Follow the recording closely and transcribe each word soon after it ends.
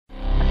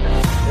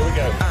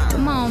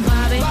Come on,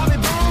 Bobby.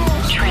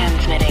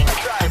 Transmitting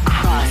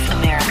across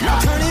America. Now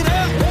turn it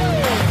up.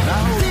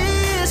 Now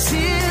this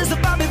is the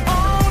Bobby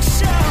Bones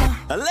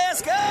Show.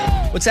 Let's go.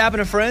 What's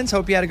happening, friends?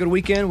 Hope you had a good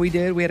weekend. We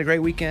did. We had a great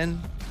weekend.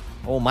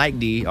 Old Mike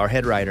D, our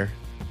head writer,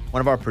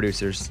 one of our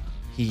producers,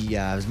 he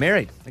was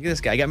married. Look at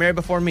this guy. He got married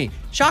before me.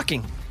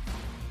 Shocking.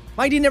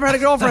 Mike D never had a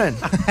girlfriend.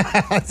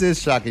 That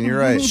is shocking. You're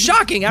right.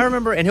 Shocking. I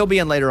remember, and he'll be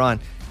in later on,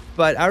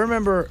 but I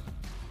remember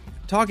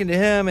talking to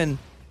him, and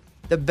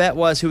the bet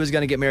was who was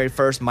going to get married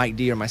first, Mike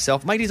D or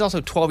myself. Mike D's also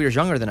 12 years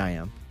younger than I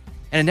am,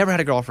 and I never had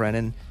a girlfriend.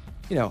 And,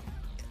 you know,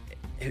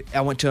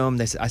 I went to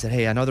him. I said,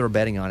 hey, I know they were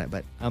betting on it,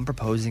 but I'm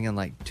proposing in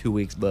like 2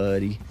 weeks,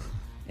 buddy.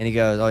 And he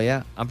goes, oh,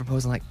 yeah? I'm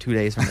proposing like 2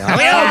 days from now.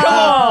 Yeah, come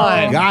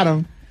on! Got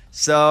him.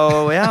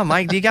 So, yeah,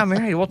 Mike D got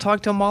married. We'll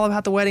talk to him all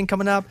about the wedding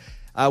coming up.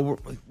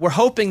 We're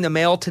hoping the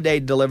mail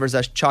today delivers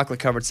us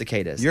chocolate-covered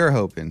cicadas. You're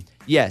hoping.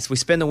 Yes, we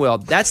spin the wheel.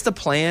 That's the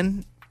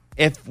plan.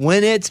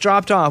 When it's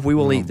dropped off, we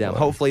will eat them. Boy.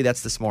 Hopefully,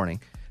 that's this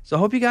morning. So I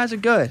hope you guys are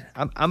good.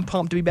 I'm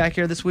pumped to be back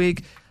here this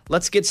week.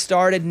 Let's get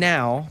started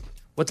now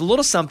with a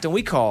little something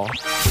we call...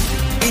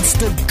 It's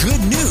the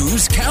Good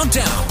News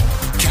Countdown.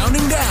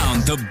 Counting down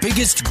the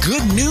biggest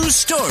good news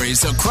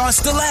stories across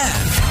the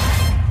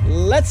land.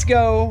 Let's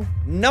go.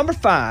 Number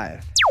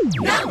 5.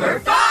 Number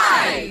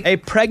 5. A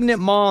pregnant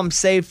mom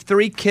saved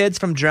 3 kids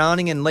from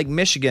drowning in Lake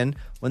Michigan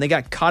when they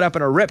got caught up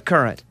in a rip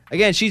current.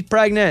 Again, she's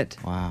pregnant.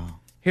 Wow.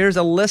 Here's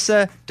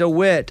Alyssa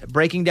DeWitt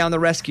breaking down the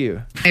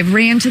rescue. I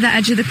ran to the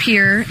edge of the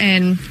pier,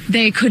 and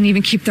they couldn't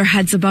even keep their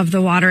heads above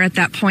the water at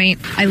that point.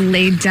 I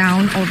laid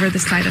down over the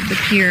side of the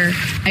pier.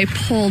 I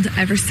pulled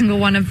every single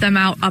one of them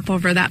out up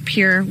over that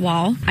pier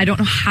wall. I don't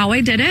know how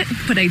I did it,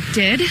 but I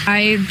did.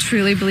 I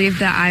truly believe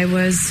that I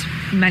was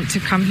meant to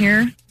come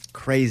here.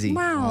 Crazy.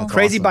 Wow.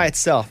 Crazy awesome. by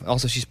itself.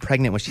 Also, she's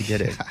pregnant when she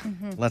did it.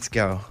 Let's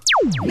go.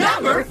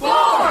 Number 4.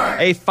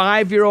 A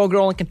 5-year-old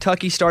girl in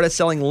Kentucky started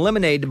selling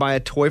lemonade to buy a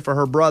toy for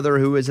her brother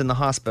who is in the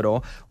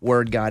hospital.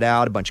 Word got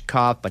out. A bunch of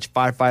cops, a bunch of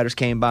firefighters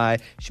came by.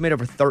 She made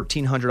over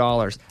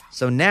 $1,300.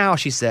 So now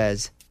she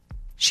says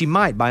she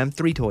might buy him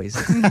 3 toys.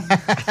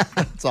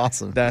 That's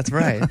awesome. That's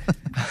right.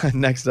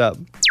 Next up.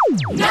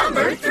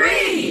 Number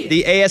 3.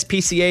 The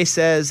ASPCA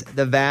says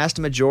the vast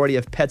majority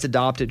of pets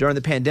adopted during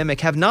the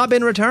pandemic have not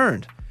been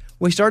returned.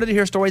 We started to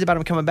hear stories about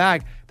them coming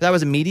back, but that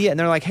was immediate. And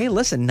they're like, hey,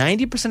 listen,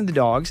 90% of the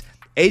dogs,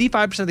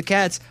 85% of the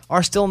cats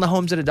are still in the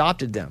homes that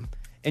adopted them.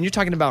 And you're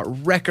talking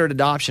about record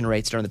adoption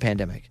rates during the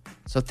pandemic.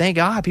 So thank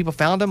God people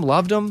found them,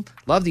 loved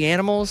the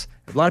animals.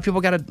 A lot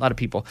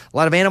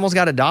of animals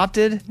got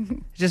adopted.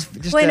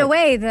 Just Well, in a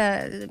way,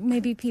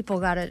 maybe people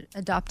got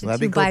adopted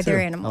That'd too be cool by their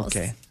too. animals.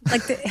 Okay.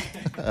 Like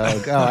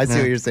Oh, I see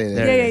what you're saying.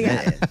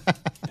 yeah.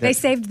 They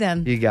saved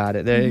them. You got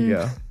it. There you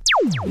go.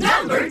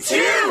 Number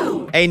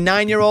 2. A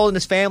 9-year-old and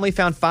his family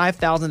found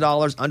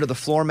 $5,000 under the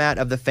floor mat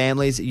of the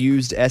family's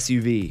used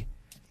SUV.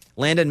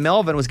 Landon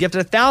Melvin was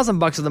gifted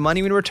 $1,000 of the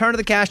money when he returned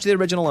the cash to the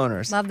original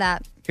owners. Love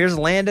that. Here's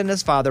Landon and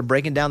his father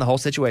breaking down the whole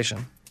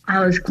situation.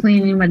 I was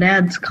cleaning my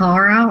dad's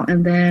car out,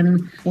 and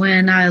then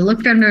when I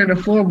looked under the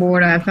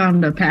floorboard, I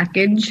found a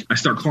package. I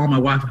start calling my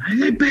wife.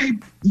 Hey,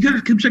 babe, you got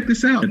to come check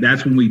this out. And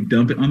that's when we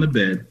dump it on the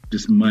bed.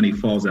 Just money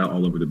falls out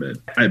all over the bed.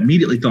 I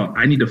immediately thought,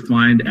 I need to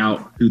find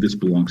out who this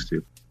belongs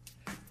to.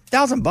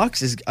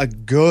 $1,000 is a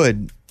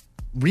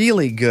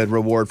really good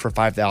reward for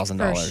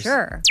 $5,000. For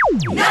sure.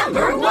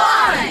 Number 1.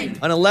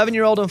 An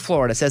 11-year-old in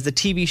Florida says the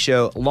TV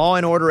show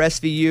Law & Order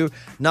SVU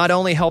not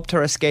only helped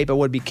her escape a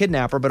would-be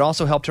kidnapper, but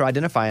also helped her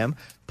identify him.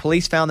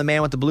 Police found the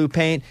man with the blue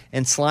paint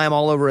and slime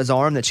all over his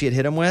arm that she had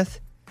hit him with.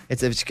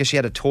 It's because she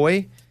had a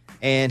toy.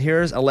 And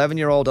here's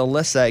 11-year-old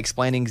Alyssa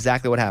explaining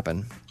exactly what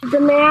happened.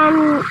 The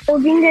man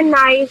holding the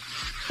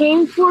knife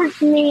came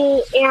towards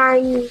me,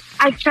 and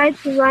I tried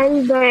to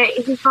run, but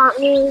he caught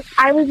me.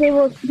 I was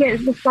able to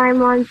get the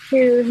slime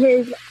onto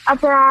his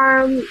upper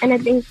arm and I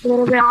think a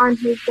little bit on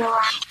his arm.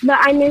 But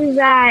I knew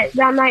that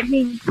might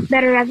be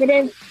better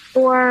evidence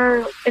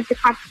for if the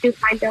cops do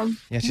find him.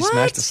 Yeah, she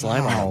smashed the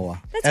slime on.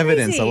 That's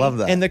Evidence. crazy. I love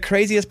that. And the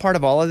craziest part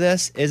of all of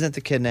this isn't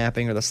the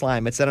kidnapping or the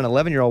slime. It's that an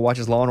 11-year-old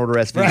watches Law & Order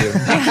SVU.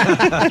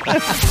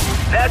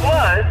 That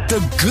was the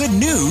Good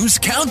News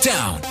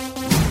Countdown.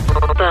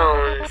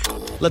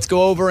 Let's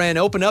go over and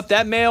open up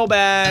that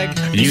mailbag.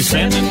 You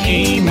send an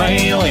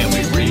email and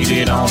we read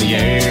it on the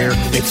air.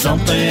 It's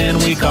something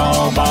we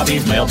call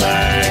Bobby's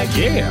mailbag.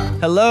 Yeah.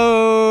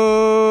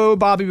 Hello,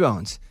 Bobby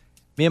Bones.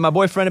 Me and my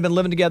boyfriend have been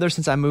living together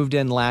since I moved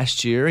in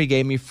last year. He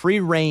gave me free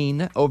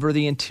reign over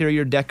the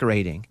interior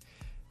decorating.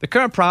 The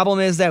current problem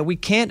is that we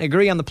can't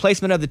agree on the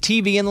placement of the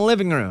TV in the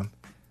living room.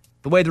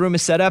 The way the room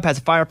is set up has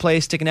a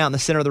fireplace sticking out in the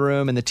center of the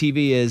room, and the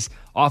TV is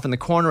off in the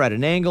corner at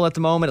an angle at the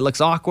moment. It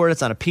looks awkward.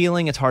 It's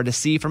unappealing. It's hard to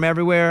see from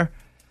everywhere.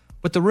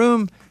 With the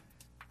room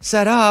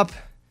set up,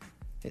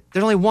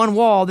 there's only one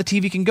wall the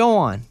TV can go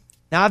on.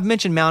 Now, I've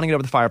mentioned mounting it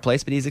over the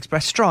fireplace, but he's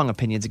expressed strong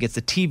opinions against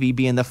the TV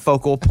being the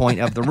focal point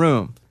of the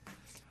room.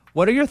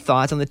 What are your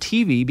thoughts on the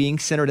TV being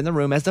centered in the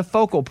room as the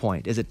focal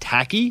point? Is it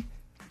tacky?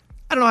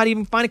 I don't know how to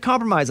even find a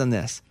compromise on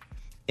this.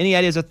 Any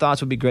ideas or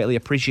thoughts would be greatly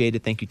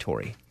appreciated. Thank you,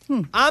 Tori.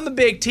 I'm a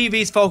big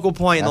TV's focal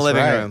point in the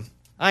living room.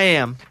 I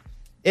am.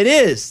 It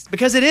is,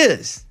 because it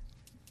is.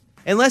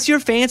 Unless you're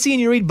fancy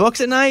and you read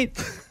books at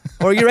night,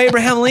 or you're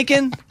Abraham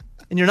Lincoln,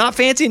 and you're not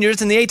fancy and you're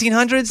just in the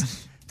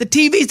 1800s, the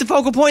TV's the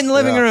focal point in the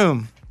living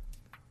room.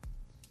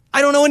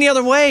 I don't know any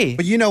other way.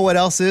 But you know what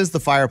else is? The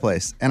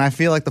fireplace. And I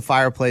feel like the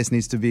fireplace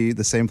needs to be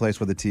the same place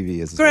where the TV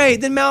is. Great,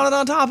 then mount it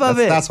on top of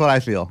it. That's what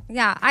I feel.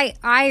 Yeah,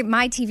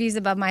 my TV's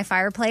above my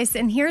fireplace,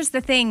 and here's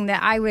the thing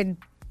that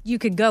you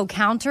could go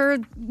counter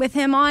with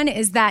him on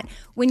is that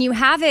when you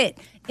have it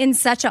in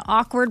such an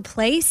awkward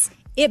place,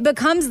 it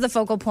becomes the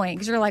focal point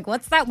because you're like,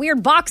 what's that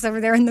weird box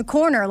over there in the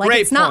corner? Like,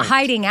 Great it's not point.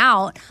 hiding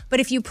out. But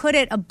if you put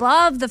it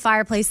above the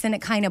fireplace, then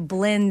it kind of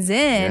blends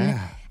in.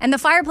 Yeah. And the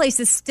fireplace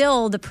is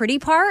still the pretty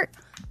part,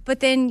 but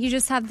then you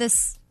just have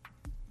this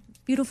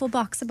beautiful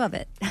box above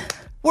it.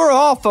 We're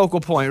all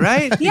focal point,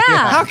 right? Yeah.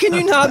 How can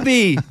you not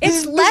be?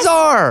 This is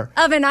bizarre.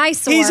 Of an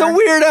eyesore. He's a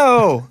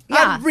weirdo.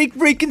 Yeah. I'd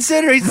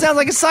reconsider. He sounds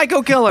like a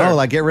psycho killer. Oh,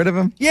 like get rid of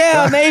him?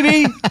 Yeah,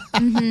 maybe.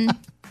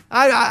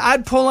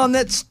 I'd pull on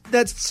that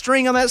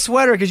string on that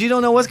sweater because you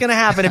don't know what's going to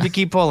happen if you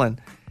keep pulling.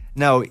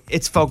 No,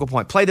 it's focal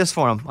point. Play this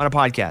for him on a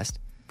podcast.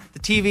 The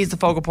TV is the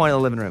focal point of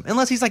the living room.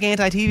 Unless he's like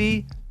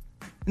anti-TV,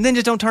 and then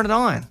just don't turn it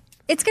on.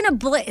 It's going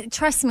to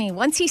trust me,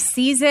 once he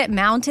sees it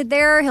mounted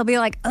there, he'll be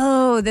like,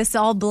 oh, this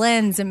all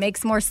blends and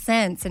makes more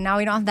sense. And now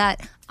we don't have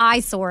that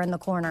eyesore in the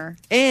corner.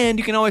 And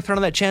you can always turn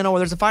on that channel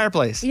where there's a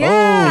fireplace. Yeah.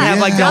 And have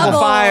like double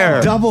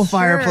fire. Double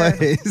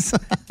fireplace.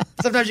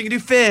 Sometimes you can do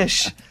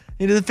fish.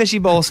 You do the fishy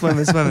bowl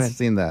swimming. I've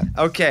seen that.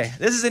 Okay,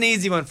 this is an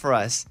easy one for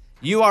us.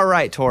 You are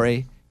right,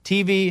 Tori.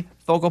 TV,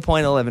 focal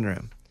point of the living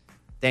room.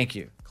 Thank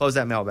you. Close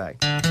that mailbag.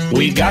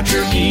 We got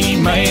your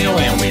email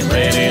and we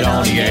read it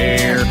on the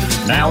air.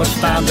 Now it's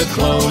time to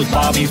close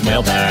Bobby's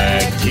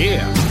mailbag.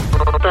 Yeah.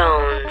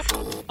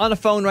 Phones. On the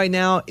phone right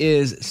now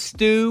is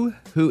Stu,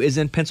 who is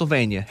in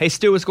Pennsylvania. Hey,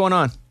 Stu, what's going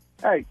on?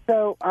 Hey,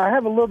 so I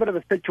have a little bit of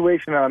a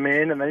situation I'm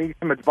in, and I need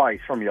some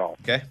advice from y'all.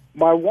 Okay.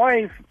 My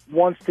wife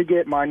wants to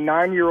get my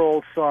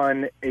 9-year-old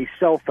son a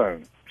cell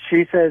phone.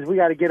 She says we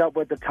got to get up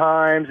with the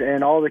times,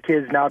 and all the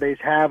kids nowadays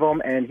have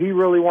them, and he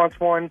really wants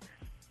one,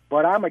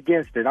 but I'm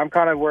against it. I'm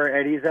kind of where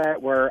Eddie's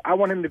at, where I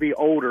want him to be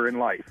older in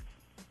life.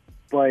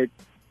 But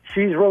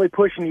she's really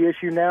pushing the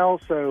issue now,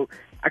 so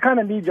I kind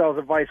of need y'all's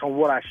advice on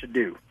what I should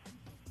do.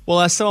 Well,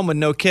 as someone with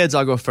no kids,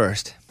 I'll go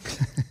first.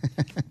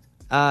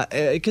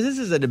 Because this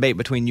is a debate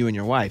between you and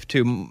your wife,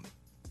 too.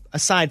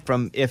 Aside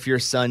from if your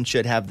son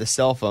should have the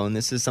cell phone,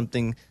 this is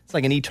something, it's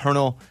like an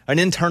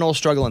internal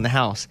struggle in the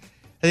house.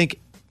 I think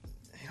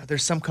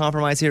there's some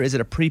compromise here. Is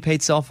it a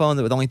prepaid cell phone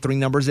that with only 3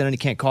 numbers in it, he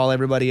can't call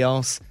everybody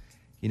else?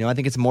 I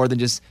think it's more than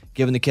just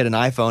giving the kid an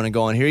iPhone and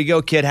going, here you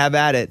go, kid, have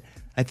at it.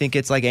 I think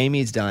it's like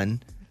Amy's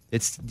done.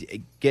 It's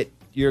get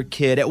your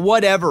kid at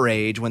whatever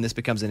age when this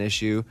becomes an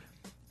issue,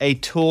 a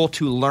tool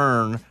to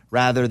learn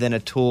rather than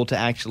a tool to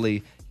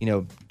actually,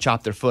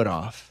 chop their foot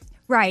off.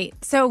 Right.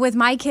 So with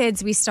my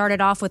kids, we started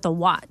off with a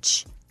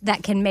watch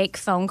that can make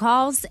phone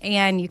calls,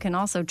 and you can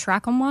also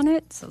track them on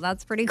it. So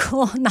that's pretty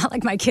cool. Not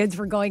like my kids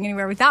were going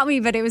anywhere without me,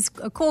 but it was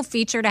a cool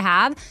feature to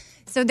have.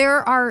 So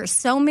there are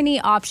so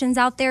many options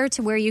out there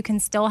to where you can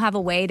still have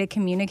a way to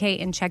communicate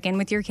and check in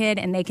with your kid,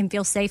 and they can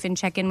feel safe and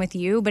check in with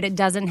you, but it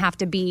doesn't have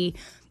to be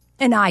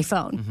an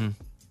iPhone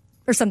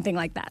or something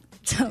like that.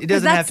 So, it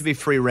doesn't have to be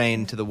free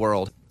reign to the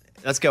world.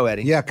 Let's go,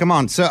 Eddie. Yeah, come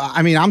on. So,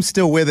 I'm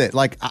still with it.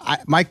 Like,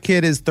 my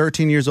kid is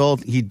 13 years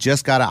old. He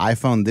just got an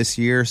iPhone this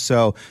year.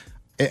 So,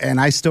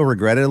 and I still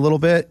regret it a little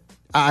bit.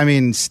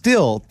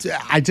 Still,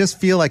 I just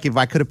feel like if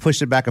I could have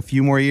pushed it back a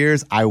few more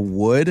years, I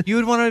would. You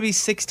would want him to be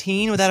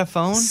 16 without a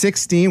phone?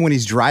 16 when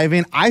he's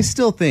driving. I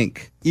still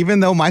think, even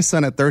though my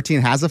son at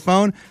 13 has a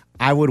phone,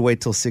 I would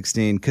wait till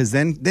 16 because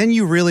then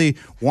you really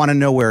want to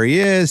know where he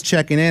is,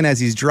 checking in as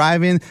he's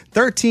driving.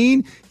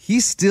 13, he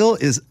still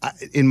is,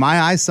 in my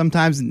eyes,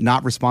 sometimes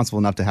not responsible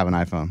enough to have an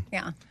iPhone.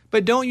 Yeah.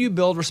 But don't you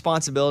build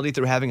responsibility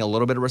through having a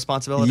little bit of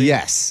responsibility?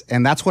 Yes,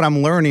 and that's what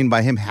I'm learning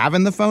by him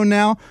having the phone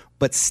now.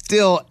 But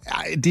still,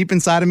 deep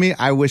inside of me,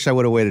 I wish I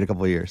would have waited a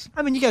couple of years.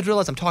 You guys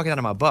realize I'm talking out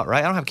of my butt,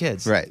 right? I don't have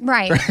kids. Right.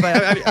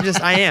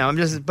 But I am.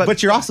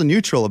 But you're also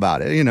neutral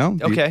about it,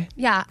 Okay.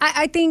 Yeah,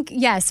 I think,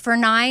 yes, for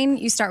 9,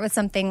 you start with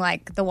something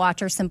like the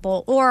watch or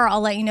simple, or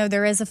I'll let you know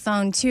there is a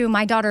phone too.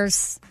 My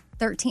daughter's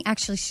 13.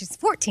 Actually, she's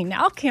 14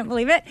 now. Can't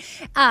believe it.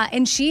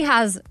 And she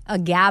has a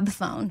Gab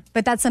phone,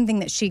 but that's something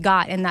that she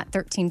got in that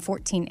 13,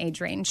 14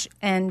 age range.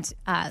 And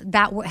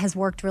that has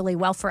worked really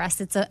well for us.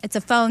 It's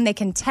a phone. They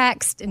can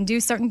text and do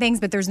certain things,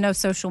 but there's no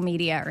social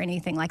media or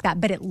anything like that.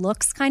 But it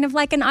looks kind of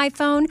like an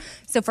iPhone.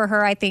 So for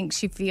her, I think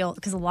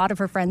because a lot of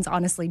her friends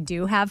honestly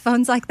do have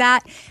phones like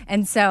that.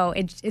 And so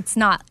it's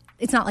not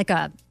like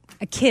a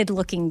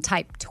kid-looking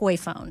type toy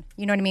phone.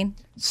 You know what I mean?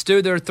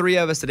 Stu, there are 3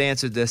 of us that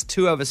answered this.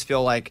 2 of us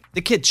feel like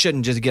the kid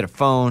shouldn't just get a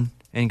phone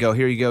and go,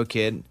 here you go,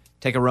 kid,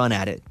 take a run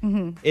at it.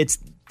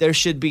 There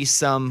should be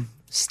some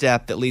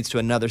step that leads to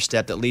another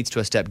step that leads to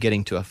a step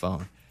getting to a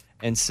phone.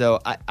 And so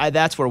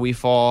that's where we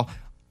fall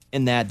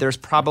in that there's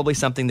probably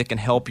something that can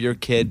help your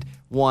kid,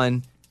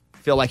 one,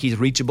 feel like he's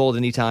reachable at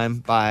any time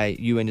by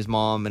you and his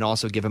mom and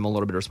also give him a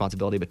little bit of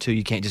responsibility. But 2,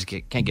 you can't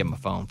give him a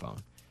phone.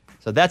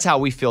 So that's how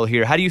we feel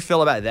here. How do you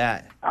feel about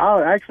that?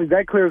 Oh, actually,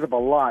 that clears up a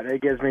lot.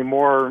 It gives me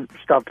more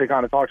stuff to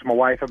kind of talk to my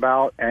wife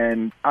about,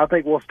 and I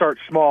think we'll start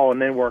small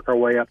and then work our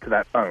way up to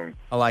that phone.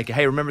 I like it.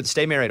 Hey, remember to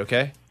stay married,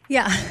 okay?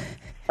 Yeah.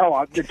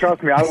 Oh,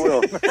 trust me, I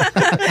will.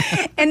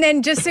 And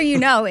then just so you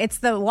know, it's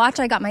the watch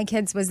I got my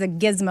kids was a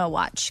Gizmo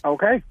watch.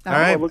 Okay. All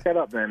right. I'll look that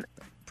up then.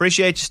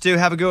 Appreciate you, Stu.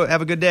 Have a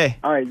good day.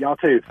 All right, y'all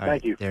too. All Thank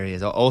right, you. There he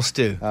is. Old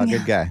Stu.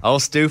 Good guy.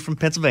 Old Stu from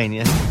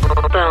Pennsylvania.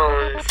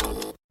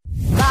 Bones.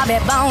 Bobby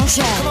Bones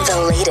Show.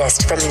 The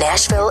latest from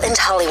Nashville and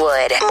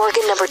Hollywood.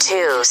 Morgan number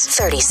 2's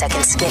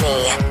 30-Second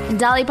Skinny.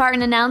 Dolly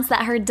Parton announced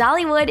that her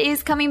Dollywood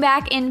is coming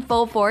back in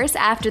full force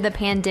after the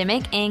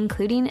pandemic,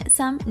 including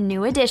some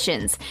new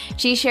additions.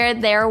 She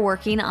shared they're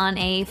working on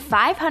a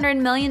 $500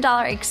 million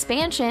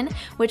expansion,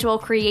 which will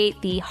create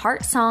the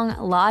Heart Song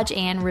Lodge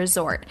and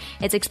Resort.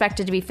 It's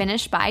expected to be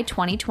finished by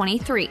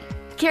 2023.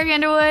 Carrie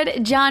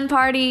Underwood, John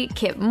Party,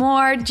 Kip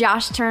Moore,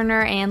 Josh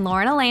Turner, and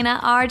Lauren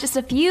Elena are just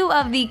a few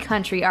of the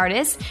country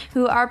artists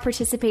who are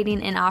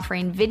participating in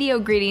offering video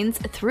greetings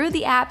through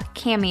the app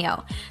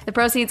Cameo. The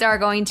proceeds are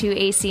going to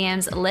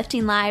ACM's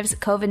Lifting Lives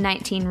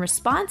COVID-19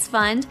 Response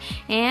Fund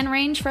and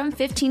range from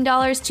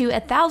 $15 to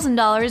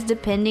 $1,000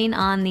 depending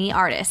on the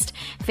artist.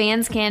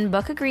 Fans can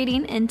book a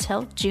greeting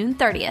until June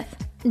 30th.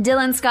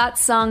 Dylan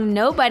Scott's song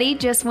Nobody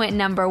just went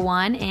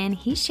 #1, and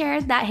he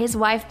shared that his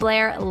wife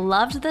Blair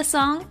loved the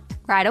song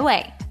right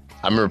away.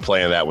 I remember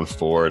playing that one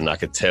forward, and I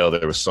could tell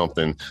there was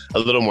something a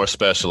little more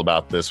special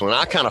about this one.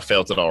 I kind of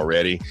felt it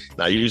already. And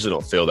I usually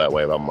don't feel that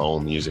way about my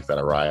own music that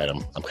I write.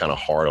 I'm kind of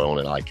hard on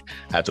it. Like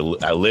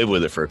I live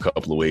with it for a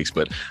couple of weeks,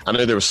 but I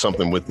knew there was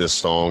something with this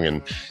song,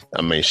 and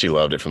I mean, she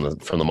loved it from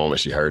the moment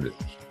she heard it.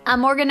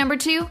 I'm Morgan number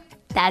 2.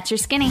 That's your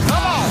skinny.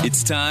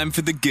 It's time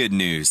for the good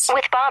news.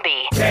 With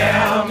Bobby.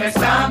 Tell me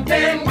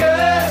something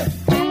good.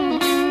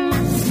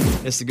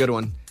 This is a good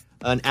one.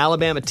 An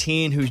Alabama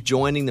teen who's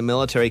joining the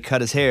military cut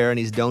his hair, and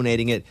he's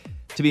donating it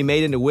to be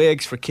made into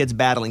wigs for kids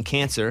battling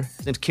cancer.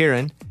 His name's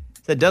Kieran.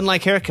 Said doesn't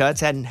like haircuts.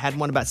 Hadn't had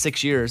one about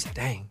 6 years.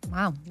 Dang.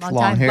 Wow, long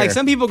Long time. hair. Like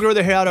some people grew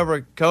their hair out over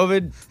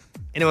COVID,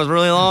 and it was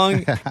really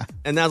long,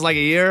 and that was like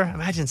a year.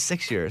 Imagine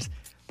 6 years.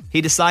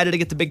 He decided to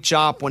get the big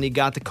chop when he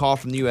got the call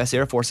from the U.S.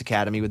 Air Force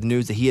Academy with the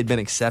news that he had been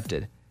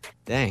accepted.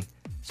 Dang.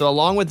 So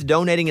along with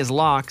donating his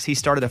locks, he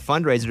started a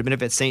fundraiser to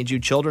benefit St.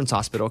 Jude Children's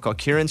Hospital called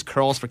Kieran's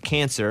Curls for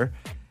Cancer.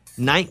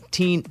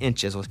 19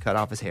 inches was cut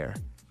off his hair.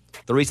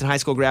 The recent high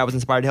school grad was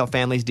inspired to help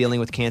families dealing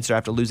with cancer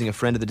after losing a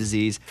friend of the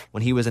disease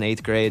when he was in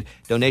 8th grade.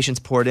 Donations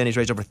poured in. He's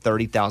raised over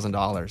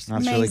 $30,000.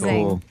 That's really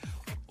cool.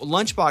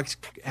 Lunchbox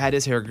had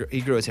his hair,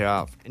 he grew his hair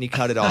out and he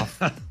cut it off.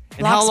 And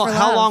Locks for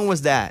how love. long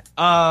was that?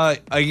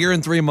 A year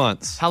and 3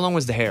 months. How long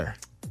was the hair?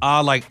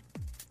 Like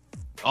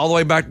all the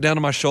way back down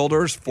to my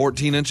shoulders,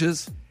 14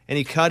 inches. And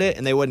he cut it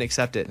and they wouldn't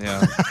accept it. Yeah.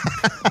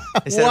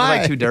 They said it was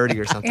like too dirty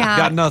or something. Yeah.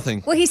 Got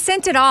nothing. Well, he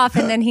sent it off,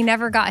 and then he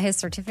never got his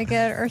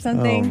certificate or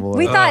something. Oh, boy.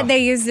 We thought they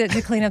used it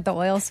to clean up the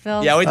oil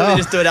spills. Yeah, we thought they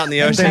just threw it out in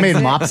the ocean. They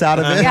made mops out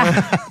of it.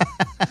 Yeah.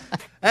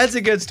 That's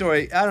a good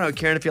story. I don't know,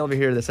 Karen, if you'll ever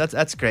hear this.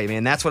 That's great,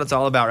 man. That's what it's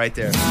all about right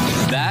there.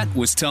 That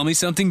was Tell Me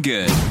Something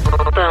Good.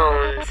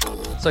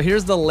 Bones. So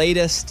here's the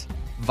latest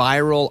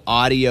viral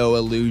audio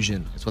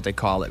illusion. That's what they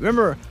call it.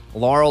 Remember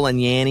Laurel and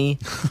Yanny?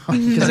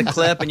 Because a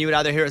clip, and you would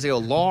either hear it say, go,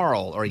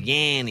 Laurel or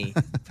Yanny.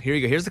 Here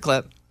you go. Here's the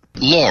clip.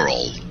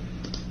 Laurel.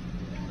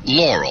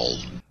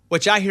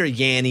 Which I hear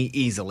Yanny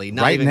easily.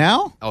 Not Right even,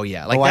 now? Oh,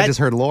 yeah. I just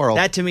heard Laurel.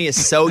 That to me is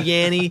so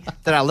Yanny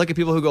that I look at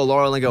people who go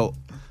Laurel and go,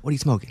 what are you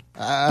smoking?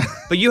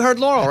 But you heard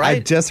Laurel, right? I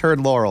just heard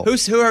Laurel. Who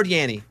heard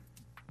Yanny?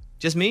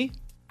 Just me?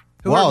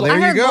 Who Wow, heard there I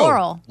you heard go.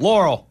 Laurel.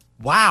 Laurel.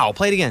 Wow.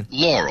 Play it again.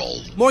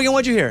 Laurel. Morgan,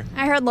 what'd you hear?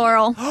 I heard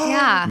Laurel.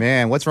 Yeah.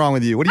 Man, what's wrong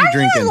with you? What are you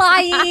drinking? You're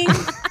lying.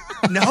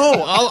 No,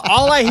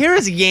 all I hear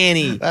is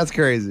Yanny. That's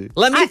crazy.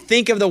 Let me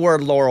think of the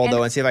word Laurel,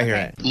 though, and see if I hear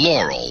it.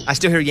 Laurel. I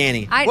still hear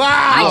Yanny.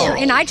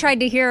 I tried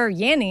to hear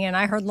Yanny, and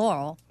I heard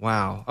Laurel.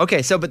 Wow.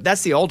 Okay, but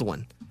that's the old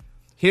one.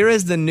 Here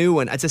is the new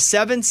one. It's a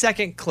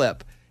 7-second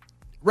clip.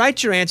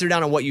 Write your answer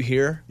down on what you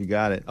hear. You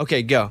got it.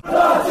 Okay, go.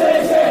 That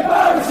is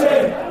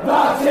embarrassing.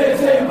 That is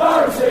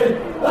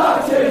embarrassing.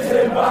 That is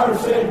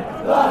embarrassing.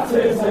 That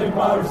is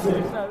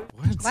embarrassing.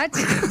 What?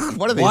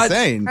 What are they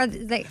saying? Are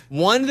they,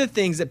 One of the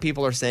things that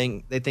people are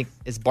saying they think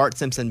is Bart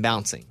Simpson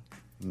bouncing.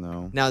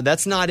 No. Now,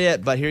 that's not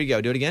it, but here you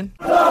go. Do it again.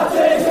 That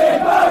is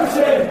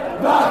embarrassing.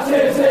 That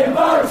is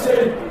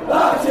embarrassing.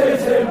 That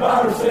is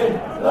embarrassing.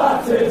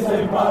 That is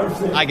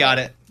embarrassing. I got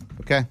it.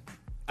 Okay.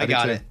 I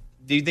got it.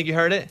 Do you think you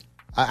heard it?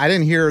 I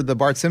didn't hear the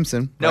Bart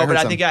Simpson. No, but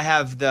I heard think I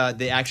have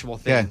the actual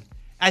thing. Yeah.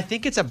 I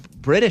think it's a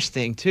British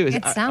thing, too.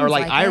 It sounds or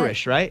like like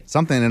Irish, right?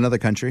 something in another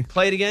country.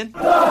 Play it again.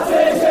 That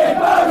is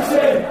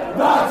embarrassing.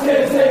 That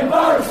is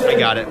embarrassing. I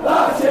got it.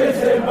 That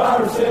is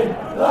embarrassing.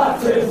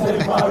 That is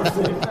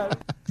embarrassing.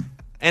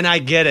 And I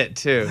get it,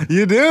 too.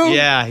 You do?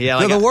 Yeah.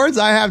 So Like the words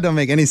I have don't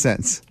make any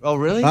sense. Oh,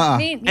 really? Uh-uh.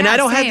 And I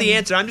don't have the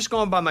answer. I'm just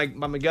going by my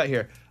gut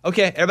here.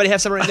 Okay, everybody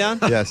have something written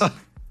down? Yes.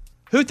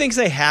 Who thinks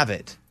they have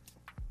it?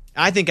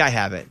 I think I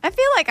have it. I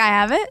feel like I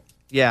have it.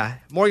 Yeah.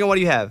 Morgan, what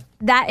do you have?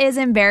 That is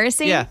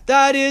embarrassing. Yeah,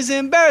 that is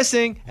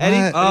embarrassing.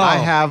 Eddie? I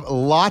have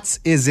lots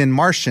is in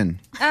Martian.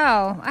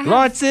 Oh, I have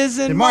Lots is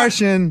in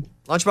Martian.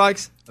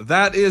 Lunchbox?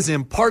 That is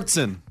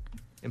impartson.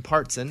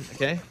 Impartson,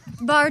 okay.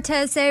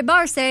 Bartese,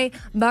 Barse,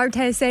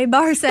 Bartese,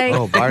 Barse.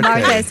 Oh, Barte.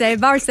 Bartese,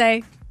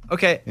 Barse.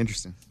 Okay.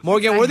 Interesting.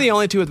 Morgan, we're the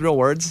only two with real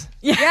words.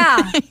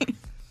 Yeah.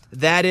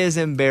 That is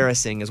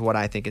embarrassing is what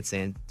I think it's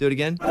saying. Do it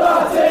again.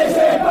 That is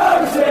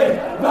embarrassing.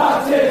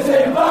 That is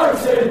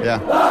embarrassing. Yeah.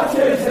 That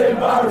is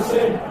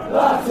embarrassing.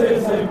 That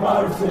is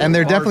embarrassing. And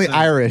they're definitely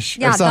Irish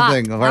Yeah, or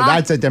something. Or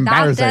that's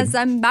embarrassing. That is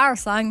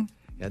embarrassing.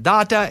 Yeah,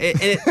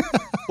 data.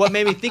 What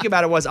made me think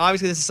about it was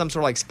obviously this is some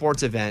sort of like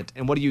sports event,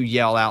 and what do you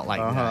yell out like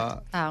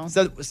that? Oh.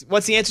 So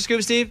what's the answer,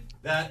 Scuba Steve?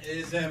 That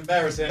is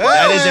embarrassing.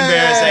 That is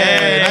embarrassing.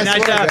 Hey, nice nice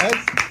work, job.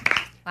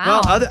 guys.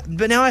 Wow.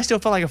 But now I still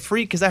feel like a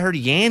freak because I heard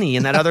Yanni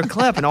in that other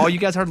clip, and all you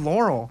guys heard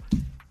Laurel.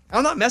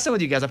 I'm not messing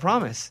with you guys, I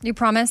promise. You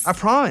promise? I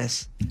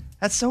promise.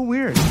 That's so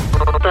weird.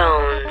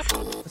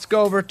 Let's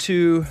go over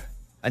to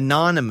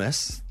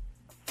Anonymous,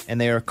 and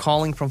they are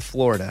calling from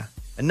Florida.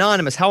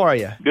 Anonymous, how are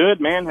you? Good,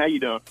 man. How you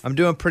doing? I'm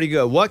doing pretty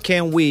good. What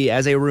can we,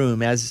 as a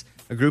room, as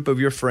a group of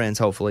your friends,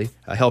 hopefully,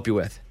 help you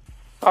with?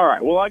 All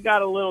right. Well, I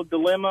got a little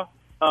dilemma.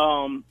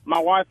 My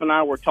wife and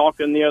I were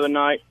talking the other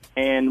night,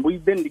 and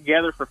we've been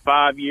together for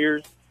 5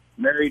 years,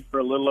 married for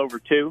a little over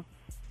 2.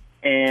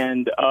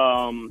 And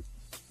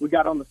we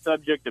got on the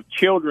subject of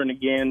children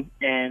again.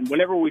 And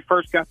whenever we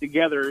first got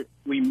together,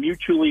 we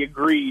mutually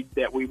agreed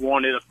that we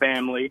wanted a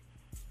family.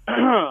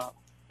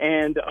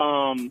 And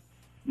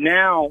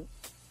now,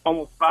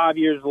 almost 5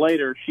 years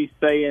later, she's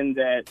saying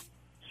that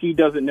she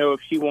doesn't know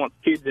if she wants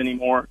kids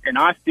anymore, and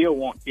I still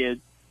want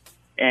kids.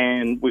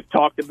 And we've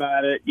talked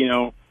about it,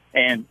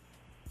 and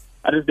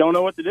I just don't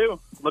know what to do.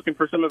 Looking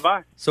for some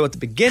advice. So at the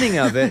beginning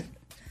of it,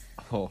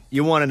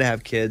 you wanted to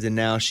have kids, and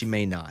now she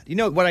may not. You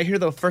know what I hear,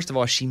 though? First of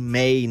all, she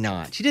may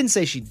not. She didn't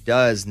say she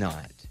does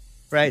not,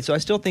 right? So I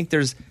still think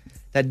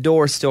that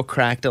door is still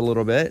cracked a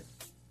little bit.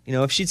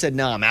 If she'd said,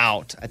 no, I'm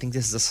out, I think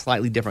this is a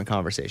slightly different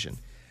conversation.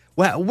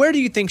 Well, where do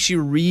you think she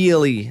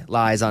really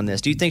lies on this?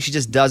 Do you think she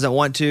just doesn't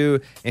want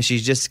to, and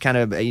she's just kind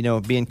of,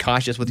 being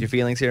cautious with your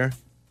feelings here?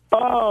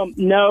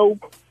 No.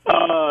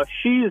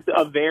 She's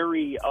a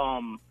very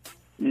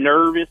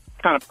nervous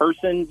kind of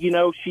person.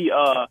 She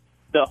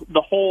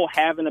the whole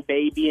having a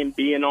baby and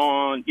being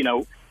on,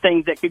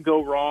 things that could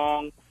go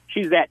wrong.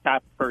 She's that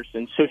type of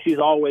person. So she's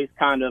always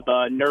kind of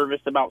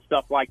nervous about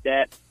stuff like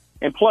that.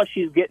 And plus,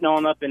 she's getting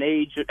on up in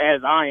age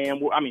as I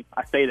am. I mean,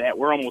 I say that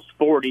we're almost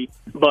 40,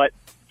 but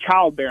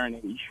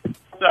childbearing age.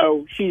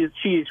 So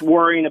she's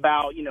worrying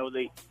about,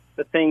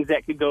 the things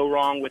that could go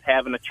wrong with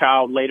having a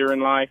child later in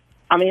life.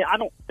 I mean, I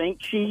don't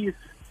think she's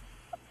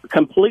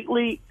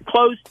completely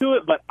close to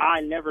it, but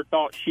I never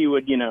thought she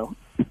would,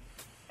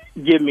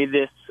 give me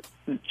this.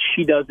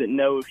 She doesn't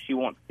know if she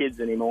wants kids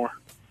anymore.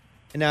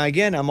 And now,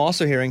 again, I'm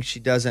also hearing she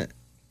doesn't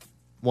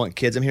want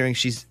kids. I'm hearing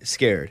she's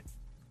scared.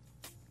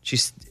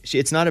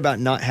 It's not about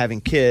not having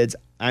kids.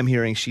 I'm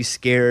hearing she's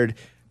scared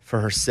for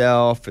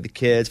herself, for the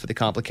kids, for the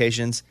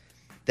complications,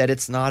 that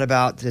it's not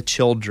about the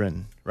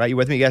children, right? You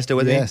with me? You guys still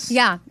with me? Yes.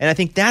 Yeah. And I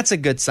think that's a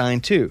good sign,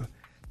 too,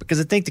 because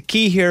I think the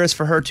key here is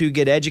for her to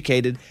get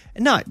educated,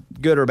 and not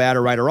good or bad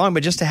or right or wrong,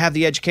 but just to have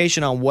the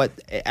education on what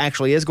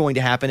actually is going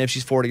to happen if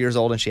she's 40 years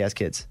old and she has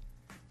kids.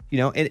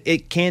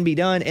 It can be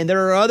done, and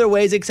there are other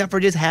ways except for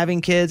just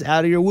having kids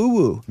out of your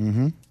woo-woo.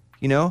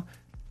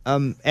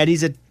 Mm-hmm.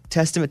 Eddie's a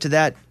testament to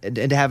that, and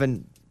to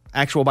having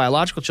actual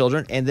biological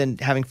children, and then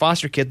having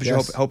foster kids, but you're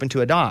hoping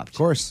to adopt. Of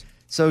course.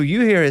 So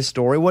you hear his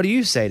story. What do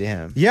you say to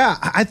him? Yeah,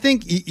 I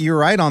think you're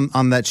right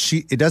on that.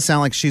 It does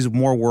sound like she's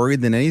more worried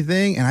than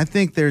anything, and I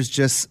think there's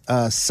just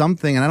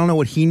something, and I don't know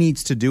what he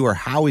needs to do or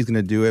how he's going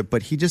to do it,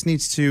 but he just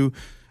needs to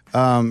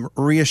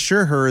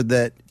reassure her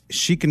that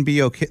she can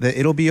be okay, that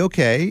it'll be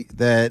okay,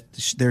 that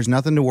there's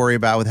nothing to worry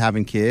about with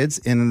having kids,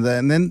 and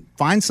then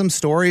find some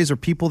stories or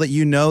people that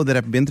that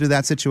have been through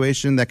that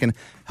situation that can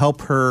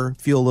help her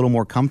feel a little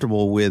more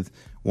comfortable with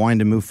wanting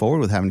to move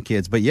forward with having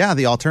kids. But yeah,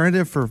 the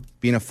alternative for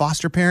being a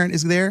foster parent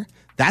is there.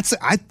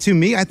 To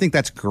me, I think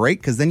that's great,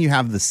 because then you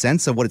have the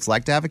sense of what it's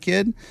like to have a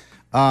kid.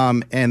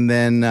 And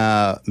then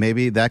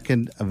maybe that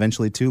can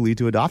eventually, too, lead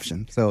to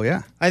adoption. So,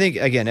 yeah. I think,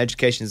 again,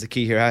 education is the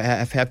key here.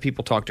 I've had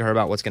people talk to her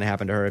about what's going to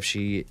happen to her if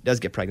she does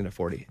get pregnant at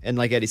 40. And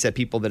like Eddie said,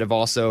 people that have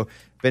also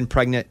been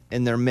pregnant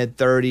in their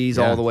mid-30s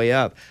all the way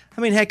up.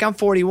 I mean, heck, I'm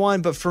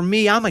 41, but for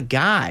me, I'm a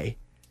guy.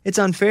 It's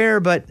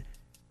unfair, but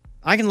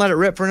I can let it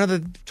rip for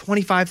another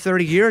 25,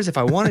 30 years if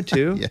I wanted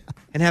to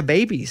and have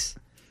babies.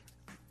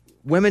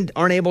 Women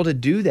aren't able to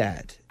do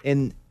that.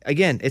 And,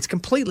 again, it's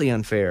completely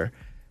unfair.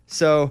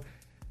 So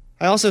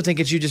I also think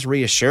it's you just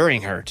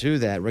reassuring her, too,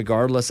 that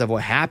regardless of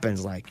what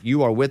happens, like,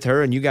 you are with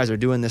her and you guys are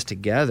doing this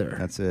together.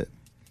 That's it.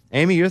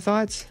 Amy, your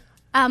thoughts?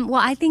 Well,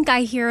 I think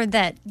I hear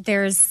that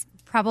there's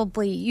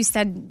probably, you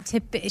said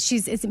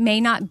it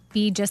may not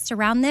be just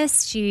around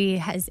this. She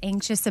is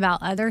anxious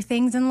about other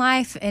things in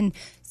life. And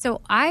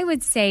so I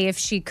would say if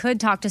she could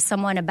talk to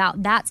someone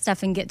about that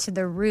stuff and get to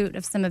the root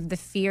of some of the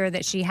fear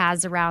that she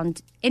has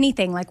around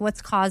anything, like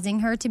what's causing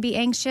her to be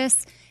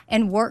anxious,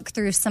 and work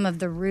through some of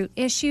the root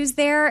issues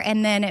there.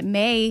 And then it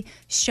may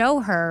show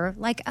her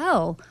like,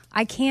 oh,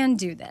 I can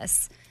do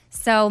this.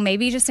 So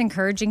maybe just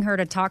encouraging her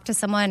to talk to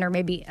someone, or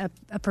maybe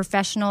a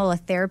professional, a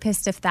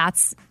therapist, if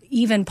that's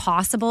even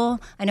possible.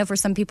 I know for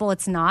some people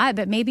it's not,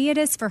 but maybe it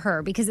is for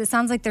her, because it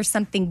sounds like there's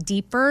something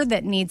deeper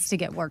that needs to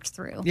get worked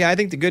through. Yeah, I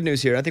think the good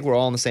news here, I think we're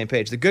all on the same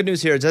page. The good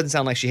news here, it doesn't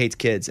sound like she hates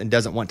kids and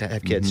doesn't want to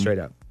have kids, straight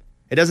up.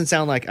 It doesn't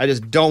sound like I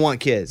just don't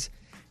want kids.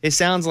 It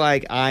sounds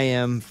like I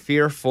am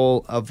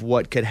fearful of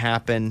what could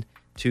happen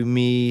to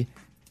me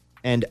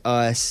and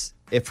us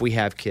if we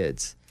have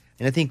kids.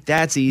 And I think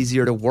that's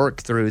easier to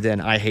work through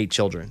than I hate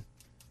children,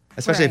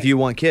 especially if you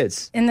want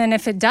kids. And then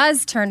if it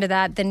does turn to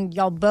that, then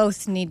y'all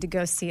both need to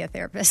go see a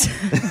therapist.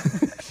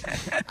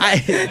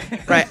 Right.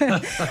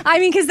 I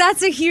mean, because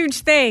that's a huge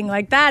thing.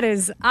 Like that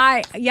is,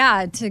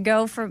 to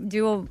go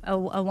do a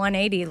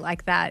 180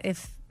 like that,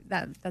 if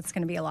that's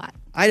going to be a lot.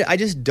 I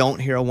just don't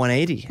hear a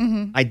 180.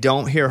 Mhm. I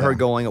don't hear her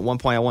going at one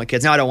point, I want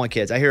kids. Now I don't want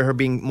kids. I hear her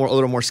being a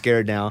little more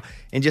scared now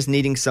and just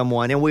needing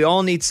someone. And we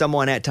all need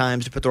someone at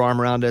times to put their arm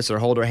around us or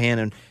hold our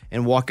hand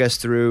and walk us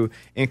through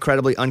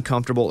incredibly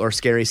uncomfortable or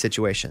scary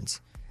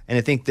situations. And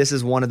I think this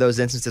is one of those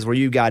instances where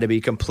you've got to be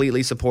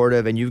completely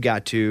supportive, and you've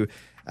got to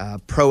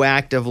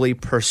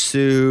proactively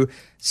pursue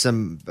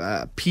some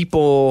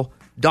people,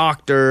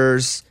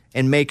 doctors,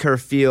 and make her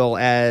feel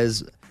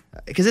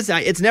because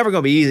it's never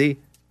going to be easy.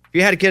 If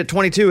you had a kid at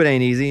 22, it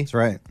ain't easy. That's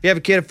right. If you have a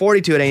kid at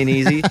 42, it ain't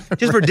easy.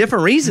 Just for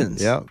different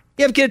reasons. Yep.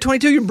 You have a kid at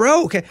 22, you're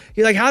broke.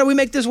 You're like, how do we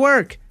make this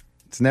work?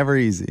 It's never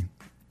easy.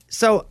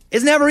 So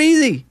it's never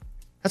easy.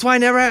 That's why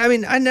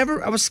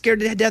I was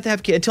scared to death to have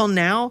a kid until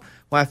now,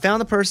 when I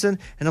found the person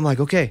and I'm like,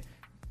 okay,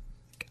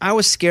 I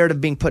was scared of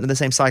being put in the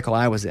same cycle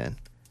I was in.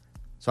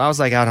 So I was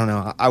like, I don't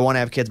know. I want to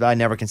have kids, but I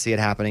never can see it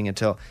happening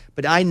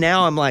but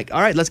I'm like,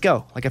 all right, let's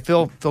go. Like I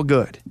feel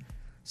good.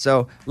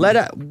 So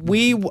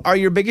we are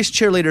your biggest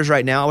cheerleaders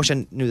right now. I wish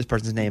I knew this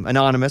person's name.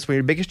 Anonymous, we're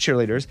your biggest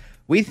cheerleaders.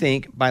 We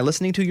think by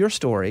listening to your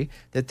story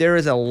that there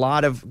is a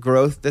lot of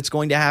growth that's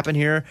going to happen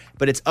here,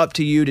 but it's up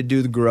to you to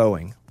do the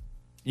growing.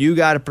 You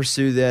got to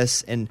pursue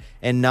this and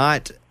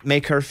not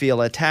make her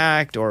feel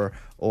attacked or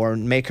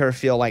make her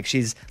feel like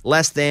she's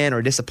less than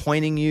or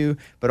disappointing you,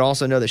 but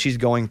also know that she's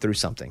going through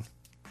something.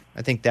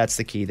 I think that's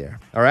the key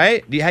there. All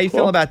right? How you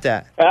feel about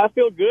that? I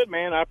feel good,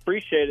 man. I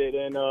appreciate it.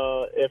 And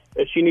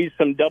if she needs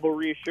some double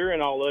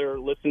reassuring, I'll let her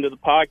listen to the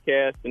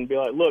podcast and be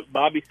like, look,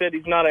 Bobby said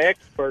he's not an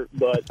expert,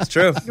 but... It's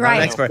true. Right. Not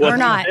an expert. We're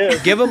not.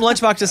 Give him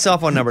Lunchbox's cell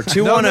phone number,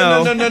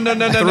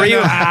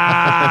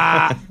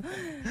 210-3...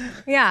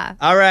 Yeah.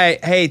 All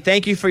right. Hey,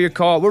 thank you for your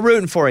call. We're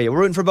rooting for you. We're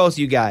rooting for both of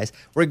you guys.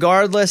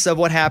 Regardless of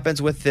what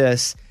happens with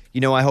this,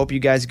 I hope you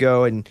guys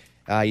go and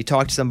you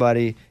talk to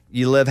somebody,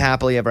 you live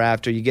happily ever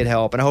after, you get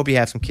help, and I hope you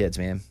have some kids,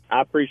 man.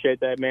 I appreciate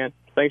that, man.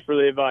 Thanks for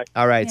the advice.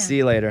 All right. See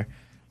you later.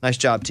 Nice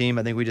job, team.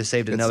 I think we just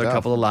saved another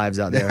couple of lives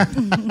out there.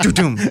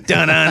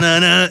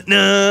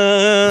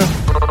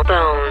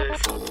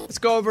 Let's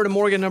go over to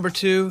Morgan number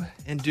 2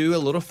 and do a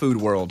little Food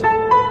World.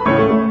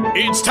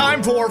 It's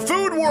time for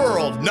Food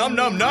World Num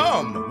Num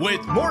Num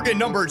with Morgan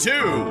number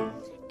 2.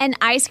 An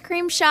ice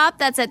cream shop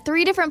that's at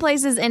 3 different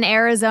places in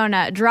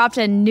Arizona dropped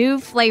a new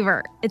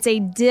flavor. It's a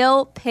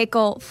dill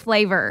pickle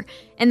flavor.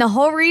 And the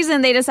whole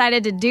reason they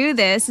decided to do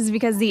this is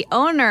because the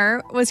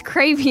owner was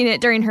craving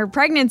it during her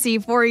pregnancy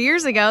 4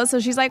 years ago. So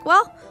she's like,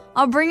 well,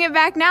 I'll bring it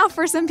back now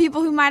for some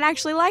people who might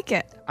actually like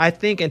it. I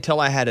think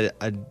until I had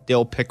a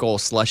dill pickle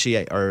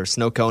slushy or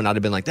snow cone, I'd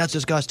have been like, that's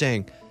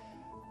disgusting.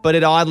 But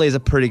it oddly is a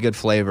pretty good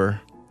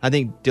flavor. I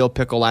think dill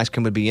pickle ice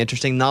cream would be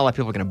interesting. Not a lot of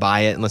people are going to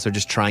buy it unless they're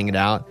just trying it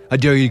out. I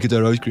dare you to get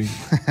that ice cream.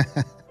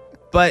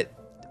 But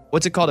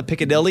what's it called? A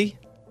Piccadilly?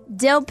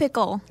 Dill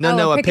pickle.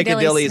 No, a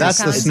Piccadilly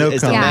That's the snow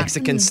is cone. the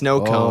Mexican snow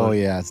cone. Oh,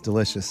 yeah, it's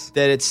delicious.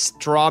 That it's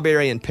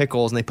strawberry and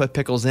pickles, and they put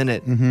pickles in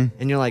it. Mm-hmm.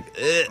 And you're like,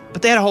 ugh.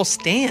 But they had a whole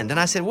stand.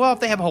 And I said, well, if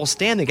they have a whole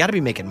stand, they got to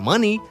be making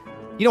money.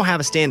 You don't have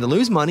a stand to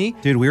lose money.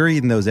 Dude, we were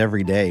eating those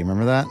every day.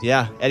 Remember that?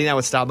 Yeah. Eddie and I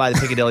would stop by the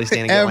Piccadilly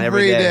stand and get one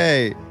every day.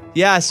 Every day.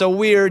 Yeah, so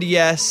weird,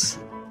 yes.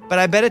 But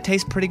I bet it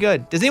tastes pretty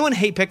good. Does anyone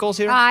hate pickles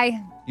here?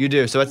 You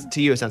do. So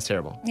to you, it sounds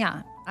terrible.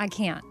 Yeah, I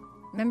can't.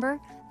 Remember?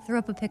 Threw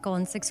up a pickle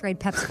in 6th grade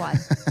pep squad.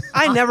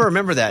 I never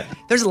remember that.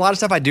 There's a lot of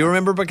stuff I do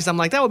remember because I'm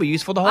like, that would be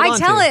useful to hold on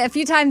to. I tell it a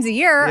few times a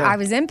year. Yeah. I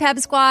was in pep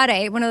squad. I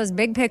ate one of those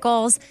big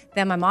pickles.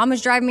 Then my mom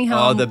was driving me home.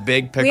 Oh, the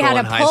big pickle We had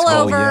in to high pull school.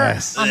 over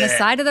Yes. on the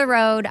side of the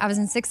road. I was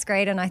in 6th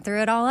grade and I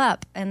threw it all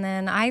up. And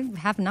then I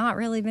have not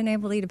really been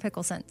able to eat a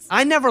pickle since.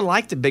 I never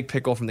liked the big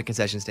pickle from the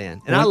concession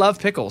stand. And I love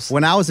pickles.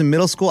 When I was in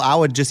middle school, I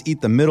would just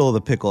eat the middle of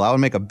the pickle. I would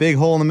make a big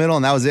hole in the middle,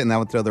 and that was it, and I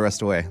would throw the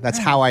rest away. That's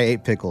how I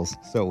ate pickles.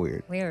 So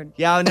weird. Weird.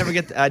 Yeah, I'd never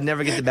get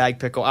the the bag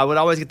pickle. I would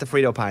always get the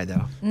Frito pie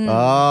though.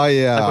 Oh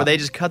yeah. Like where they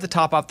just cut the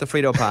top off the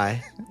Frito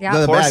pie. Yeah.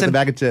 The Pour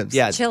bag of chips.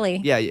 Yeah,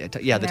 Chili. Yeah, the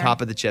there.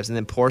 top of the chips, and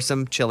then pour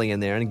some chili in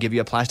there and give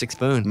you a plastic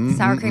spoon.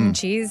 Sour cream and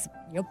cheese.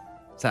 Yep.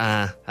 So,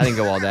 I didn't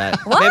go all that.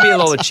 What? Maybe a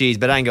little cheese,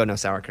 but I didn't go no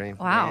sour cream.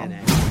 Wow.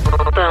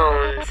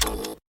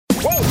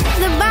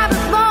 The Bobby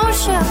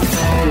Bones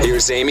Show.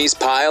 Here's Amy's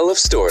pile of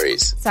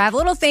stories. So I have a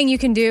little thing you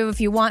can do if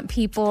you want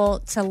people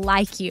to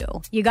like you.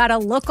 You got to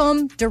look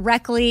them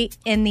directly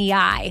in the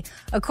eye.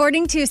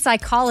 According to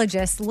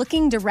psychologists,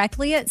 looking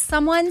directly at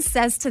someone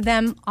says to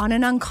them on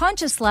an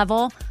unconscious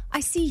level, I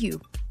see you.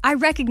 I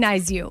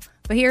recognize you.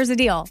 But here's the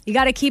deal. You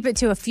got to keep it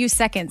to a few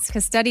seconds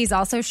because studies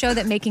also show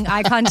that making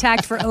eye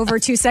contact for over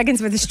 2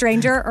 seconds with a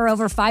stranger or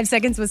over 5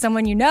 seconds with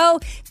someone you know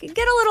can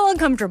get a little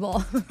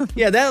uncomfortable.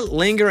 Yeah, that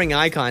lingering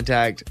eye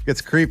contact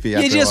gets creepy. You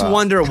after just a while.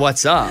 wonder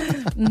what's up.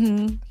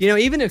 Mm-hmm. You know,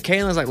 even if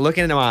Caitlin's like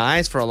looking into my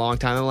eyes for a long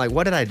time, I'm like,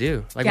 what did I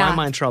do? Like, why Yeah. am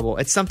I in trouble?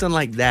 It's something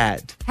like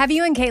that. Have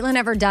you and Caitlin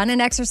ever done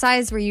an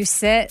exercise where you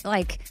sit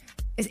like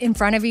in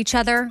front of each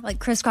other, like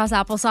crisscross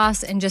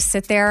applesauce, and just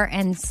sit there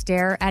and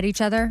stare at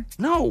each other?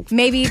 No.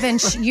 Maybe even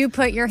you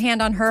put your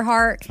hand on her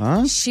heart,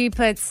 Huh? she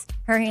puts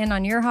her hand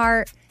on your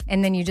heart,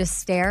 and then you just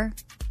stare?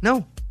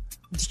 No.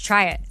 Just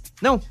try it.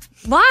 No.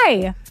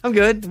 Why? I'm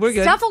good. We're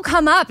good. Stuff will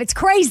come up. It's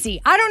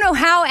crazy. I don't know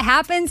how it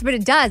happens, but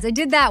it does. I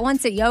did that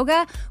once at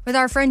yoga with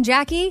our friend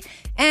Jackie,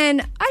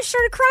 and I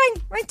started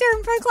crying right there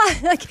in front of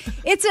class.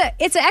 Like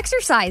it's an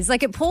exercise.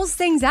 Like it pulls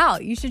things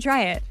out. You should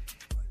try it.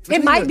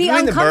 It might be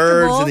Between uncomfortable.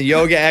 the birds and the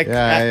yoga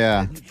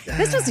Yeah.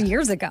 This was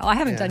years ago. I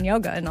haven't done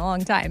yoga in a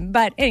long time.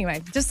 But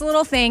anyway, just a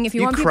little thing. If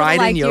you, You want people to cried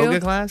like in you. yoga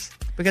class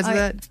because of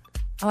that?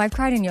 Oh, I've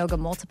cried in yoga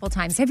multiple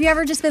times. Have you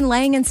ever just been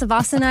laying in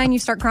Savasana and you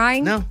start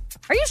crying? No.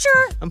 Are you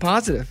sure? I'm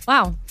positive.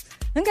 Wow.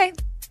 Okay.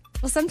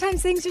 Well,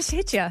 sometimes things just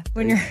hit you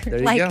when There you're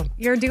you like go.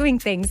 you're doing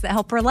things that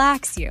help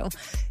relax you.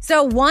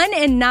 So 1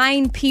 in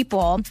 9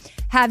 people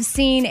have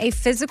seen a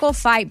physical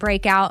fight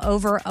break out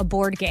over a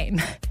board game.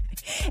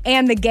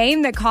 And the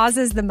game that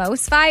causes the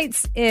most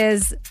fights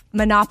is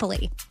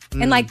Monopoly.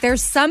 And like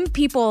there's some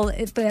people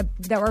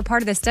that were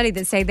part of the study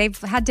that say they've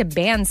had to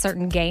ban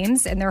certain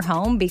games in their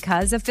home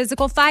because of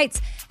physical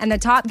fights. And the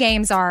top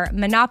games are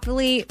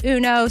Monopoly,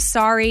 Uno,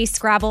 Sorry,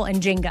 Scrabble,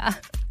 and Jenga.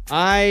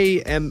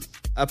 I am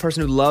a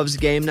person who loves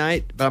game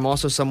night, but I'm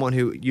also someone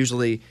who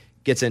usually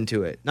gets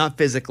into it. Not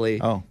physically.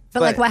 Oh.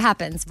 But like what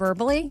happens?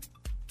 Verbally?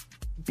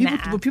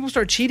 When people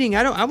start cheating,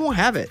 I won't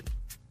have it.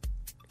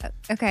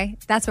 Okay.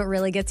 That's what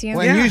really gets you?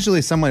 Well, and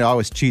usually somebody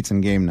always cheats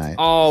in game night.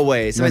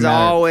 Always. No Somebody's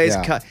matter- always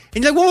yeah. cut.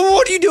 And you're like, well,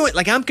 what are you doing?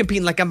 Like, I'm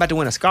competing like I'm about to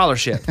win a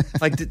scholarship.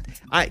 Like,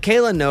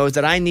 Kayla knows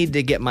that I need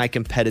to get my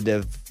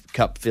competitive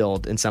cup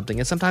filled in something.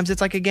 And sometimes it's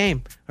like a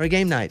game or a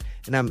game night.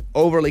 And I'm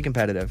overly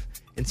competitive.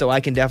 And so I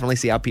can definitely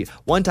see how people.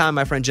 One time,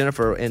 my friend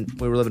Jennifer, and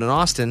we were living in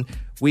Austin,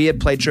 we had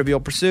played Trivial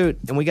Pursuit,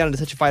 and we got into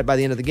such a fight by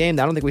the end of the game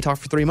that I don't think we talked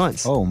for 3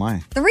 months. Oh, my.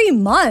 3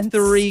 months?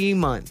 3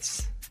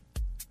 months.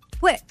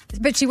 What?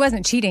 But she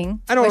wasn't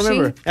cheating. I don't was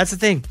remember. She? That's the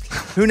thing.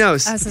 Who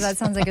knows? Oh, so that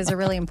sounds like it was a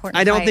really important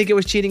I don't fight. think it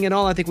was cheating at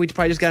all. I think we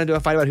probably just got into a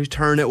fight about whose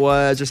turn it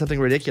was or something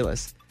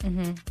ridiculous.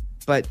 Mm-hmm.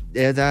 But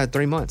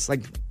 3 months.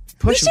 Like,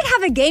 We should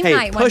have a game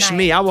night one push night.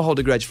 me. I will hold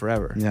a grudge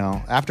forever. You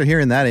know, after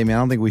hearing that, Amy, I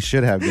don't think we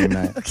should have game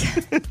night.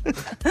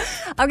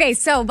 Okay,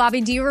 so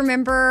Bobby, do you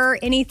remember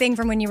anything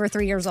from when you were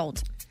 3 years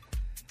old?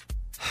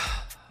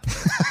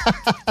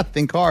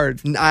 Think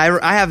hard.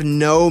 I have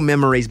no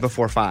memories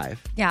before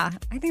 5. Yeah,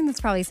 I think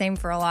that's probably the same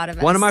for a lot of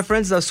us. One of my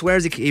friends, though,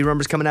 swears he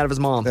remembers coming out of his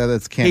mom. Yeah,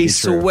 that can't be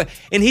true.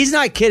 And he's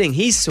not kidding.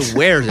 He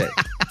swears it.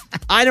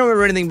 I don't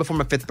remember anything before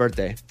my 5th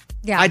birthday.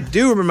 Yeah. I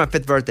do remember my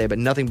 5th birthday, but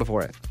nothing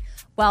before it.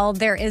 Well,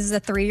 there is a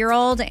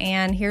 3-year-old,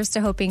 and here's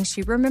to hoping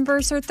she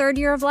remembers her 3rd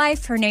year of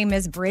life. Her name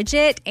is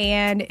Bridget,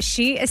 and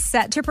she is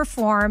set to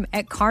perform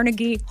at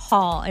Carnegie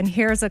Hall. And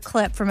here's a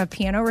clip from a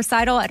piano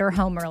recital at her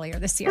home earlier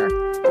this year.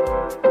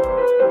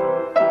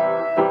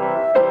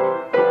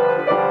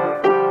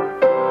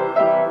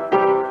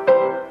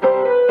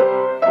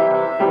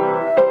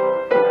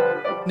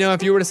 No,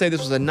 if you were to say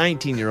this was a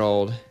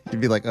 19-year-old,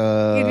 you'd be like,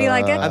 You'd be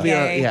like, I'd be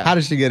okay. yeah. How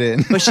did she get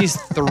in? But she's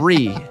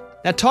 3.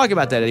 Now talk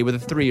about that, Eddie, with a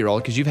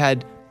 3-year-old, because you've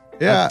had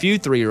a few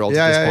 3-year-olds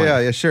at this point.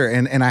 Yeah, sure.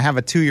 And I have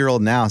a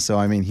 2-year-old now, so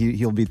I mean,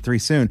 he'll be 3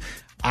 soon.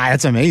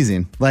 That's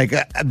amazing. Like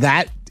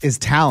that is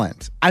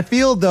talent. I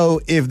feel though,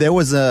 if there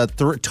was a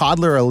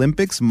toddler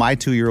Olympics, my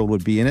 2-year-old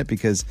would be in it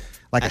because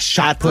like a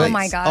shot put. Oh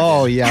my God.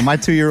 Oh yeah, my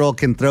 2-year-old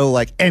can throw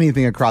like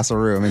anything across a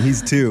room, and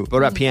he's 2. What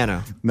about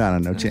piano?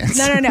 No chance.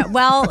 No.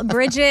 Well,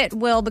 Bridget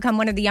will become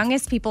one of the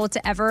youngest people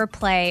to ever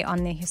play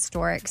on the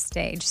historic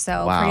stage.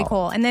 So Wow. pretty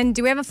cool. And then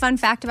do we have a fun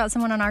fact about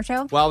someone on our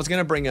show? Well, I was going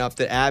to bring up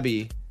that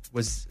Abby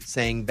was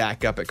saying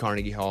back up at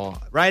Carnegie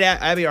Hall. Right,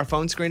 Abby, our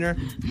phone screener?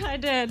 I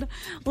did.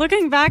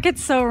 Looking back,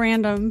 it's so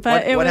random.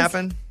 But What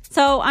happened?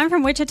 So I'm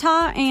from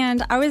Wichita,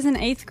 and I was in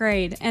 8th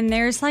grade, and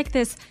there's like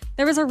this.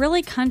 There was a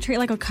really country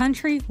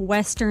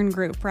western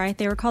group, right?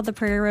 They were called the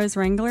Prairie Rose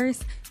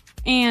Wranglers,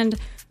 and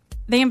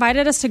they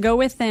invited us to go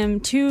with them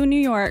to New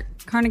York,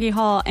 Carnegie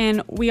Hall,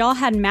 and we all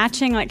had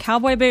matching like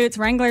cowboy boots,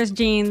 Wranglers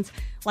jeans.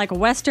 like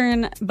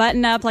Western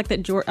button up, like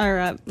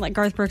like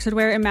Garth Brooks would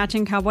wear, and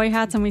matching cowboy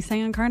hats, and we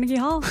sang on Carnegie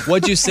Hall.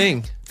 What'd you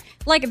sing?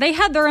 Like they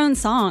had their own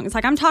songs.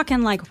 Like I'm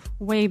talking like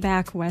way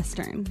back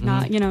Western,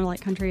 not like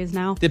country is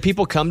now. Did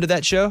people come to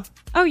that show?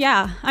 Oh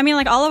yeah, I mean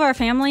like all of our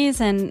families,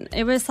 and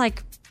it was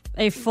like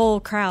a full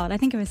crowd. I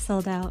think it was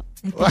sold out.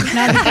 We're gonna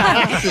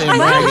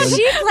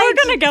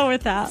go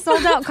with that.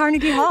 Sold out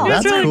Carnegie Hall.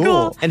 That's really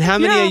cool. And how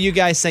many of you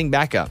guys sang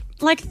backup?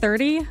 Like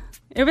 30.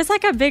 It was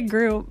like a big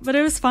group, but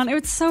it was fun. It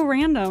was so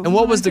random. And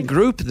what was the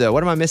group, though?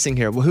 What am I missing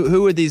here?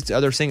 Who were these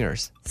other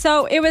singers?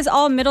 So it was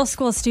all middle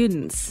school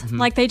students.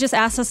 Like they just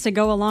asked us to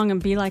go along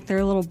and be like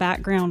their little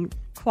background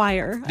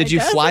choir. Did you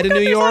fly to New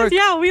York?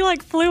 Yeah, we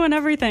like flew and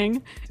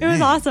everything. It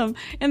was awesome.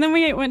 And then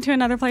we went to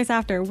another place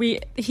after.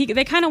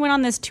 They kind of went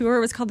on this tour.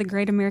 It was called the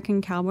Great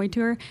American Cowboy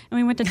Tour, and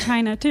we went to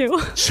China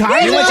too.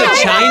 China? You went to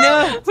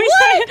China?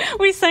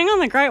 We sang on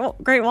the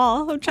Great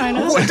Wall of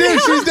China. Oh, dude,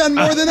 she's done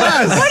more than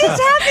us. What is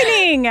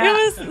happening?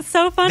 It was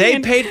so funny. They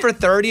paid for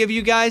 30 of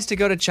you guys to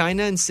go to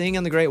China and sing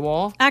on the Great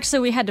Wall? Actually,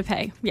 we had to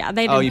pay. Yeah,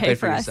 they didn't you pay paid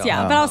for us. yourself.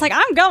 Yeah, but I was like,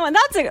 I'm going.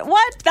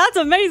 That's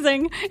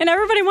amazing. And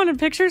everybody wanted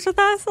pictures with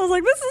us. I was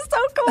like, this is so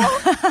cool.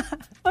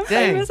 I'm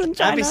famous in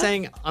China. I'll be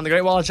saying on the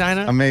Great Wall of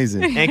China.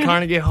 Amazing. And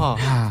Carnegie Hall.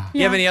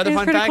 You have any other it was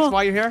fun pretty facts cool.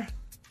 while you're here?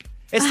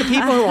 It's the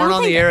people who aren't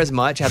on the air as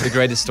much have the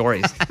greatest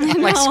stories.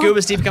 Like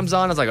Scuba Steve comes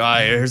on, it's like,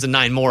 oh, here's the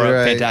 9 more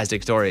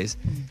fantastic stories.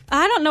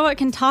 I don't know what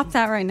can top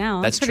that right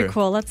now. That's pretty true.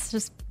 cool. Let's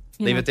just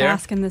Leave it there?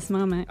 bask in this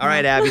moment. All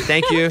right, Abby,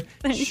 thank you.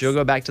 Thanks. She'll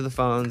go back to the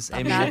phones.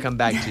 Amy will come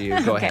back to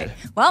you. Go ahead.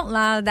 Well,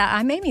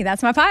 I'm Amy.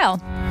 That's my pile.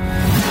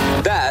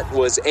 That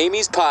was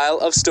Amy's pile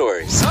of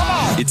stories.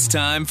 It's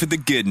time for the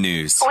good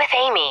news. With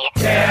Amy.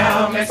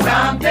 Tell me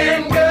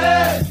something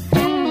good.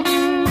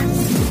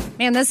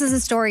 Man, this is a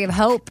story of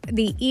hope.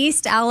 The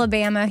East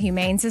Alabama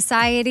Humane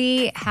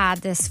Society had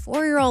this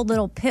 4-year-old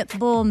little pit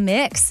bull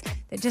mix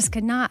that just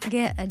could not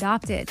get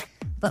adopted.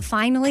 But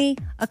finally,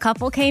 a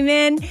couple came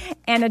in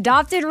and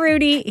adopted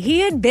Rudy. He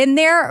had been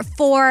there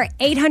for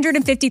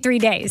 853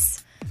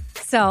 days.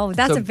 So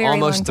that's a very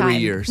almost long time.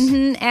 3 years.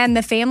 And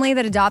the family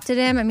that adopted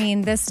him, I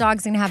mean, this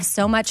dog's going to have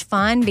so much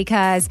fun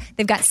because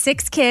they've got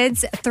 6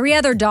 kids, 3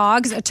 other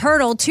dogs, a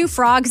turtle, 2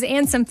 frogs,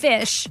 and some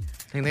fish.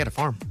 I think they had a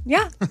farm.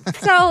 Yeah.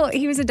 So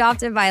he was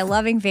adopted by a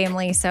loving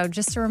family. So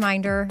just a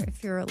reminder,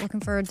 if you're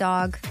looking for a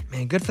dog.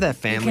 Man, good for that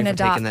family can for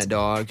adopt. taking that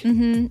dog.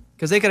 Mm-hmm.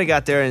 Because they could have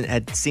got there and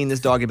had seen this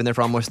dog had been there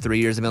for almost 3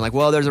 years and been like,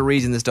 well, there's a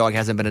reason this dog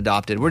hasn't been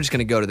adopted. We're just going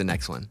to go to the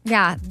next one.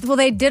 Yeah. Well,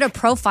 they did a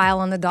profile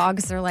on the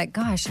dogs. They're like,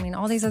 gosh, I mean,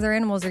 all these other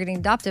animals are getting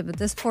adopted, but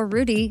this poor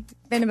Rudy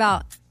been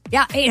about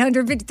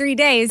 853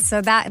 days. So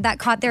that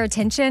caught their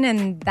attention,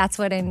 and that's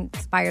what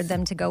inspired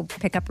them to go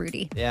pick up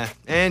Rudy. Yeah.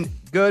 And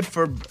good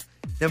for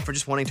them for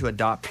just wanting to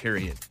adopt,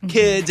 period.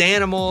 Kids,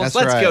 animals.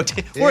 Let's go.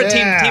 We're a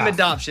team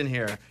adoption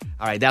here.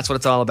 All right. That's what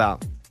it's all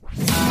about.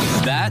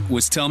 That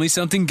was Tell Me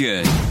Something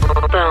Good.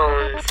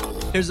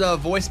 Here's a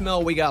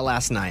voicemail we got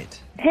last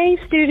night. Hey,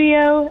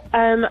 studio.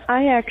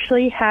 I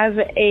actually have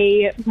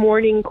a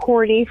morning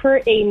corny for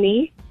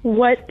Amy.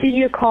 What do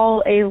you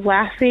call a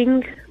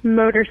laughing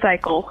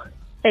motorcycle?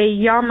 A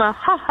Yamaha.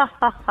 Ha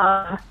ha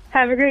ha.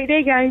 Have a great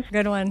day, guys.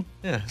 Good one.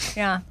 Yeah.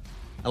 Yeah.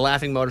 A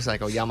laughing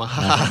motorcycle,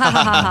 Yamaha.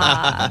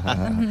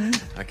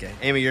 Okay.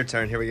 Amy, your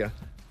turn. Here we go.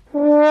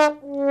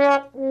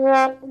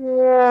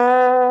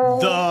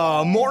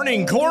 The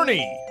morning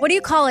corny. What do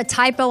you call a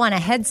typo on a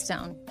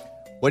headstone?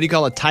 What do you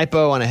call a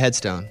typo on a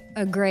headstone?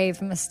 A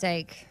grave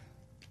mistake.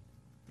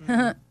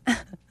 What?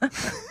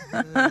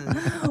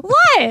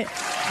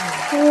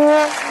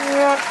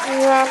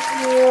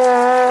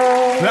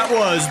 That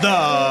was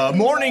the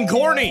morning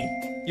corny.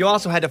 You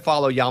also had to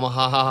follow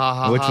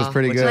Yamaha, which was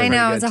pretty good. I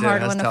know, it's a too.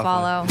 hard That's one to tough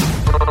follow.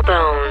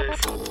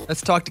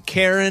 Let's talk to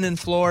Karen in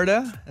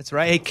Florida. That's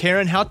right. Hey,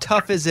 Karen, how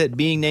tough is it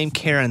being named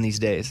Karen these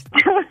days?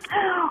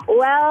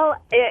 Well,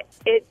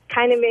 it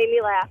kind of made me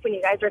laugh when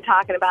you guys were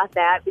talking about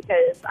that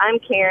because I'm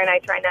Karen. I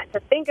try not to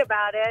think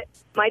about it.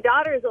 My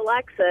daughter's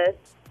Alexis.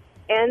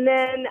 And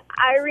then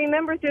I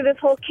remember through this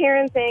whole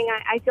Karen thing,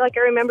 I feel like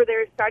I remember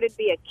there started to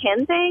be a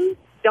Ken thing.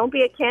 Don't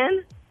be a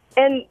Ken.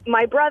 And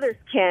my brother's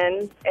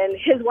Ken, and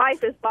his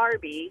wife is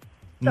Barbie.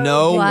 So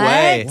No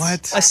way.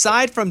 What?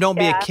 Aside from don't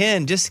be a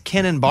Ken, just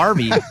Ken and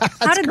Barbie.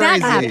 How did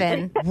that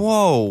happen?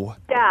 Whoa.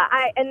 Yeah,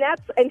 and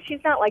she's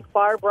not like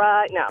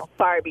Barbara, no,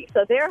 Barbie.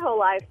 So their whole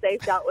lives they've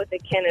dealt with the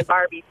Ken and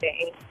Barbie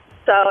thing.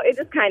 So it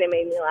just kind of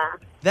made me laugh.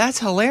 That's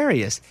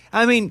hilarious.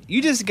 I mean,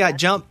 you just got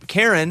jumped,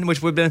 Karen,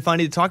 which would have been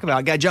funny to talk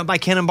about, got jumped by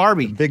Ken and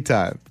Barbie. Big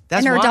time.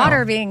 That's and her wild.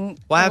 daughter being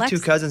Well, I have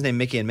Alexis. 2 cousins named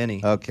Mickey and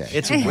Minnie. Okay.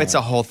 It's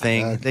a whole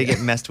thing. They get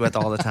messed with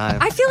all the time.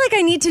 I feel like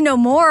I need to know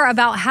more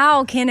about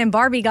how Ken and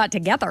Barbie got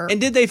together. And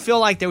did they feel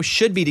like they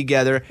should be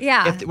together?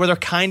 Yeah. Were there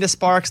kind of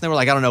sparks? And they were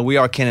like, I don't know, we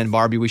are Ken and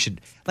Barbie. We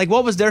should. Like,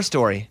 what was their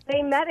story?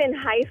 They met in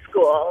high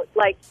school,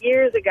 like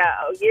years and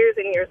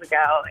years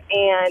ago,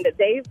 and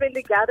they've been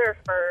together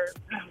for,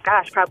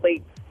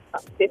 probably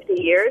 50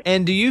 years.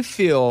 And do you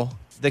feel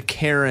the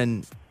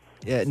Karen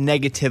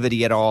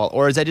negativity at all?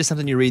 Or is that just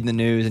something you read in the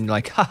news and you're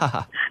like, ha ha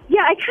ha?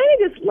 Yeah, I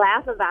kind of just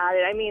laugh about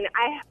it. I mean,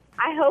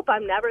 I hope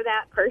I'm never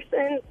that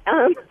person.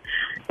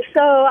 So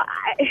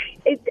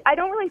I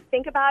don't really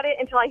think about it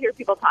until I hear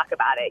people talk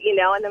about it, and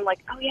then I'm like,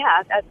 oh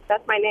yeah,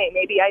 that's my name.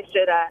 Maybe I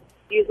should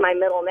use my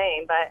middle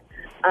name. But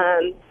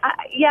I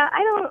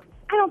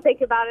don't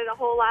think about it a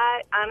whole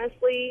lot,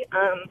 honestly.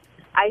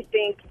 I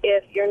think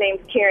if your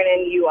name's Karen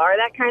and you are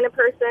that kind of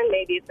person,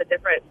 maybe it's a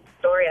different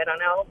story. I don't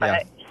know,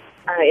 but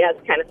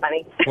it's kind of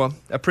funny. Well,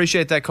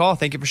 appreciate that call.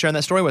 Thank you for sharing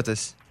that story with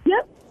us.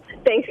 Yep.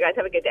 Thanks, you guys.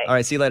 Have a good day. All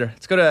right, see you later.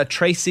 Let's go to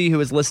Tracy, who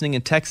is listening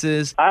in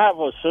Texas. I have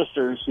a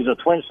sister. She's a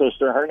twin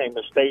sister. Her name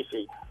is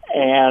Stacy.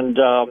 And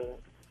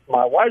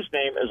my wife's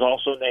name is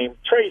also named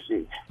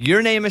Tracy.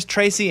 Your name is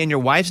Tracy and your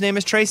wife's name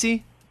is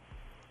Tracy?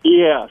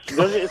 Yes.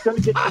 It's going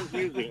to get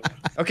confusing.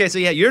 Okay, so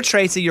you're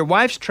Tracy, your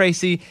wife's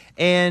Tracy,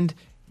 and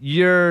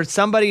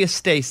somebody is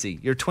Stacy.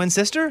 Your twin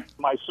sister?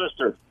 My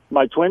sister.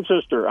 My twin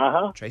sister,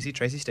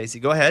 Tracy, Stacy.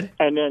 Go ahead.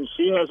 And then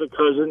she has a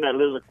cousin that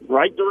lives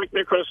right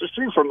directly across the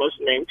street from us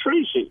named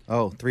Tracy.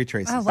 Oh, 3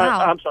 Tracy's. Oh, wow.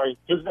 I'm sorry.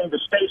 His name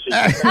is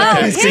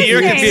Stacy. See,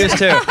 you're confused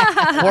too.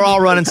 We're all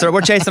running, sir.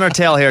 We're chasing our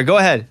tail here. Go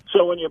ahead.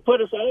 So when you put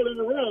us all in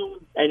a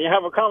room and you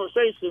have a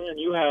conversation and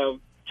you have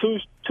two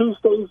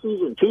Stacys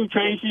and 2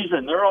 Tracys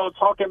and they're all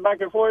talking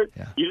back and forth,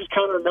 you just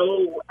kind of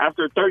know,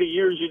 after 30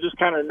 years, you just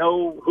kind of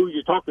know who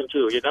you're talking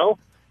to,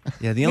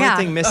 Yeah, the only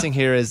thing missing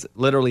here is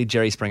literally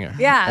Jerry Springer.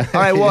 Yeah.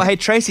 All right, well, hey,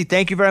 Tracy,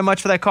 thank you very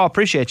much for that call.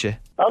 Appreciate you.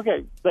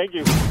 Okay, thank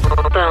you.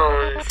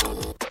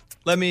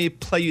 Let me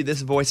play you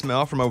this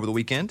voicemail from over the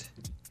weekend.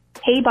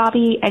 Hey,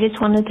 Bobby. I just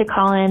wanted to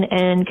call in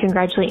and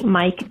congratulate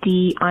Mike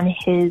D on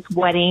his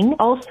wedding.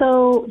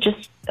 Also,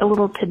 just a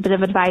little tidbit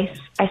of advice.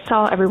 I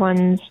saw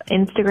everyone's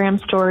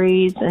Instagram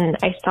stories and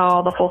I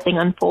saw the whole thing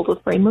unfold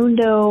with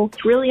Raymundo.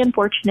 It's really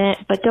unfortunate,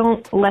 but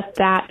don't let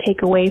that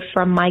take away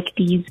from Mike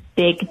D's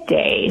big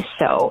day.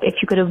 So if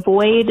you could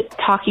avoid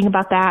talking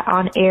about that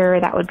on air,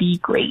 that would be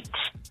great.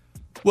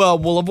 Well,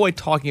 we'll avoid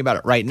talking about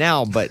it right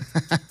now, but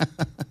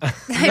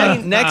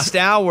next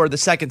hour, the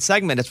second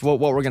segment, is what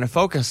we're going to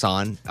focus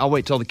on. I'll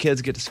wait till the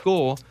kids get to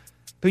school.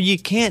 But you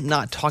can't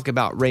not talk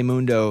about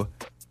Raymundo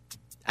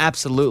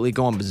absolutely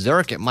going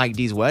berserk at Mike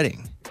D's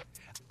wedding.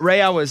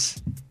 Ray,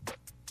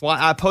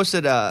 I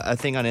posted a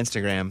thing on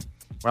Instagram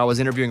where I was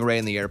interviewing Ray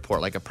in the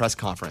airport, like a press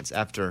conference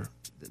after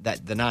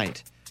the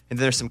night. And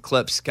there's some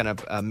clips kind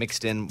of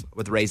mixed in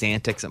with Ray's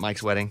antics at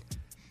Mike's wedding.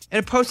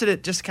 And I posted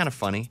it just kind of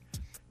funny.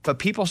 But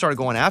people started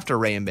going after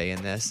Ray and Bay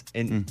in this.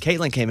 And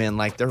Caitlin came in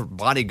like their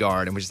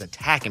bodyguard and was just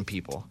attacking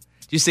people.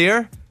 Did you see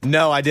her?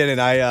 No, I didn't.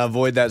 I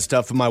avoid that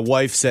stuff. My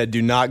wife said,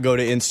 do not go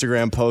to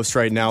Instagram posts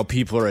right now.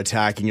 People are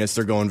attacking us.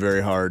 They're going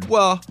very hard.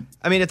 Well,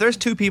 I mean, if there's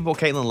 2 people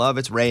Caitlin love,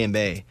 it's Ray and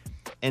Bay.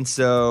 And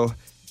so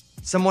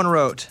someone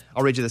wrote,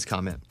 I'll read you this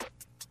comment.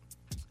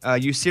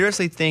 You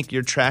seriously think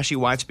your trashy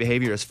wife's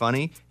behavior is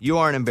funny? You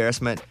are an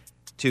embarrassment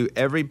to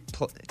every...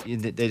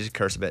 They just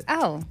curse a bit.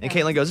 Oh. And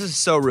Caitlin goes, this is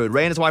so rude.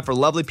 Ray and his wife are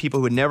lovely people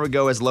who would never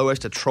go as low as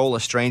to troll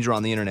a stranger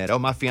on the internet. Oh,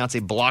 my fiance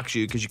blocks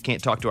you because you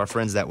can't talk to our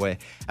friends that way.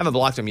 I haven't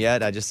blocked him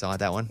yet. I just saw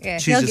that one. Yeah,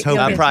 She's just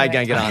hoping. I'm probably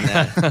going to get on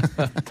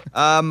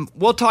that.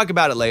 We'll talk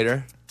about it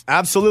later.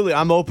 Absolutely.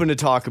 I'm open to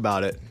talk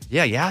about it.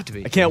 Yeah, you have to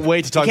be. I can't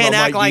wait to talk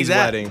about Mike D's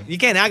wedding. You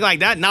can't act like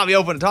that and not be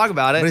open to talk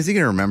about it. But is he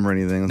going to remember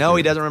anything? No,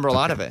 he doesn't remember a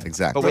lot of it.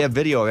 Exactly. But we have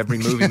video of every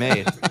movie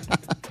made.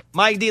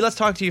 Mike D, let's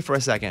talk to you for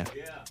a second.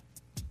 Yeah.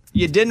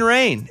 It didn't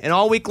rain, and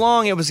all week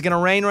long it was going to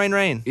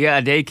rain. Yeah,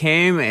 a day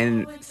came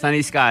and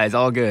sunny skies,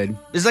 all good.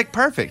 It's like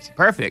perfect.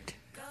 Perfect.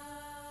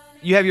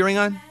 You have your ring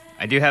on?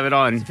 I do have it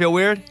on. Does it feel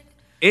weird?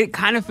 It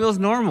kind of feels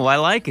normal. I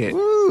like it.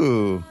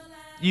 Ooh.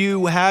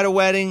 You had a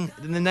wedding,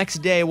 then the next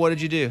day, what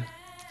did you do?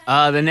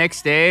 The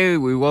next day,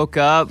 we woke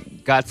up,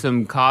 got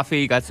some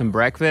coffee, got some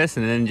breakfast,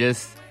 and then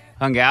just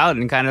hung out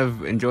and kind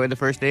of enjoyed the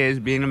first day as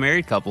being a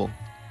married couple.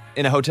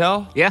 In a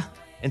hotel? Yeah.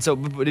 And so,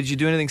 did you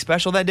do anything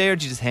special that day, or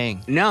did you just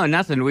hang? No,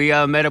 nothing. We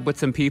met up with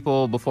some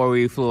people before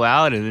we flew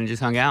out, and then just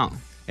hung out.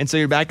 And so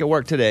you're back at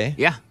work today?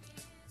 Yeah.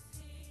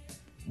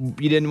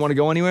 You didn't want to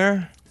go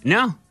anywhere?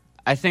 No.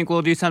 I think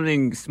we'll do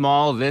something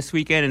small this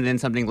weekend, and then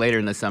something later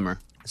in the summer.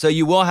 So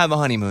you will have a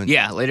honeymoon?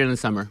 Yeah, later in the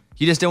summer.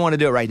 You just don't want to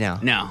do it right now?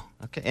 No.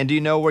 Okay. And do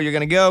you know where you're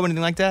going to go,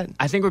 anything like that?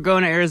 I think we're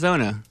going to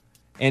Arizona.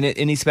 And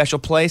any special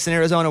place in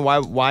Arizona?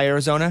 Why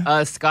Arizona?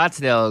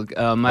 Scottsdale.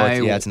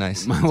 Yeah, it's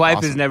nice. My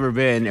wife has never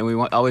been, and we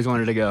always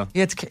wanted to go.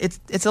 Yeah,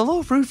 it's a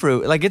little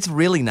frou-frou. Like, it's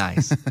really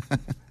nice.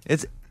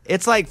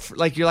 it's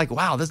like you're like,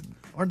 wow,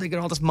 where'd they get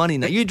all this money?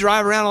 Now you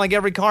drive around like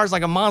every car's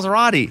like a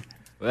Maserati.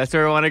 Well, that's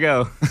where I want to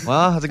go.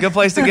 Well, it's a good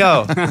place to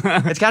go.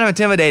 It's kind of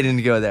intimidating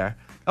to go there.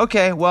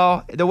 Okay,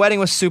 well, the wedding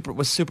was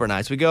super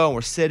nice. We go and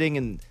we're sitting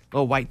in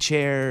little white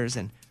chairs,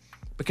 and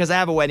because I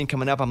have a wedding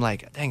coming up, I'm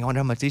like, dang, I wonder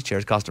how much these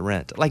chairs cost to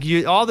rent. Like,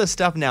 all this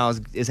stuff now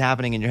is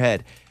happening in your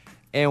head.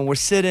 And we're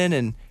sitting,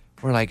 and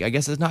we're like, I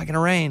guess it's not going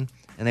to rain.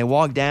 And they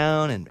walk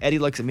down, and Eddie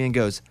looks at me and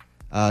goes,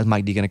 is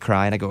Mike D going to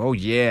cry? And I go, oh,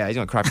 yeah, he's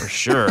going to cry for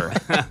sure.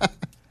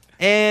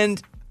 And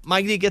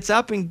Mike D gets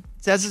up and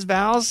says his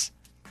vows,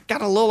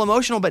 got a little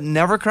emotional, but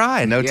never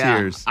cried. No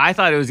tears. I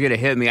thought it was going to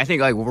hit me. I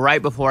think, like,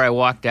 right before I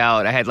walked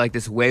out, I had, like,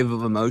 this wave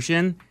of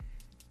emotion.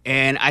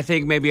 And I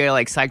think maybe I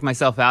like psyched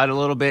myself out a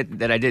little bit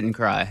that I didn't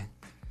cry.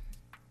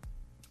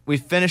 We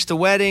finished the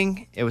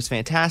wedding. It was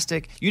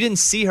fantastic. You didn't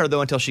see her,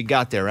 though, until she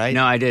got there, right?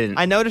 No, I didn't.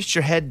 I noticed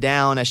your head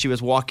down as she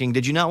was walking.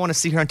 Did you not want to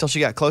see her until she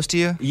got close to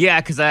you?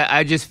 Yeah, because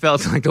I just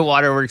felt like the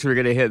waterworks were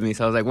going to hit me.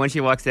 So I was like, when she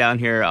walks down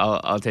here,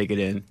 I'll take it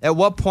in. At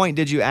what point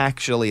did you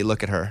actually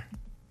look at her?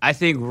 I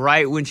think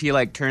right when she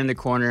like turned the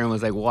corner and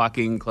was like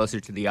walking closer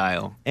to the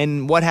aisle.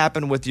 And what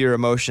happened with your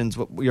emotions,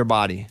 your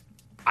body?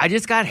 I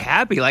just got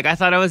happy. Like I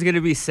thought I was going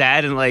to be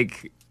sad and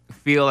like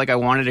feel like I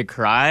wanted to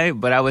cry,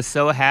 but I was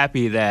so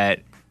happy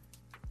that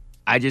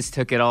I just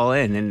took it all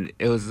in, and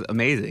it was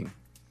amazing.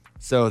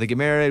 So they get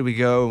married, we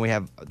go, and we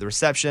have the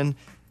reception,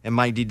 and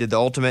Mike D did the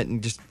ultimate,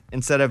 and just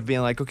instead of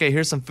being like, okay,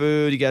 here's some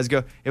food, you guys go,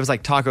 it was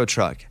like taco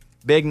truck.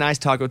 Big, nice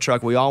taco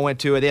truck. We all went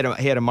to it. He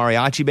had a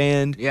mariachi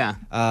band. Yeah.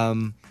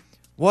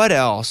 What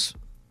else?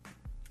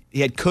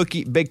 He had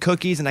big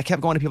cookies, and I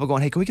kept going to people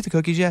going, hey, can we get the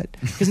cookies yet?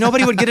 Because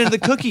nobody would get into the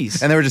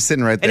cookies. And they were just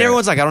sitting right there. And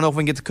everyone's like, I don't know if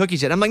we can get the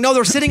cookies yet. I'm like, no,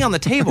 they're sitting on the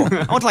table.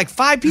 I went to like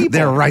 5 people.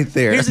 They're right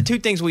there. Here's the 2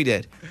 things we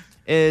did.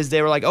 Is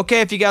they were like,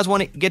 okay, if you guys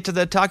want to get to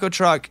the taco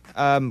truck,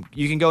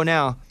 you can go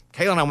now.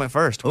 Kayla and I went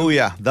first. Oh,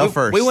 yeah,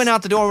 first. We went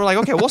out the door and we're like,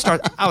 okay, we'll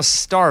start. I was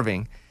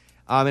starving.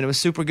 And it was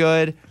super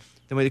good.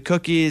 Then we did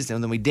cookies,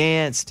 and then we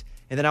danced.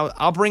 And then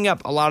I'll bring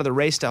up a lot of the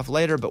Ray stuff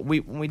later, but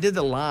when we did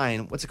the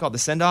line, what's it called, the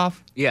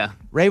send-off? Yeah.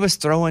 Ray was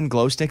throwing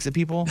glow sticks at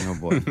people. Oh,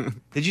 boy.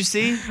 Did you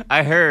see?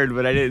 I heard,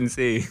 but I didn't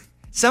see.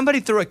 Somebody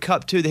threw a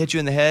cup, too, that hit you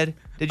in the head.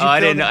 Did you? I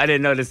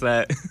didn't notice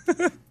that.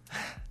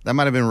 That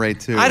might have been Ray,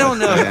 too. I don't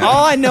know. Yeah.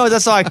 All I know is I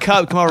saw a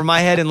cup come over my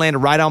head and landed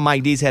right on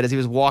Mike D's head as he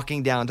was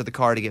walking down to the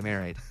car to get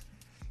married.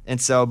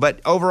 And so, but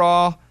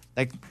overall,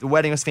 like the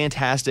wedding was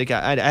fantastic.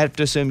 I have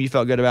to assume you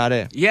felt good about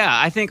it. Yeah,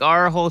 I think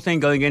our whole thing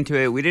going into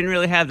it, we didn't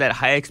really have that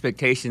high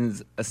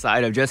expectations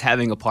aside of just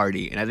having a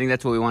party. And I think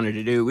that's what we wanted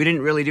to do. We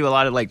didn't really do a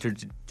lot of like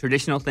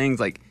traditional things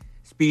like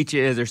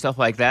speeches or stuff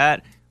like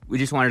that. We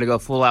just wanted to go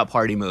full out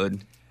party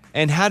mode.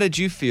 And how did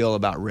you feel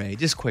about Ray,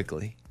 just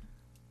quickly?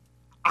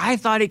 I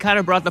thought he kind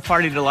of brought the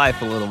party to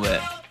life a little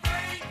bit.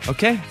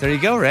 Okay, there you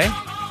go, Ray.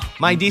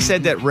 Mike D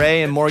said that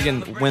Ray and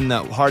Morgan win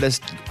the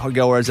hardest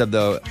goers of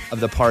the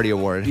party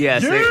award.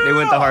 Yes, yeah! they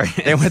went the hardest.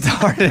 They went the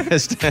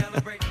hardest.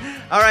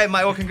 All right,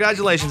 Mike. Well,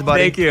 congratulations,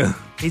 buddy. Thank you.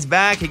 He's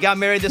back. He got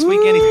married this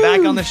weekend. He's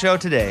back on the show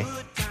today.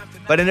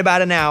 But in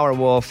about an hour,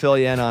 we'll fill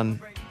you in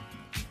on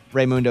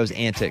Raymundo's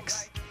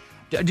antics.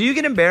 Do you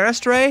get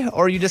embarrassed, Ray,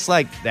 or are you just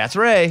like, that's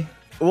Ray?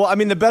 Well, I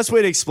mean, the best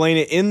way to explain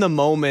it, in the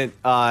moment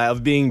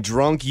of being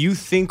drunk, you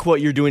think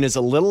what you're doing is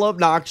a little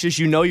obnoxious.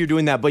 You know you're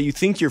doing that, but you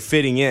think you're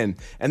fitting in.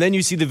 And then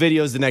you see the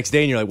videos the next day,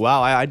 and you're like,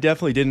 wow, I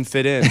definitely didn't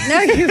fit in. No,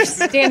 you're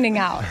standing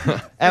out.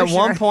 At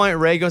one point,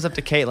 Ray goes up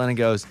to Caitlin and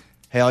goes,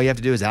 hey, all you have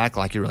to do is act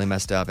like you really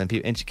messed up. And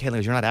Caitlin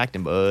goes, you're not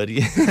acting, bud.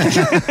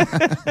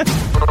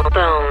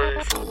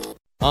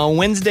 On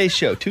Wednesday's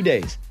show, 2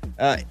 days,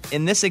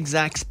 in this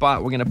exact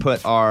spot, we're going to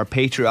put our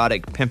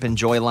patriotic Pimp and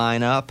Joy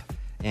line up.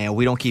 And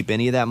we don't keep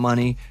any of that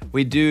money.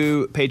 We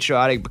do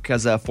patriotic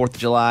because of 4th of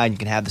July, and you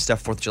can have the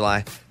stuff 4th of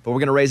July. But we're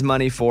going to raise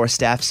money for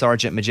Staff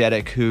Sergeant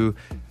Majetic, who,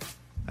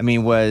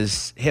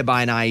 was hit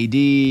by an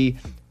IED,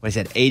 he's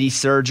had 80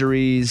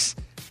 surgeries,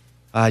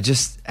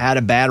 just had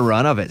a bad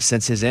run of it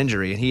since his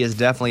injury. And he is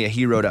definitely a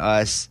hero to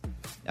us,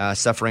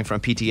 suffering from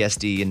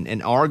PTSD.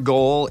 And our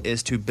goal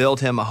is to build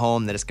him a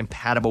home that is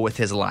compatible with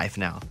his life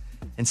now.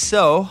 And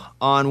so,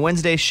 on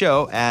Wednesday's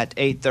show at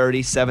 8:30,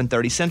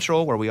 7:30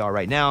 Central, where we are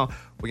right now,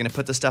 we're going to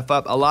put the stuff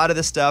up. A lot of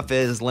this stuff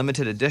is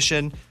limited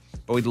edition,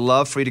 but we'd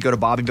love for you to go to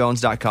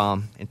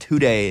bobbybones.com in 2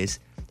 days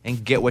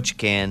and get what you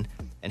can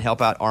and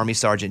help out Army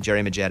Sergeant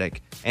Jerry Majetic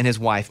and his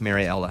wife,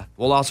 Mary Ella.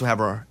 We'll also have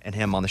her and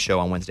him on the show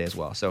on Wednesday as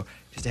well. So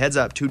just a heads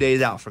up, 2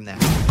 days out from that.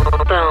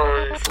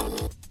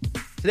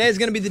 Today is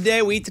going to be the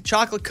day we eat the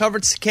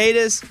chocolate-covered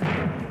cicadas.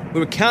 We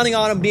were counting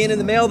on them being in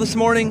the mail this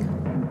morning.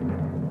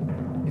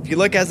 If you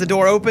look as the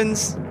door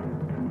opens,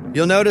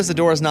 you'll notice the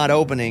door is not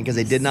opening because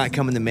they did not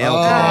come in the mail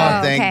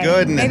today. Thank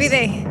goodness. Maybe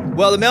they...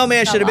 Well, the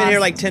mailman should have been here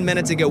like 10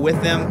 minutes ago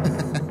with them.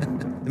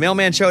 The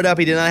mailman showed up.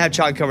 He did not have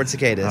chocolate-covered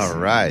cicadas. All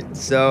right.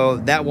 So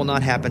that will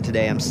not happen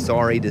today, I'm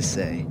sorry to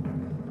say.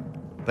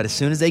 But as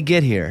soon as they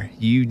get here,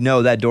 you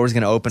know that door's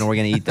going to open and we're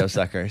going to eat those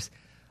suckers.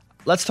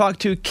 Let's talk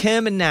to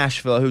Kim in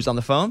Nashville, who's on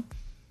the phone.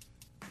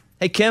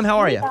 Hey, Kim, how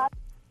are you?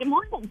 Good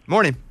morning.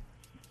 Morning.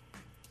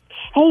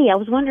 Hey, I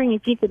was wondering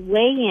if you could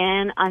weigh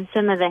in on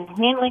some of the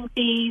handling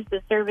fees,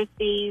 the service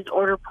fees,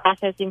 order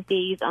processing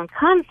fees on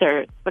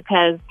concerts,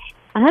 because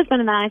my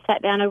husband and I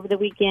sat down over the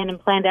weekend and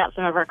planned out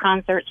some of our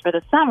concerts for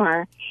the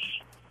summer,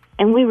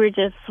 and we were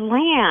just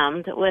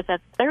slammed with a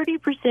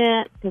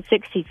 30% to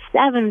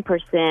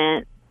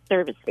 67%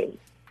 service fee.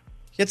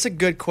 It's a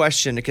good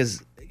question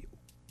because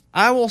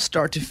I will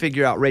start to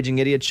figure out Raging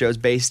Idiot shows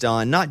based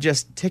on not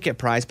just ticket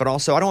price, but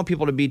also I don't want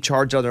people to be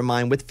charged out of their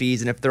mind with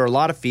fees, and if there are a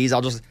lot of fees, I'll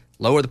just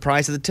lower the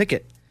price of the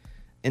ticket.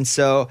 And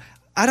so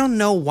I don't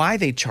know why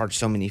they charge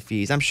so many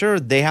fees. I'm sure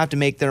they have to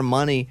make their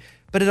money,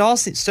 but it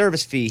also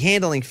service fee,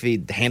 handling fee,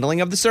 the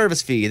handling of the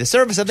service fee, the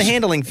service of the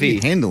handling fee.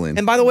 Handling.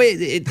 And by the way,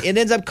 it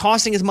ends up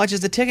costing as much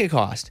as the ticket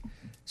cost.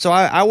 So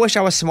I wish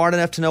I was smart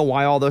enough to know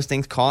why all those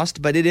things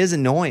cost, but it is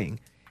annoying.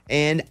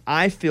 And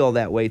I feel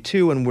that way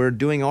too when we're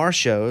doing our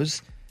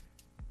shows.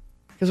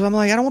 Because I'm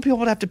like, I don't want people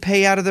to have to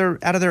pay out of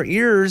their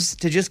ears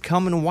to just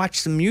come and watch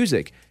some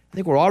music. I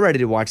think we're all ready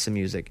to watch some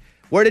music.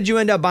 Where did you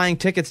end up buying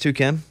tickets to,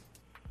 Kim?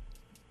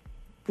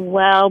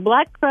 Well,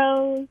 Black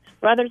Crowes,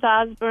 Brothers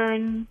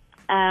Osborne.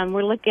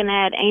 We're looking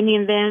at Amy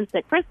and Vince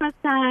at Christmas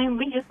time.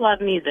 We just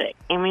love music.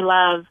 And we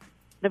love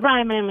the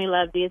Ryman. We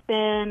love the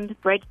Ascend,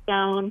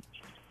 Bridgestone.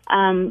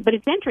 But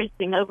it's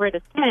interesting, over at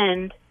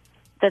Ascend,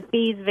 the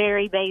fees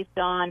vary based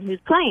on who's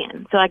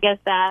playing. So I guess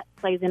that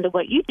plays into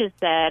what you just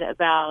said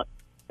about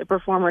the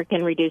performer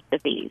can reduce the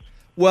fees.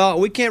 Well,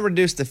 we can't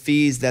reduce the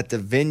fees that the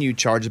venue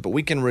charges, but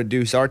we can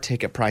reduce our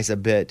ticket price a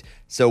bit.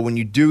 So when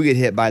you do get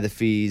hit by the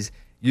fees,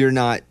 you're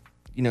not,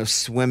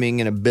 swimming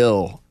in a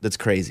bill that's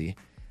crazy.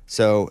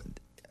 So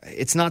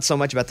it's not so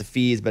much about the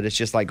fees, but it's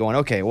just like going,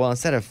 okay, well,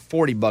 instead of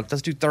 $40,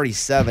 let's do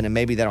 $37, and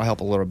maybe that'll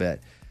help a little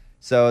bit.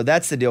 So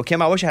that's the deal. Kim,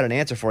 I wish I had an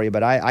answer for you,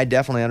 but I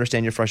definitely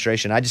understand your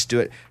frustration. I just do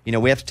it,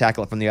 we have to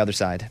tackle it from the other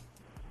side.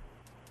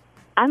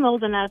 I'm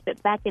old enough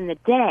that back in the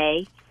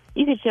day,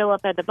 you could show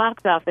up at the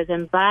box office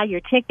and buy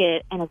your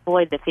ticket and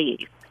avoid the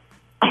fees.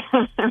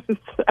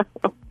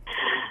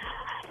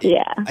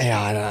 Yeah.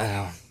 Yeah, I don't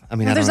know.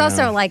 There's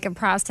also like a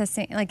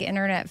processing, like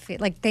internet fee,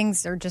 like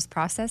things are just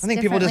processed. I think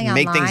people just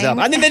differently make things up.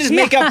 online. I think they just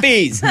make up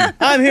fees.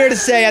 I'm here to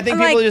say, I think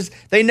people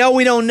they know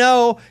we don't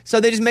know, so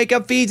they just make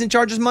up fees and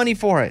charge us money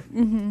for it.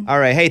 Mm-hmm. All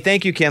right. Hey,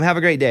 thank you, Kim. Have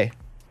a great day.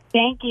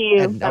 Thank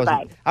you.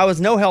 Bye-bye. I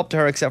was no help to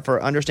her except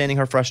for understanding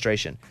her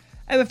frustration.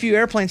 I have a few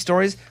airplane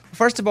stories.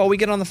 First of all, we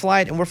get on the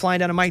flight and we're flying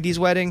down to Mike D's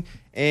wedding,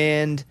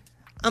 and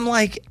I'm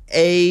like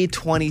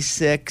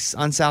A26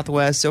 on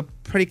Southwest, so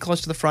pretty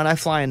close to the front. I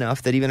fly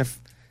enough that even if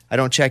I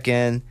don't check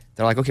in,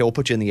 they're like, okay, we'll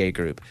put you in the A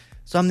group.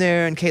 So I'm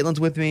there, and Caitlin's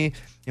with me,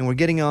 and we're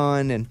getting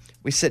on, and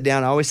we sit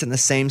down. I always sit in the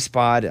same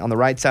spot on the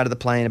right side of the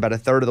plane, about a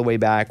third of the way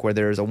back, where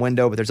there's a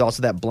window, but there's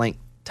also that blank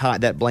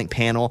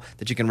panel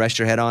that you can rest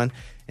your head on.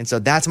 And so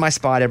that's my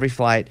spot every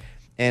flight.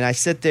 And I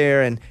sit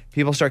there, and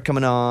people start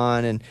coming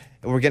on, and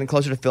we're getting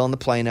closer to filling the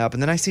plane up.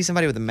 And then I see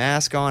somebody with a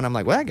mask on. I'm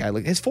like, well, that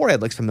guy, his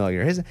forehead looks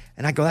familiar.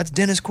 And I go, that's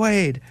Dennis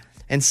Quaid.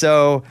 And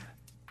so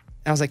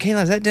I was like,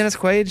 Caitlin, is that Dennis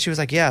Quaid? She was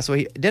like, yeah. So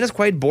Dennis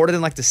Quaid boarded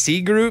in like the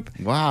C group.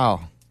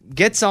 Wow.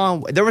 Gets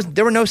on. There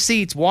were no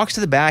seats. Walks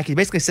to the back. He's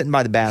basically sitting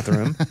by the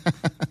bathroom.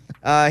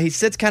 He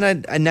sits kind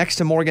of next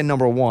to Morgan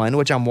number 1,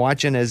 which I'm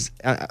watching as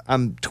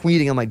I'm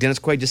tweeting. I'm like, Dennis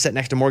Quaid just sat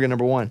next to Morgan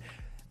number 1.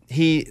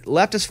 He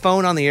left his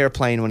phone on the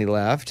airplane when he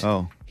left.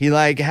 Oh. He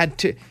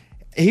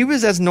he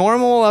was as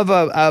normal of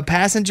a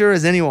passenger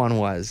as anyone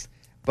was.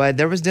 But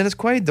there was Dennis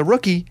Quaid, the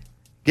rookie,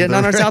 getting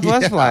on our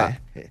Southwest flight.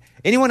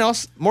 Anyone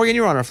else? Morgan,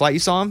 you were on our flight. You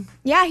saw him?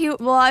 Yeah, I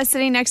was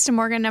sitting next to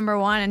Morgan number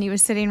 1, and he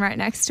was sitting right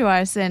next to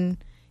us, and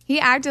he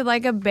acted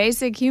like a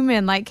basic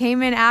human, like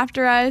came in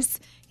after us.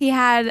 He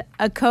had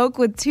a Coke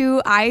with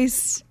 2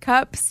 ice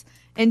cups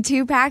and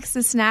 2 packs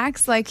of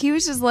snacks. Like, he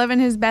was just living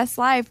his best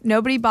life.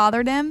 Nobody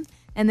bothered him,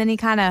 and then he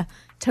kind of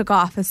took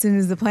off as soon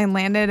as the plane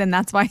landed, and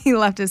that's why he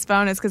left his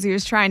phone, is because he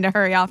was trying to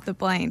hurry off the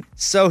plane.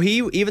 So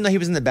even though he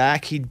was in the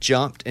back, he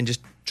jumped and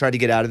just tried to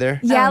get out of there?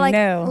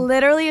 Yeah,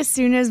 literally as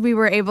soon as we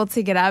were able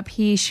to get up,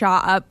 he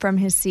shot up from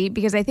his seat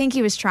because I think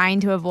he was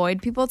trying to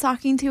avoid people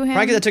talking to him.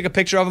 Frankie took a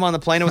picture of him on the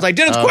plane and was like,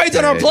 Dennis Quaid's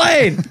on our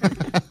plane!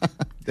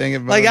 Dang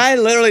it, like, I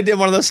literally did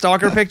one of those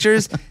stalker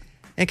pictures,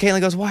 and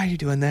Caitlin goes, why are you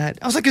doing that?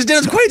 I was like, because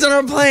Dennis Quaid's on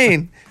our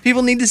plane!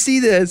 People need to see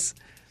this.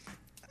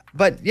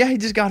 But yeah, he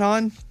just got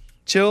on,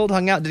 chilled,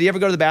 hung out. Did he ever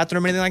go to the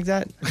bathroom or anything like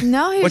that?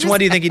 No. Which one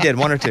do you think he did,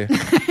 1 or 2?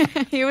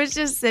 He was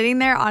just sitting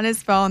there on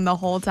his phone the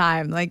whole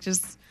time, like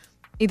just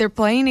either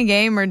playing a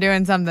game or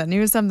doing something. He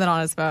was something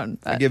on his phone.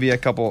 I'll give you a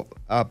couple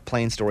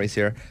plane stories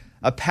here.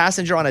 A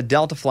passenger on a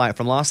Delta flight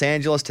from Los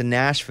Angeles to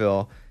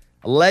Nashville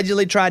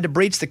allegedly tried to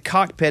breach the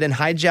cockpit and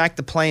hijack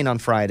the plane on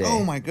Friday.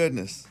 Oh, my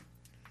goodness.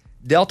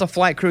 Delta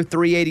Flight Crew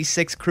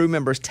 386 crew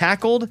members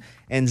tackled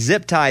and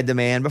zip-tied the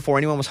man before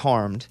anyone was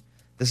harmed.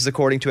 This is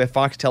according to a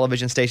Fox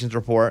television station's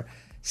report.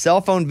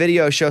 Cell phone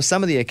video shows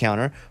some of the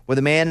encounter, with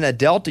a man in a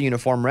Delta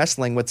uniform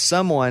wrestling with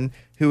someone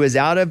who is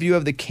out of view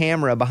of the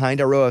camera behind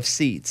a row of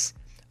seats.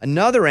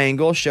 Another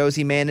angle shows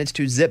he managed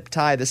to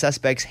zip-tie the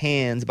suspect's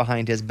hands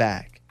behind his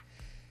back.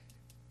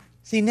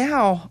 See,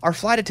 now our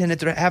flight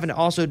attendants are having to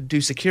also do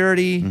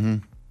security. Mm-hmm.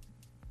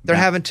 They're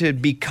having to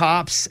be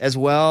cops as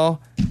well.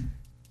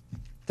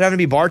 They're having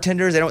to be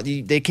bartenders.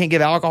 They can't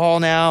give alcohol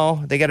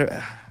now. They got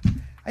to.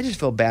 I just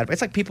feel bad.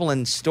 It's like people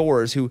in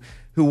stores who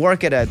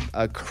work at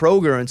a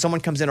Kroger, and someone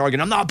comes in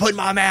arguing, I'm not putting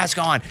my mask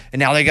on. And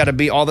now they got to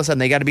be, all of a sudden,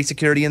 they got to be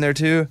security in there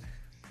too.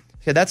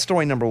 Okay, that's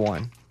story number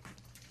 1.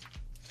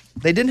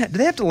 Did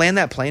they have to land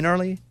that plane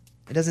early?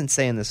 It doesn't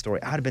say in this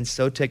story. I'd have been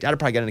so ticked. I'd have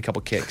probably gotten a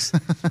couple kicks.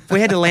 If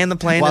we had to land the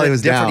plane while he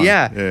was down.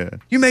 Yeah.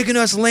 You're making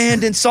us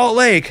land in Salt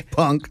Lake.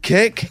 Punk.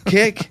 Kick.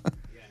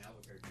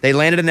 They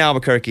landed in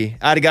Albuquerque.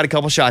 I'd have got a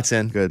couple shots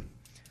in. Good.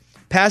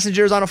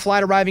 Passengers on a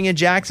flight arriving in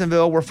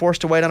Jacksonville were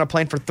forced to wait on a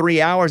plane for 3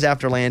 hours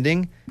after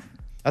landing.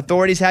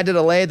 Authorities had to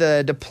delay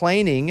the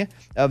deplaning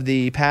of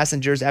the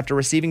passengers after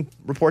receiving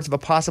reports of a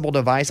possible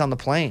device on the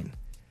plane.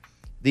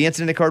 The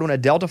incident occurred when a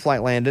Delta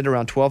flight landed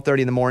around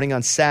 12:30 in the morning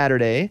on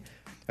Saturday.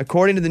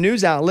 According to the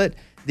news outlet,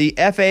 the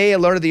FAA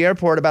alerted the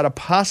airport about a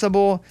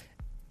possible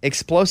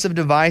explosive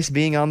device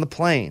being on the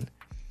plane.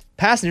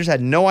 Passengers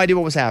had no idea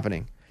what was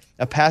happening.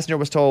 A passenger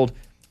was told,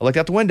 "I looked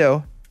out the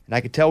window, and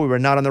I could tell we were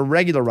not on the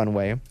regular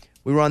runway.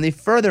 We were on the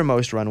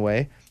furthermost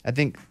runway. I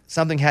think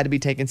something had to be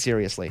taken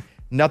seriously.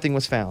 Nothing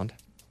was found."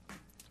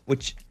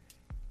 Which,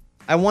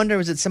 I wonder,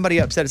 was it somebody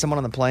upset at someone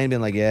on the plane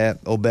being like, "Yeah,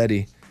 old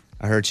Betty,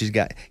 I heard she's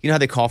got," you know how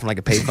they call from like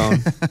a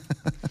payphone?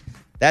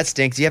 That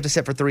stinks. You have to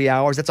sit for 3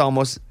 hours. That's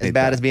almost as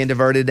bad as being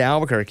diverted to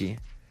Albuquerque.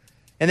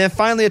 And then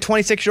finally, a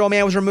 26-year-old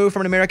man was removed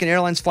from an American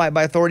Airlines flight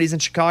by authorities in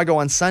Chicago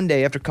on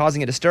Sunday after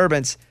causing a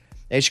disturbance.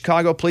 A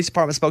Chicago Police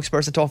Department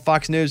spokesperson told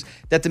Fox News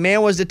that the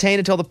man was detained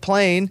until the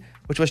plane,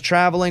 which was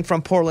traveling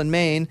from Portland,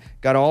 Maine,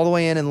 got all the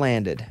way in and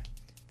landed.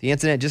 The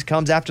incident just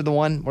comes after the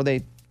one where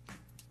they,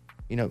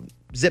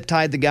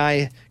 zip-tied the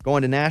guy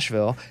going to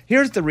Nashville.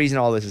 Here's the reason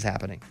all this is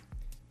happening.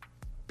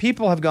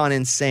 People have gone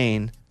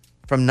insane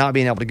from not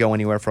being able to go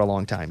anywhere for a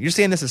long time. You're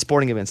seeing this at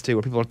sporting events, too,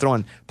 where people are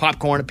throwing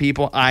popcorn at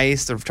people,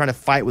 ice, they're trying to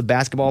fight with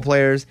basketball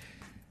players.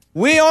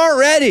 We aren't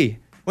ready.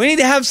 We need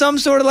to have some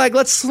sort of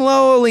let's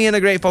slowly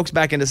integrate folks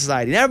back into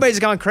society. And everybody's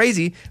gone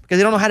crazy because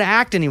they don't know how to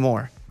act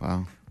anymore.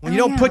 Wow. When you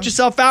don't put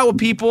yourself out with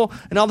people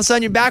and all of a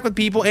sudden you're back with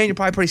people and you're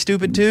probably pretty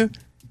stupid, too,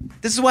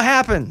 this is what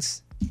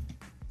happens.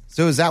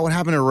 So is that what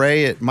happened to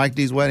Ray at Mike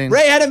D's wedding?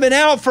 Ray hadn't been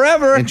out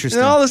forever.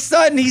 Interesting. And all of a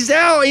sudden, he's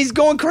out. He's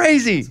going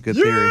crazy. Good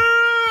theory.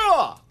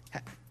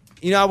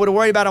 I would have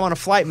worried about him on a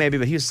flight maybe,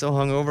 but he was so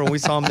hungover when we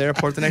saw him at the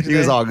airport the next day. He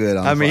was all good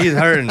on the flight. he's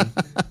hurting.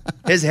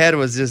 His head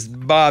was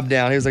just bobbed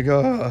down. He was like,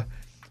 oh.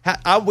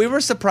 We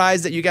were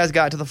surprised that you guys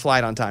got to the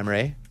flight on time,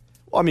 Ray.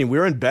 Well, we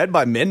were in bed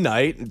by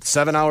midnight,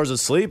 7 hours of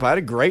sleep. I had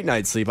a great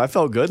night's sleep. I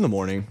felt good in the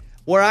morning.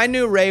 Where I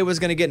knew Ray was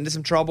going to get into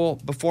some trouble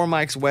before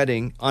Mike's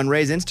wedding, on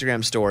Ray's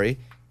Instagram story,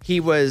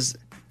 he was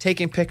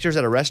taking pictures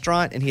at a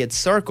restaurant and he had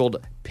circled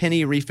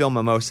penny refill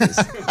mimosas.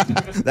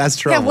 That's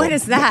trouble. Yeah, what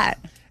is that?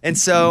 And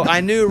so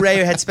I knew Ray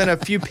had spent a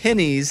few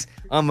pennies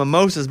on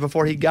mimosas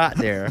before he got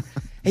there.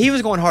 He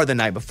was going hard the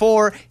night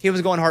before. He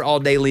was going hard all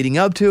day leading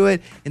up to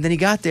it. And then he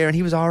got there and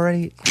he was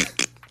already...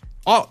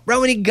 right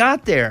when he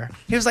got there,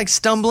 he was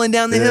stumbling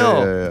down the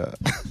hill.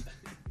 Yeah.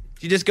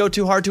 Did you just go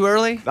too hard too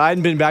early? I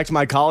hadn't been back to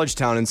my college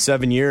town in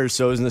 7 years,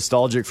 so it was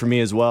nostalgic for me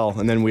as well.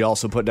 And then we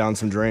also put down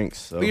some drinks.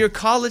 So. But your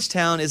college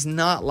town is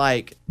not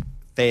like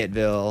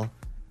Fayetteville,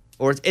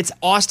 or it's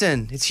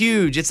Austin. It's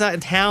huge. It's not a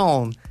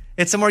town.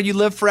 It's somewhere you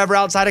live forever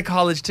outside of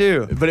college,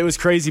 too. But it was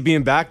crazy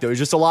being back, though. It was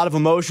just a lot of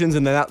emotions,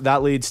 and then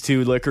that leads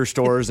to liquor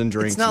stores and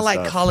drinks. It's not and like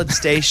stuff. College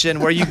Station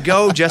where you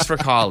go just for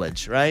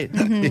college, right?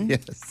 Mm-hmm.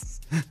 Yes.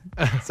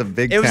 It's a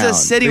big It was town. a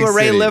city Big where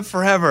Ray city. lived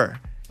forever.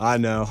 I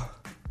know.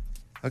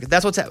 Okay,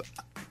 that's what's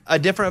a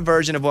different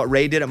version of what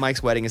Ray did at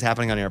Mike's wedding is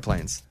happening on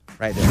airplanes.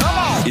 Right there.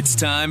 It's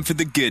time for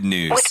the good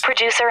news. With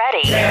producer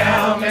Eddie.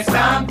 Tell me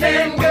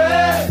something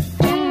good.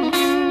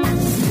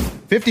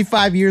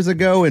 55 years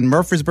ago in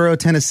Murfreesboro,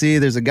 Tennessee,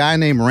 there's a guy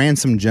named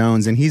Ransom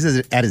Jones, and he's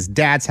at his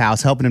dad's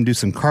house helping him do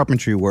some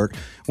carpentry work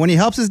when he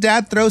helps his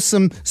dad throw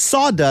some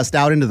sawdust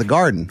out into the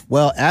garden.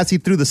 Well, as he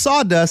threw the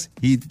sawdust,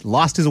 he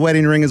lost his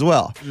wedding ring as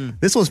well.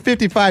 This was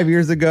 55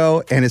 years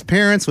ago, and his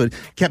parents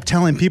kept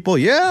telling people,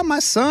 yeah, my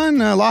son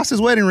lost his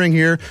wedding ring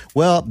here.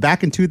 Well,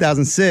 back in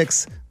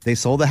 2006, they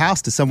sold the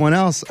house to someone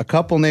else, a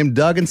couple named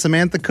Doug and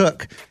Samantha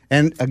Cook.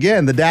 And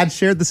again, the dad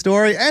shared the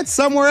story. It's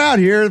somewhere out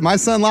here. My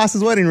son lost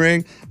his wedding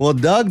ring. Well,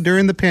 Doug,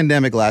 during the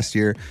pandemic last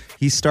year,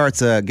 he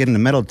starts getting a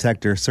metal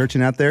detector,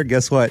 searching out there.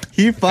 Guess what?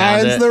 He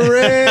finds the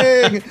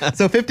ring.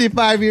 So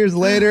 55 years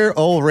later,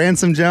 old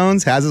Ransom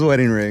Jones has his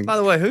wedding ring. By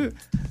the way, who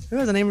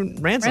has the name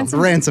Ransom?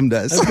 Ransom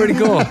does. That's pretty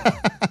cool.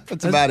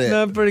 That's about it.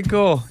 That's pretty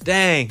cool.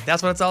 Dang,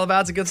 that's what it's all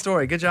about. It's a good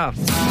story. Good job.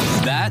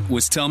 That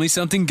was Tell Me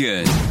Something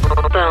Good.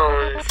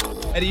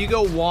 Eddie, you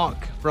go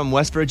walk from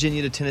West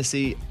Virginia to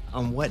Tennessee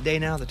on what day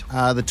now? The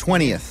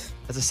 20th.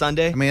 That's a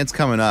Sunday? It's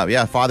coming up.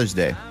 Yeah, Father's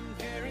Day.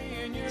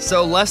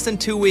 So less than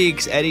 2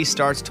 weeks, Eddie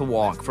starts to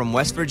walk from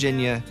West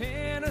Virginia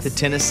to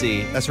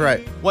Tennessee. That's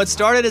right. What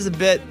started as a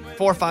bit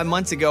 4 or 5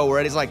 months ago where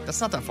Eddie's like,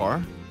 that's not that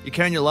far. You're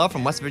carrying your love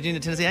from West Virginia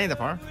to Tennessee. Ain't that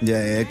far.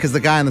 Yeah, because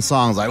the guy in the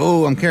song's like,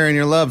 oh, I'm carrying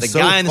your love The so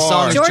guy in the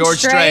far. song is George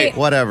Strait.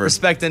 Whatever.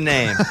 Respect the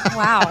name.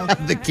 Wow.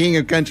 The king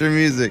of country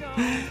music.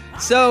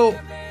 So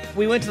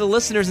we went to the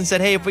listeners and said,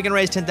 hey, if we can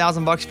raise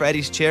 $10,000 for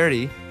Eddie's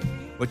charity,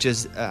 which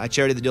is a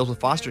charity that deals with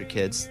foster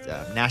kids,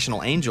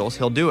 National Angels,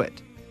 he'll do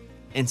it.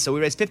 And so we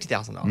raised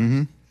 $50,000.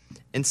 Mm-hmm.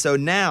 And so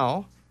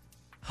now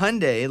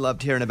Hyundai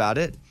loved hearing about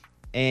it,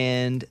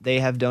 and they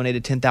have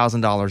donated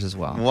 $10,000 as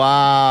well.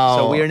 Wow.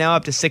 So we are now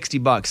up to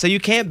 $60. So you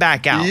can't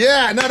back out.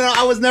 Yeah, no,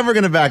 I was never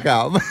going to back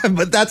out,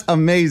 but that's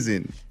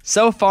amazing.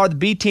 So far, the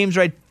B teams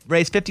raised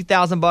 $50,000.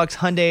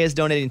 Hyundai is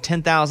donating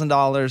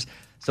 $10,000.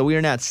 So we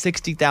are now at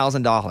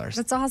 $60,000.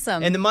 That's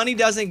awesome. And the money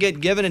doesn't get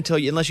given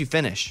unless you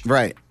finish.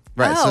 Right.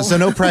 Oh. So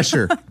no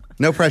pressure.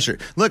 No pressure.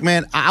 Look,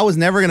 man, I was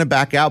never going to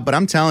back out, but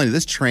I'm telling you,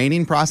 this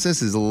training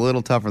process is a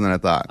little tougher than I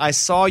thought. I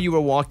saw you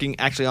were walking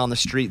actually on the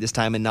street this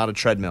time and not a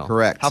treadmill.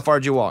 Correct. How far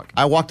did you walk?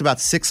 I walked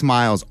about 6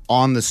 miles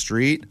on the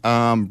street.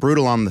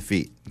 Brutal on the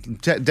feet.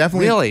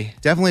 Definitely. Really?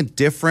 Definitely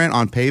different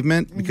on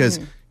pavement because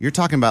you're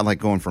talking about like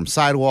going from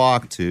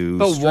sidewalk to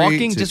But street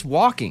walking, to- just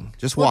walking.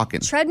 Just walking.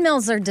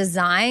 Treadmills are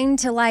designed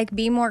to like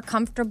be more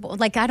comfortable.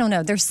 Like, I don't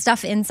know, there's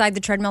stuff inside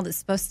the treadmill that's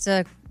supposed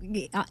to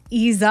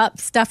ease up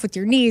stuff with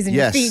your knees and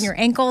your Yes. feet and your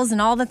ankles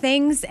and all the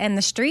things. And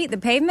the street, the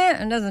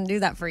pavement, it doesn't do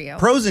that for you.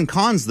 Pros and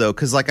cons though,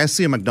 because like I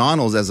see a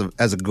McDonald's as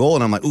a goal,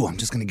 and I'm like, ooh, I'm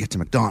just going to get to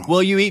McDonald's.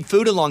 Will you eat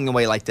food along the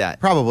way like that?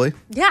 Probably.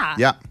 Yeah.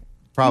 Yeah,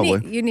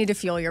 probably. You need to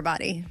fuel your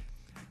body.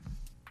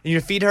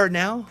 Your feet hurt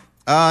now?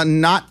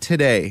 Not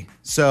today.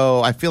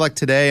 So I feel like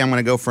today I'm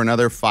going to go for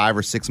another 5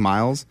 or 6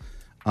 miles.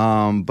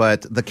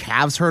 But the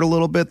calves hurt a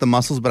little bit, the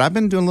muscles, but I've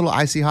been doing a little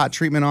icy hot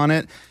treatment on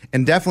it.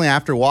 And definitely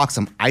after walks,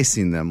 I'm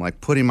icing them,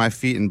 like putting my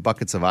feet in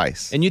buckets of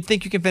ice. And you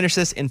think you can finish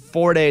this in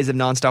 4 days of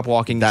nonstop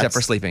walking except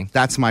for sleeping?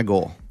 That's my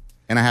goal.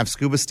 And I have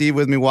Scuba Steve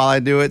with me while I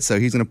do it, so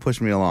he's going to push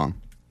me along.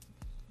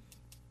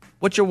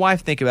 What's your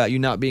wife think about you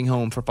not being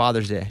home for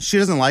Father's Day? She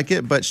doesn't like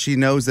it, but she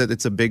knows that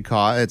it's a big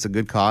cause, it's a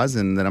good cause,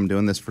 and that I'm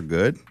doing this for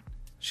good.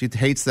 She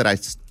hates that I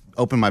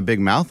open my big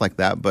mouth like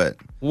that, but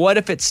what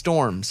if it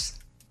storms?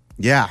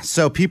 Yeah,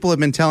 so people have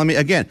been telling me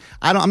again.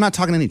 I'm not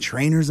talking to any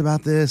trainers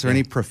about this or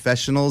any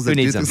professionals that Who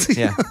needs do this. them?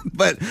 Yeah.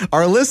 But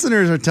our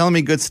listeners are telling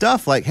me good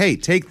stuff like, hey,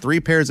 take 3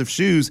 pairs of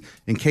shoes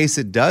in case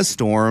it does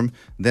storm.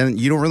 Then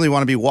you don't really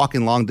want to be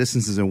walking long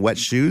distances in wet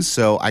shoes.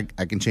 So I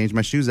can change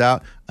my shoes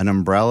out, an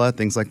umbrella,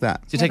 things like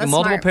that. So you take a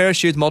multiple pair of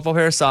shoes, multiple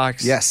pair of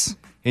socks. Yes.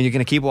 And you're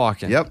going to keep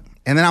walking. Yep.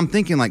 And then I'm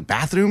thinking like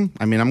bathroom.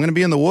 I mean, I'm going to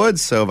be in the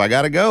woods. So if I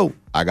got to go,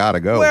 I got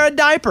to go. Wear a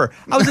diaper.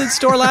 I was in the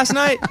store last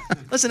night.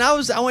 Listen,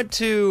 I went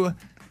to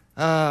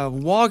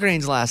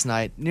Walgreens last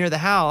night near the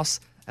house,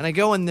 and I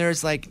go and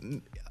there's like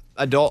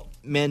adult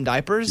men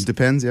diapers.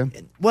 Depends, yeah.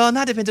 Well,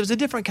 not depends. It was a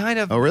different kind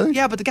of. Oh, really?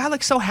 Yeah, but the guy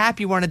looked so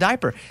happy wearing a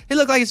diaper. He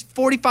looked like he's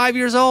 45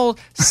 years old,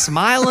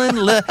 smiling,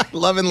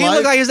 loving life. He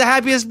looked like he's the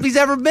happiest he's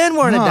ever been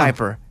wearing a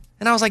diaper.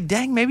 And I was like,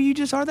 dang, maybe you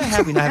just are that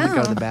happy not having to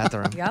go to the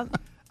bathroom. Yep.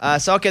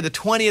 So, okay, the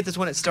 20th is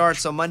when it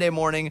starts. So Monday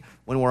morning,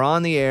 when we're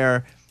on the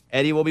air,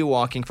 Eddie will be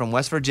walking from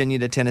West Virginia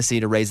to Tennessee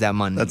to raise that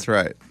money. That's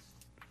right.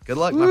 Good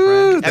luck, my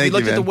friend. Have you thank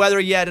looked you, at the man. weather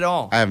yet at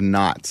all? I have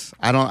not.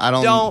 I don't.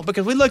 Don't,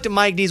 because we looked at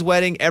Mike D's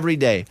wedding every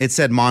day. It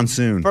said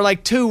monsoon. For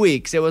like 2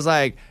 weeks, it was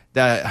like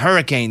the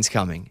hurricane's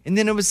coming. And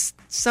then it was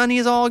sunny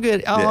as all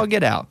good. I'll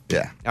get out.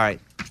 Yeah. All right.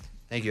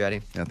 Thank you,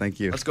 Eddie. Yeah,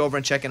 thank you. Let's go over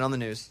and check in on the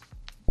news.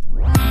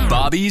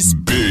 Bobby's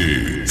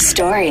Big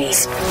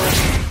Stories.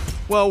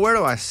 Well, where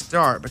do I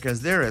start?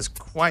 Because there is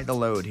quite the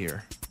load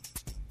here.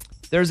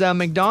 There's a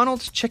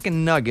McDonald's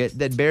chicken nugget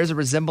that bears a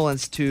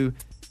resemblance to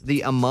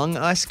the Among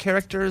Us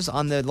characters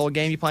on the little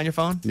game you play on your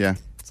phone. Yeah.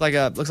 It's like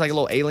looks like a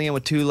little alien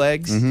with 2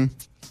 legs. Mm-hmm.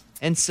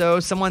 And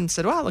so someone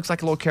said, wow, it looks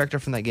like a little character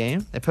from that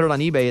game. They put it on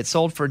eBay. It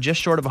sold for just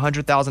short of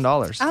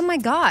 $100,000. Oh my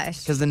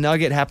gosh. Because the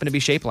nugget happened to be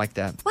shaped like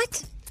that.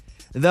 What?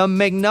 The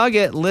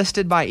McNugget,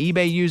 listed by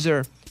eBay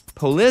user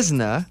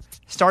Polizna,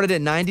 started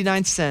at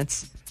 99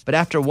 cents, but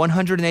after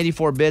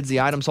 184 bids,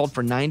 the item sold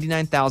for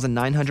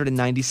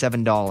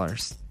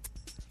 $99,997.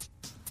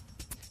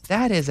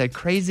 That is a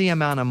crazy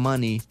amount of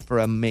money for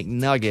a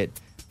McNugget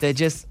that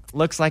just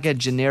looks like a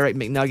generic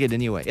McNugget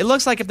anyway. It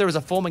looks like if there was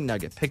a full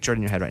McNugget. Picture it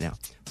in your head right now.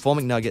 Full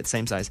McNugget,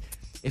 same size.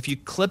 If you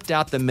clipped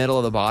out the middle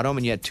of the bottom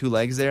and you had 2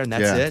 legs there and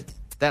that's it,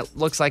 that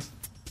looks like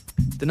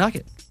the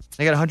nugget.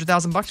 They got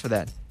 $100,000 for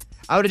that.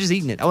 I would have just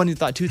eaten it. I wouldn't have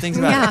thought 2 things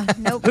about it.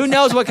 Nope. Who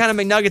knows what kind of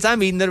McNuggets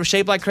I'm eating that are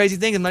shaped like crazy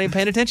things I'm not even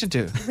paying attention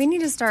to. We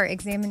need to start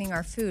examining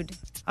our food.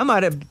 I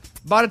might have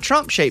bought a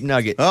Trump-shaped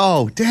nugget.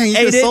 Oh, dang, you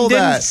Hey, just sold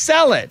didn't that.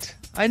 sell it.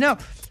 I know.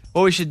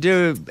 What we should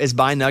do is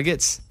buy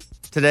nuggets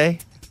today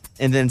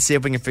and then see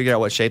if we can figure out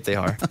what shape they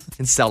are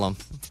and sell them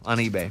on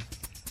eBay.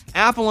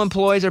 Apple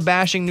employees are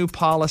bashing new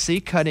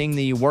policy, cutting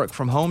the work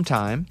from home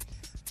time.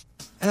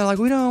 And they're like,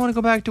 we don't want to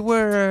go back to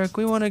work.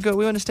 We want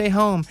to stay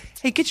home.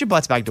 Hey, get your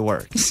butts back to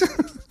work.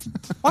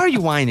 Why are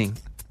you whining?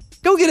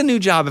 Go get a new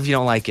job if you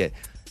don't like it.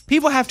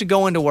 People have to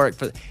go into work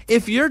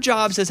if your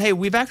job says, hey,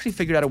 we've actually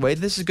figured out a way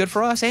this is good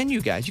for us and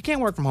you guys. You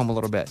can't work from home a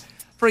little bit.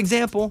 For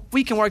example,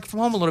 we can work from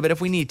home a little bit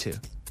if we need to.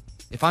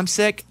 If I'm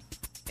sick,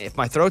 if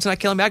my throat's not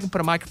killing me, I can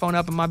put a microphone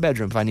up in my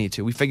bedroom if I need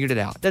to. We figured it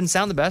out. Doesn't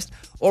sound the best.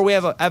 Or I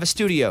have a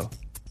studio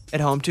at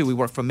home too. We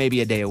work from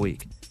maybe a day a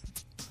week.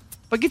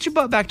 But get your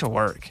butt back to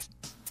work.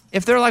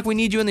 If they're like, we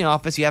need you in the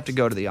office, you have to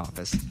go to the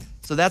office.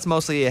 So that's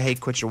mostly a hey,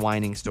 quit your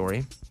whining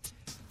story.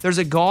 There's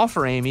a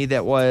golfer, Amy,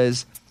 that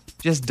was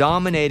just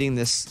dominating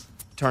this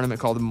tournament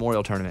called the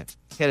Memorial Tournament.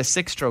 He had a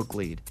 6-stroke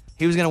lead.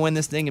 He was going to win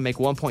this thing and make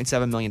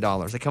 $1.7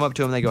 million. They come up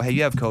to him and they go, hey,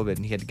 you have COVID,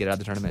 and he had to get out of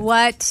the tournament.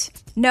 What?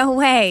 No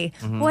way.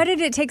 Mhm. What did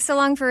it take so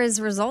long for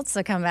his results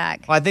to come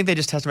back? Well, I think they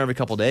just test him every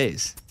couple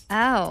days.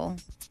 Oh.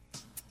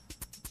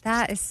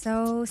 That is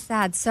so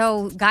sad.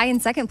 So, guy in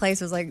second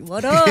place was like,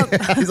 what up?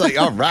 He's like,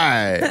 all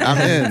right, I'm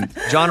in.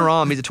 John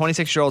Rahm, he's a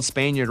 26-year-old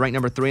Spaniard, ranked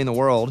number 3 in the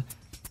world.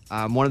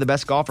 One of the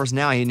best golfers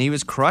now, and he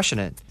was crushing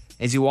it.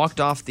 As he walked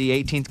off the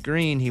 18th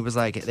green, they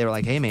were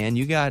like, hey, man,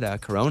 you got a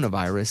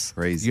coronavirus.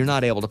 Crazy. You're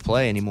not able to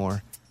play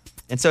anymore.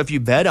 And so if you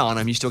bet on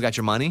him, you still got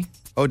your money.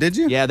 Oh, did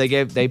you? Yeah,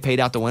 they paid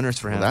out the winners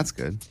for him. Well, that's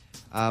good.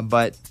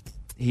 But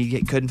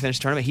he couldn't finish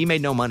the tournament. He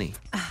made no money.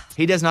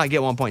 He does not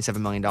get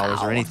 $1.7 million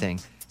or anything.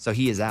 So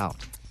he is out.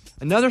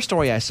 Another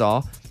story I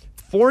saw,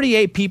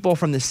 48 people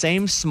from the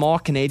same small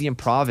Canadian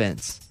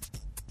province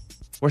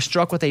were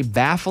struck with a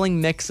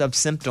baffling mix of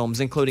symptoms,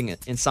 including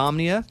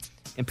insomnia,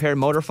 impaired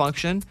motor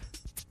function,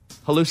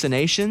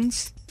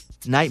 hallucinations,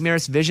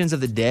 nightmares, visions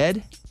of the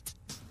dead,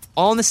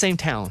 all in the same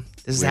town.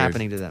 This is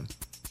happening to them.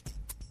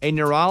 A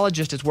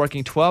neurologist is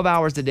working 12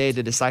 hours a day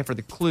to decipher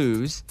the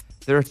clues.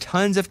 There are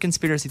tons of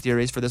conspiracy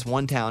theories for this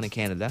one town in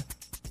Canada.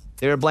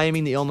 They're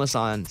blaming the illness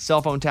on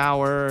cell phone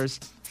towers,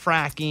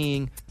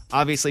 fracking,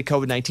 obviously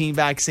COVID-19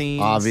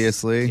 vaccines.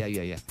 Obviously.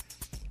 Yeah.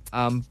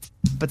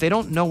 But they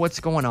don't know what's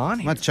going on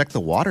here. I'm going to check the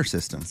water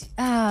system.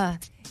 You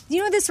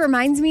know what this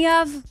reminds me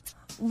of?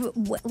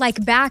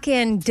 Like back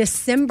in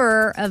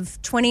December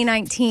of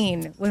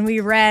 2019, when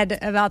we read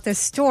about this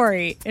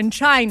story in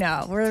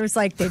China, where it was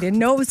like they didn't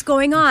know what was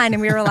going on,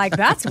 and we were like,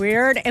 "That's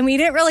weird," and we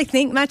didn't really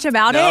think much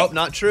about it. Nope,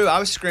 not true. I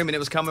was screaming it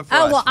was coming for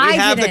us. Well, we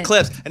have didn't. the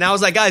clips, and I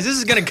was like, "Guys, this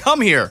is going to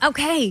come here."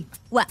 Okay,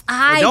 well,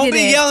 I don't didn't.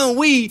 be yelling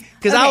 "we"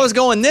 because I was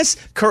going this.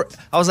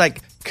 I was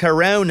like,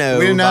 "Coronavirus."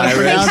 We didn't know how to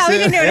pronounce we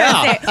didn't know Yeah.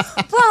 how to say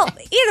it. Well,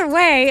 either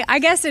way, I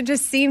guess it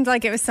just seemed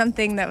like it was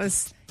something that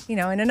was, in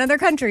another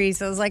country.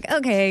 So I was like,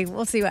 okay,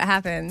 we'll see what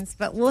happens.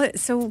 But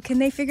so can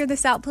they figure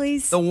this out,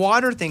 please? The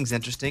water thing's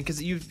interesting because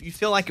you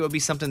feel like it would be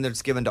something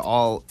that's given to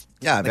all.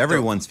 Yeah, if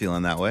everyone's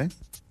feeling that way.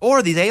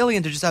 Or these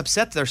aliens are just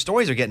upset that their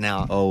stories are getting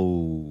out.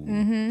 Oh.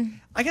 Mm-hmm.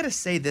 I got to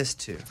say this,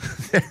 too.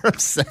 They're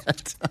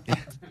upset.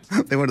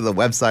 They went to the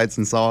websites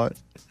and saw it.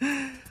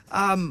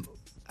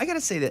 I got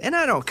to say that, and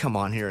I don't come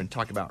on here and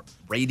talk about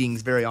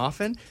ratings very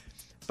often,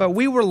 but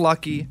we were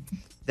lucky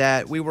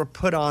that we were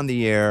put on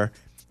the air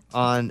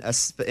in a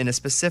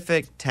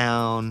specific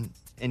town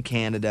in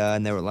Canada,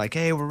 and they were like,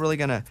 hey, we're really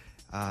going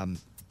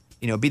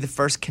to be the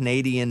first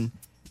Canadian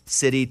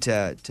city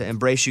to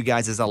embrace you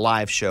guys as a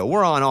live show.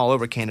 We're on all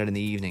over Canada in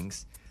the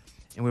evenings.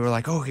 And we were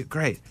like, oh,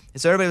 great.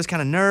 And so everybody was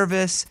kind of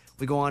nervous.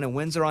 We go on in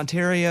Windsor,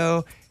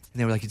 Ontario,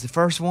 and they were like, it's the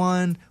first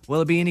one.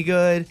 Will it be any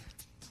good?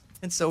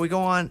 And so we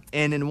go on,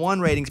 and in one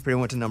ratings period,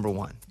 went to number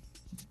 1.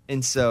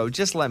 And so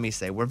just let me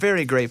say, we're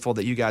very grateful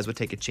that you guys would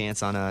take a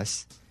chance on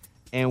us.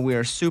 And we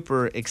are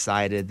super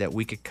excited that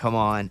we could come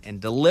on and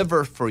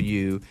deliver for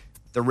you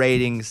the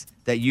ratings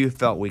that you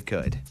felt we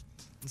could.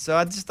 So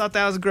I just thought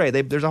that was great.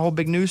 There's a whole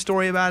big news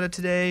story about it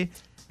today.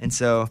 And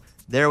so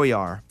there we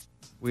are.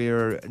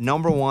 We're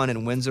number 1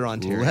 in Windsor,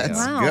 Ontario.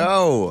 Let's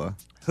go.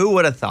 Who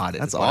would have thought it?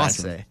 That's what I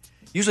awesome. say.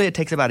 Usually it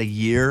takes about a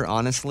year,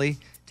 honestly,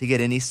 to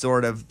get any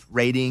sort of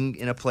rating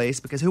in a place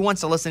because who wants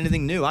to listen to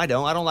anything new? I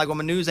don't. I don't like when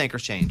my news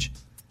anchors change.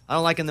 I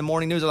don't like in the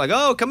morning news. They're like,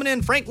 oh, coming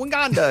in, Frank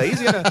Wanganda. He's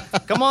going to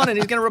come on and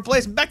he's going to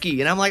replace Becky.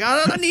 And I'm like,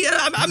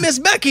 I miss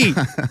Becky.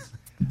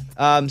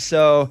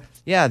 So,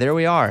 yeah, there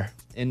we are.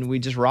 And we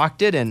just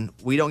rocked it, and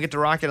we don't get to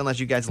rock it unless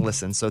you guys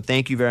listen. So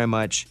thank you very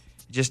much.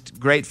 Just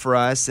great for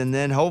us. And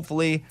then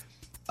hopefully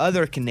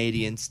other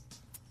Canadians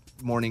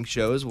morning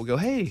shows will go,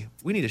 hey,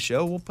 we need a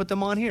show. We'll put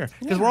them on here.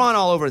 Because we're on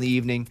all over in the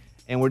evening,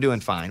 and we're doing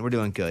fine. We're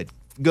doing good.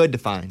 Good to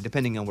fine,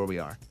 depending on where we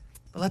are.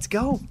 But let's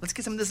go. Let's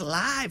get some of this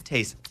live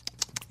taste.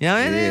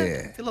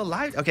 Yeah. Get a little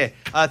live. Okay.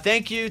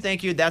 Thank you.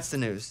 That's the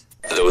news.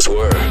 Those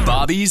were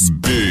Bobby's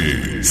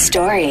Big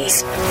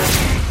Stories.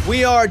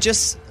 We are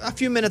just a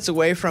few minutes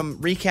away from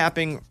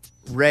recapping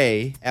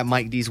Ray at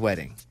Mike D's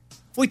wedding.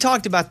 We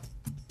talked about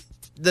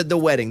the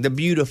wedding, the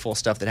beautiful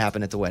stuff that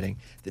happened at the wedding.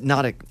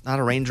 Not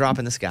a raindrop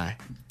in the sky.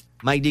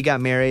 Mike D got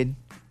married,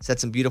 said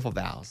some beautiful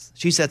vows.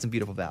 She said some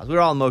beautiful vows. We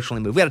were all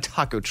emotionally moved. We had a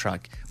taco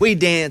truck. We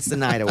danced the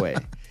night away.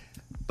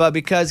 But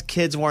because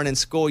kids weren't in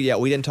school yet,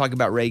 we didn't talk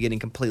about Ray getting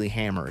completely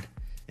hammered.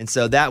 And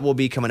so that will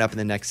be coming up in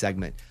the next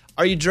segment.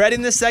 Are you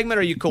dreading this segment,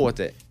 or are you cool with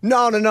it?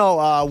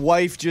 No.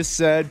 Wife just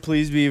said,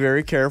 please be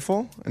very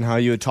careful in how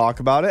you would talk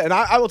about it. And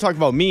I will talk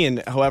about me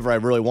and however I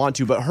really want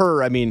to. But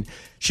her, I mean,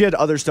 she had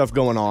other stuff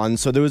going on.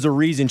 So there was a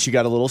reason she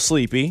got a little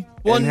sleepy.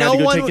 Well, and had to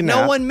go take a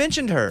nap. no one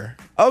mentioned her.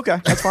 Okay,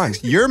 that's fine.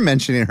 You're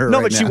mentioning her No,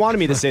 right but she now. wanted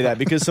me to say that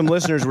because some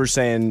listeners were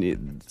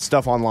saying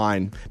stuff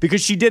online.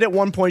 Because she did at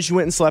one point, she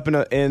went and slept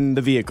in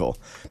the vehicle.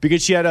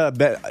 Because she had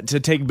to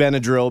take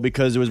Benadryl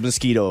because there was a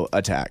mosquito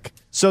attack.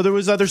 So there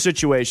was other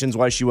situations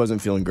why she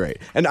wasn't feeling great.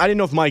 And I didn't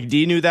know if Mike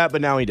D knew that,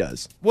 but now he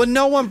does. Well,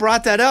 no one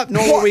brought that up,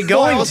 nor were we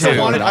going to.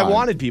 I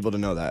wanted people to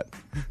know that.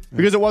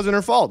 Because it wasn't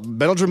her fault.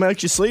 Benadryl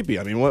makes you sleepy.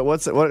 I mean,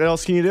 what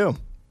else can you do?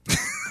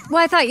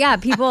 Well, I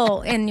thought,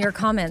 people in your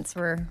comments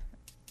were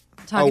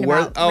talking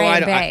about Ray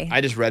and Bay.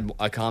 I just read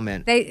a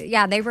comment.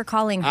 They were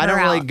calling her I don't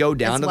really out go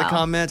down as to well. the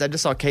comments. I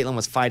just saw Caitlin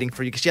was fighting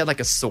for you because she had like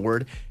a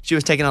sword. She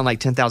was taking on like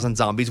 10,000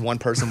 zombies, one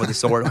person with a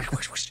sword.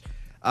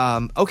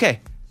 Okay.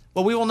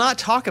 Well, we will not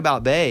talk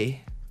about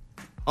Bay.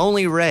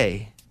 Only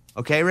Ray.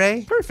 Okay,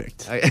 Ray?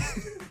 Perfect.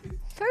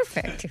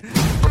 Perfect.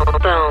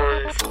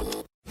 Bones.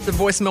 The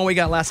voicemail we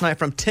got last night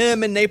from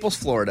Tim in Naples,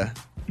 Florida.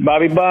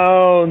 Bobby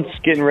Bones,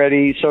 getting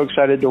ready. So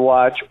excited to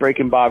watch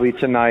Breaking Bobby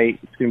tonight.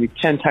 It's going to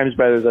be 10 times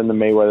better than the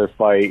Mayweather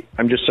fight.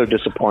 I'm just so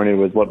disappointed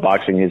with what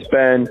boxing has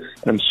been.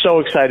 And I'm so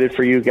excited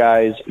for you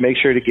guys. Make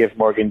sure to give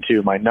Morgan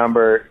 2 my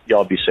number.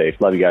 Y'all be safe.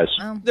 Love you guys.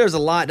 There's a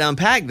lot to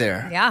unpack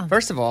there. Yeah.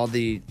 First of all,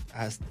 the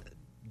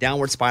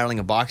downward spiraling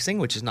of boxing,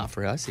 which is not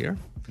for us here.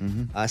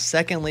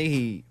 Secondly,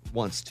 he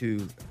wants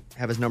to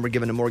have his number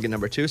given to Morgan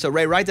number 2. So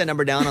Ray, write that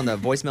number down on the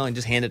voicemail and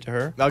just hand it to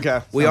her.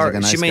 Okay. We Sounds are. like a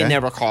nice she may guy.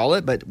 never call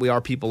it, but we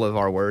are people of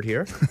our word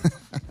here.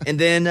 And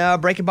then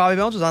Breaking Bobby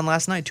Bones was on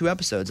last night, 2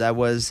 episodes. I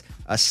was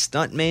a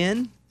stunt man.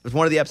 It was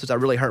one of the episodes I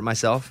really hurt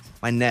myself.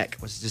 My neck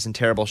was just in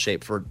terrible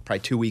shape for probably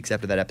 2 weeks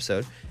after that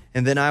episode.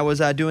 And then I was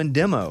doing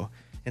demo.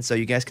 And so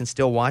you guys can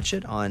still watch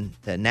it on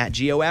the Nat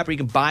Geo app, or you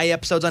can buy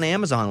episodes on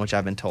Amazon, which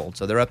I've been told.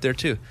 So they're up there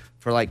too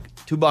for like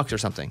 $2 or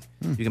something.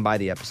 You can buy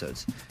the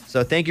episodes.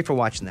 So thank you for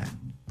watching that.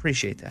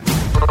 Appreciate that.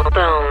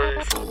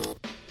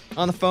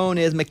 On the phone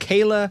is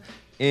Michaela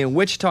in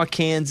Wichita,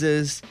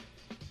 Kansas.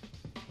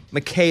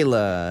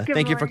 Michaela, Good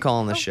thank you for morning.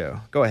 calling the show.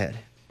 Go ahead.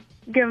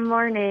 Good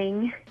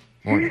morning.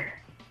 Morning.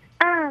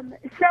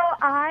 So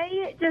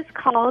I just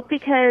called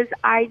because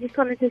I just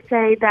wanted to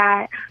say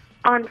that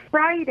on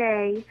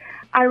Friday,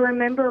 I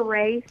remember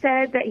Ray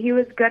said that he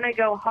was going to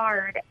go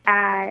hard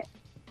at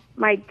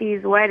Mike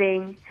D's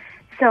wedding.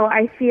 So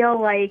I feel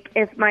like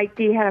if Mike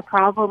D had a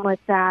problem with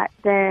that,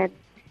 then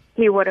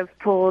he would have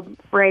pulled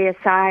Ray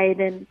aside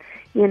and,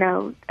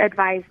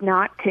 advised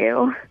not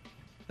to.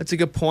 That's a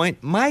good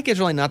point. Mike is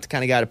really not the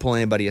kind of guy to pull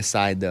anybody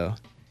aside, though.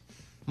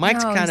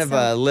 Mike's No, kind of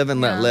a live and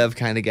let live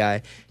kind of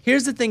guy.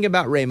 Here's the thing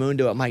about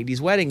Raymundo at Mike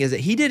D's wedding is that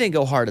he didn't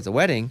go hard at the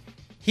wedding.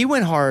 He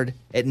went hard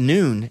at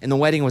noon, and the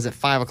wedding was at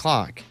 5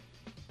 o'clock.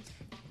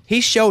 He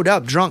showed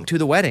up drunk to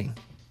the wedding.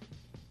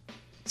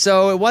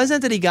 So it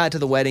wasn't that he got to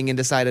the wedding and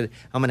decided,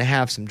 I'm going to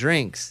have some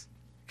drinks.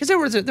 Because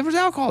there was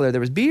alcohol there.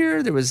 There was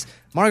beer. There was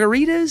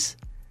margaritas.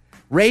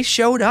 Ray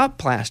showed up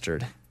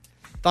plastered.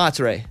 Thoughts,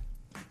 Ray?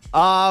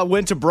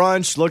 Went to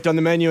brunch, looked on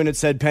the menu, and it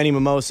said penny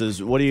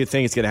mimosas. What do you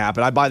think is going to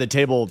happen? I buy the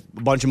table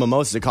a bunch of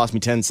mimosas. It cost me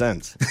 10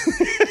 cents.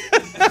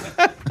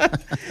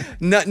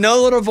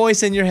 No little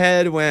voice in your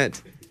head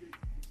went,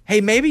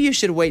 hey, maybe you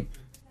should wait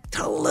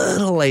a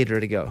little later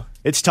to go.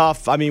 It's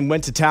tough. I mean,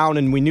 went to town,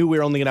 and we knew we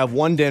were only going to have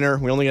one dinner.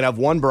 We were only going to have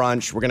one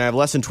brunch. We're going to have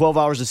less than 12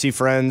 hours to see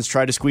friends.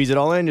 Tried to squeeze it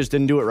all in, just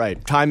didn't do it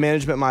right. Time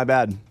management, my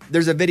bad.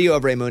 There's a video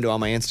of Raymundo on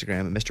my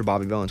Instagram at Mr.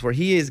 Bobby Bones where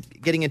he is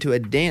getting into a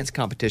dance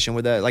competition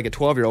with a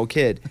 12-year-old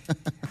kid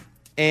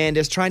and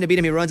is trying to beat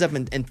him. He runs up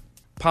and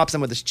pops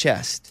him with his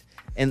chest.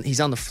 And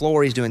he's on the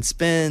floor. He's doing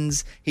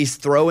spins. He's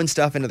throwing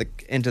stuff into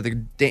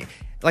the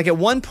like at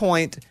one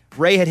point,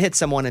 Ray had hit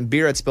someone and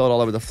beer had spilled all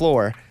over the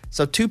floor.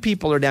 So 2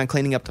 people are down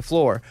cleaning up the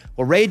floor.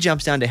 Well, Ray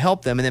jumps down to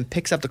help them and then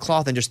picks up the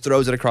cloth and just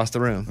throws it across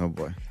the room. Oh,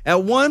 boy.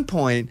 At one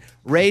point,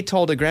 Ray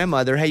told a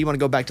grandmother, hey, you want to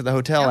go back to the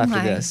hotel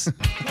after this?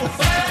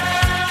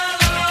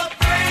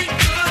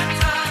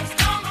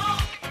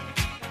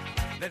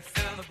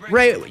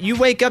 Ray, you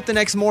wake up the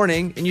next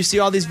morning and you see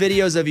all these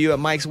videos of you at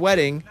Mike's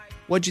wedding.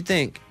 What'd you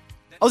think?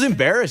 I was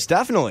embarrassed,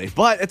 definitely.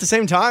 But at the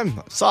same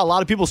time, saw a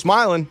lot of people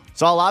smiling,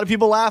 saw a lot of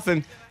people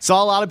laughing,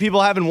 saw a lot of people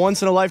having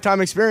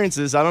once-in-a-lifetime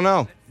experiences. I don't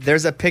know.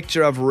 There's a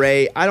picture of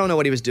Ray. I don't know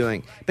what he was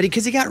doing, but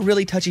because he got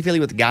really touchy-feely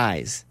with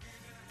guys.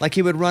 Like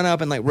he would run up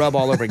and like rub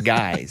all over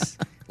guys.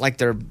 Like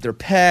their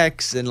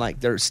pecs and like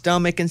their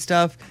stomach and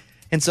stuff.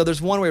 And so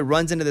there's one where he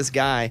runs into this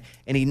guy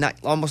and he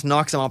almost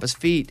knocks him off his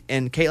feet.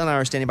 And Caitlin and I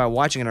are standing by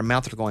watching and our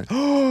mouths are going,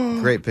 oh.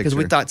 Great picture. Because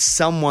we thought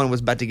someone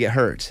was about to get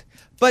hurt.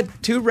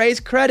 But to Ray's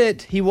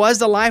credit, he was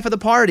the life of the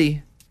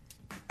party.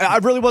 I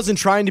really wasn't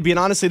trying to be, and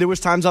honestly, there was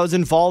times I was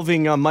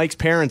involving Mike's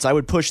parents. I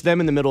would push them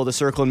in the middle of the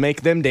circle and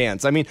make them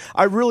dance. I mean,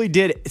 I really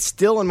did,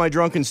 still in my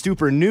drunken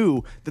stupor,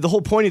 knew that the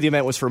whole point of the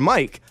event was for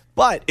Mike,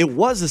 but it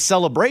was a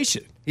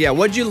celebration. Yeah,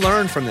 what'd you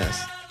learn from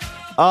this?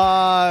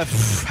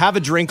 Have a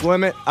drink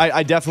limit.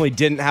 I definitely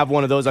didn't have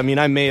one of those. I mean,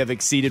 I may have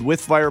exceeded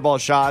with fireball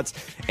shots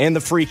and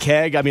the free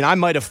keg. I mean, I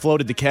might have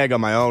floated the keg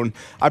on my own.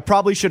 I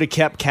probably should have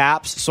kept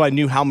caps so I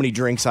knew how many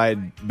drinks I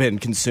had been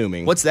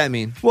consuming. What's that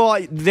mean? Well,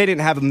 they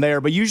didn't have them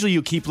there, but usually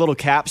you keep little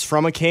caps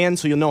from a can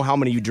so you'll know how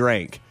many you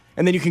drank.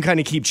 And then you can kind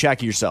of keep check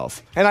of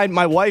yourself. And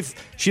my wife,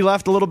 she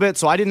left a little bit,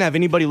 so I didn't have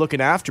anybody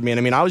looking after me. And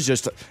I mean, I was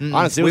just,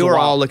 honestly, it was we were a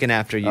lot. all looking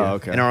after you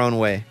in our own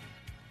way.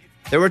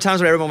 There were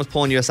times where everyone was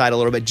pulling you aside a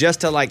little bit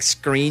just to like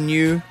screen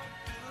you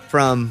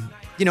from,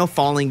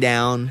 falling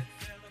down.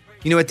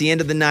 At the end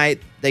of the night,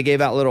 they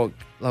gave out little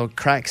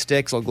crack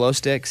sticks, little glow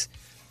sticks.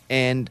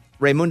 And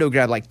Raymundo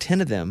grabbed like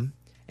 10 of them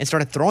and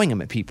started throwing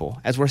them at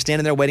people as we're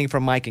standing there waiting for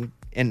Mike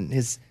and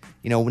his,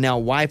 now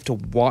wife to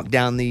walk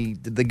down the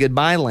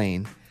goodbye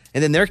lane.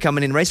 And then they're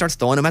coming in. Ray starts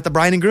throwing them at the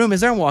bride and groom as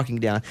they're walking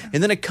down.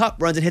 And then a cup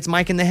runs and hits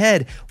Mike in the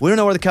head. We don't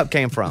know where the cup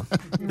came from.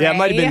 Yeah, it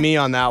might have been me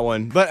on that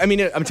one. But, I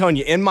mean, I'm telling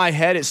you, in my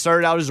head, it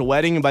started out as a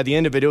wedding. And by the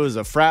end of it, it was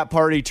a frat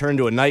party turned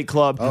to a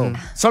nightclub. Oh.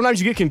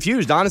 Sometimes you get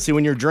confused, honestly,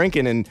 when you're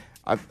drinking. And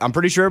I'm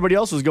pretty sure everybody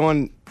else was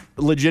going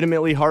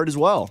legitimately hard as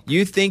well.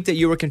 You think that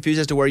you were confused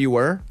as to where you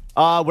were?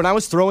 When I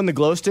was throwing the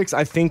glow sticks,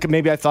 I think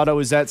maybe I thought I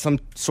was at some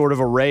sort of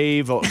a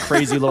rave, a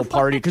crazy little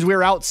party, because we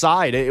were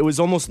outside. It was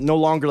almost no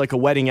longer like a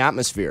wedding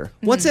atmosphere.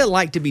 What's it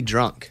like to be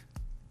drunk?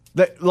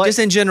 Just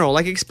in general,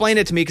 like explain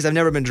it to me because I've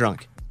never been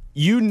drunk.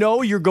 You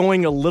know you're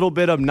going a little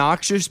bit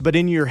obnoxious, but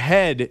in your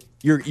head,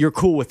 you're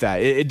cool with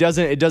that. It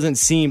doesn't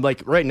seem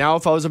like right now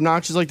if I was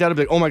obnoxious like that, I'd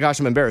be like, oh my gosh,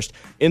 I'm embarrassed.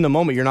 In the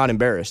moment, you're not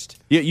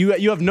embarrassed.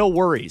 You have no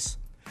worries.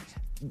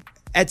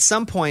 At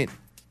some point,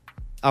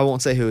 I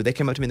won't say who, they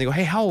came up to me and they go,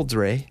 hey, how old's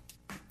Ray?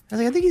 I was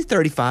like, I think he's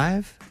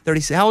 35,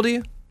 36. How old are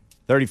you?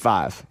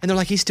 35. And they're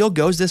like, he still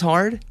goes this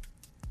hard?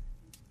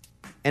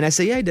 And I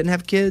say, yeah, he didn't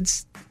have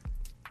kids.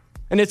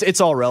 And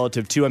it's all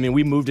relative, too. I mean,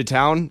 we moved to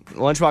town.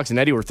 Lunchbox and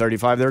Eddie were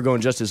 35. They're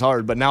going just as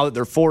hard. But now that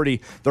they're 40,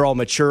 they're all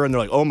mature, and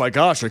they're like, oh, my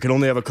gosh, I can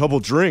only have a couple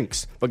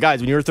drinks. But, guys,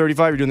 when you're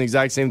 35, you're doing the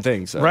exact same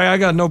thing. So. Ray, I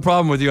got no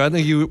problem with you. I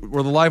think you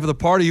were the life of the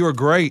party. You were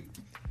great.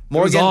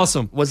 Morgan it was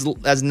awesome. Was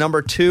as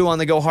number 2 on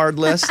the go hard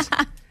list.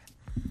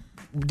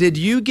 Did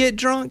you get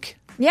drunk?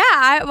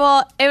 Yeah,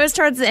 well, it was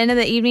towards the end of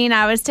the evening.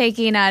 I was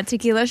taking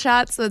tequila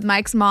shots with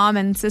Mike's mom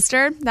and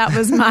sister. That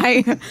was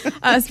my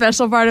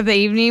special part of the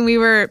evening. We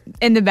were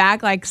in the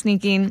back, like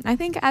sneaking. I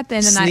think at the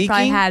end of the night,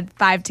 probably had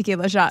 5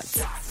 tequila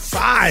shots.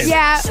 5?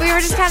 Yeah, we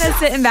were just kind of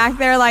sitting back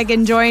there, like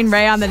enjoying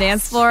Ray on the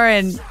dance floor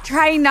and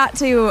trying not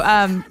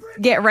to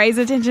get Ray's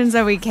attention.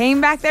 So we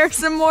came back there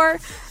some more.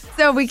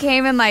 So we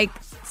came and like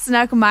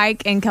snuck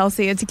Mike and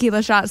Kelsey a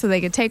tequila shot so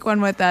they could take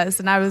one with us.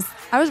 And I was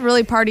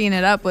really partying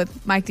it up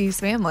with Mike D's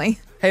family.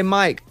 Hey,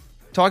 Mike,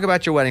 talk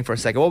about your wedding for a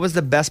second. What was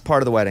the best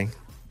part of the wedding?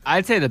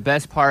 I'd say the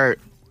best part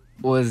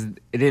was it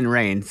didn't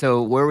rain.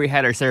 So where we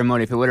had our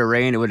ceremony, if it would have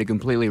rained, it would have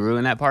completely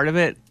ruined that part of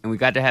it. And we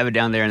got to have it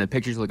down there, and the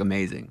pictures look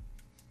amazing.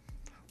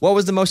 What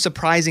was the most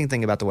surprising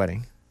thing about the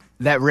wedding?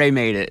 That Ray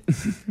made it.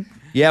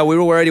 Yeah, we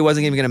were worried he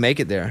wasn't even going to make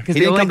it there. He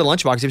didn't come to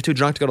Lunchbox. He was too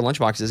drunk to go to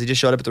Lunchboxes. He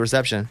just showed up at the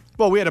reception.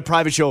 Well, we had a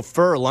private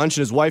chauffeur at lunch,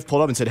 and his wife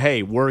pulled up and said,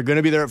 hey, we're going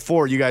to be there at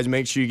 4. You guys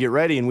make sure you get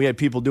ready. And we had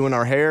people doing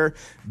our hair.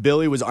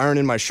 Billy was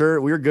ironing my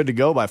shirt. We were good to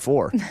go by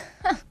 4.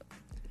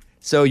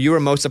 So you were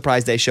most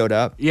surprised they showed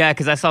up? Yeah,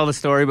 because I saw the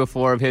story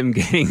before of him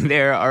getting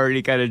there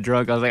already kind of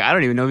drunk. I was like, I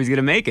don't even know if he's going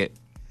to make it.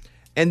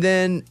 And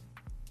then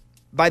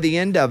by the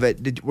end of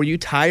it, were you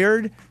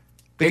tired?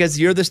 Because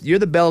you're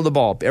the belle of the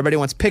ball. Everybody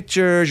wants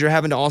pictures. You're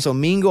having to also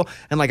mingle.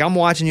 And like I'm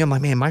watching you, I'm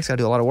like, man, Mike's got to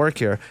do a lot of work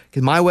here.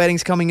 Because my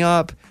wedding's coming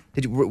up.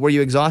 Were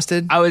you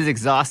exhausted? I was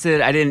exhausted.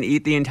 I didn't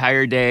eat the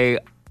entire day.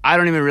 I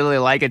don't even really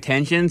like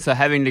attention. So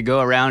having to go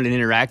around and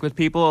interact with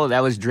people, that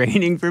was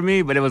draining for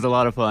me. But it was a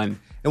lot of fun.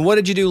 And what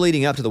did you do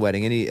leading up to the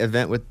wedding? Any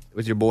event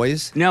with your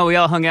boys? No, we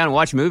all hung out and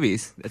watched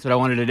movies. That's what I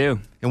wanted to do.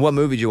 And what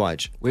movie did you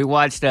watch? We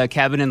watched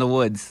Cabin in the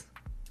Woods. Is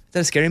that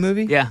a scary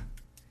movie? Yeah.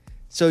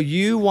 So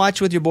you watched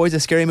with your boys a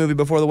scary movie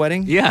before the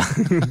wedding? Yeah.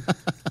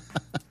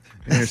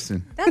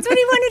 Interesting. That's what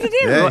he wanted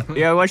to do.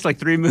 Yeah, I watched like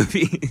 3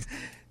 movies.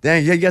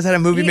 Dang, you guys had a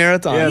movie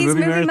marathon. Yeah, He's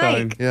movie movie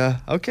marathon. Mike. Yeah,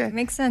 okay.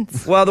 Makes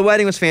sense. Well, the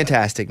wedding was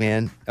fantastic,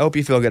 man. I hope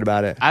you feel good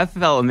about it. I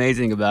felt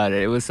amazing about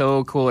it. It was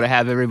so cool to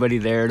have everybody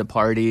there to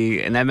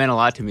party, and that meant a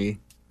lot to me.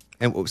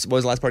 And what was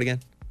the last part again?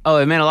 Oh,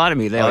 it meant a lot to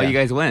me that all yeah. you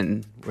guys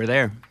went. We're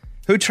there.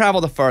 Who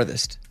traveled the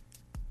farthest?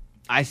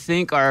 I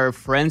think our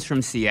friends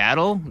from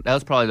Seattle. That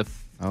was probably the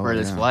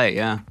furthest flight,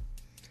 yeah.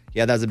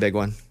 Yeah, that was a big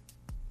one.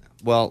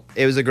 Well,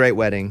 it was a great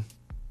wedding.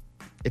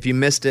 If you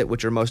missed it,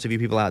 which are most of you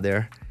people out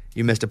there,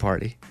 you missed a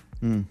party.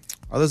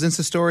 Are those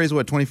Insta stories,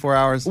 24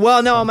 hours?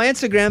 Well, no, on my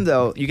Instagram,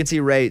 though, you can see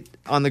Ray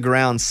on the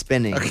ground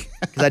spinning.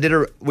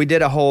 Because we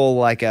did a whole,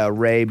 like,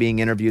 Ray being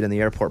interviewed in the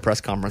airport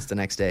press conference the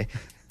next day.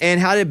 And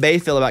how did Bae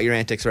feel about your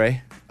antics,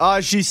 Ray?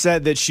 She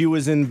said that she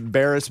was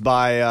embarrassed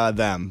by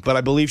them, but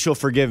I believe she'll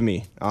forgive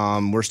me.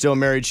 We're still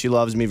married. She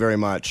loves me very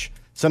much.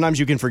 Sometimes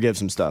you can forgive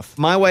some stuff.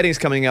 My wedding's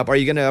coming up. Are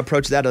you going to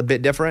approach that a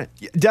bit different?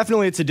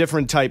 Definitely, it's a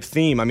different type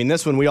theme. I mean,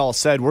 this one we all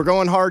said, we're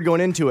going hard going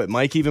into it.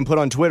 Mike even put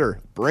on Twitter,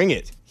 bring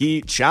it.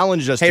 He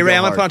challenged us to Hey, Ray, go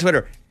I'm going to put on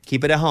hard. Twitter,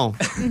 keep it at home.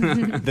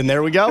 Then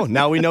there we go.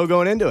 Now we know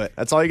going into it.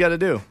 That's all you got to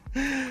do.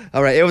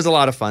 All right, it was a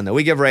lot of fun, though.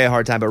 We give Ray a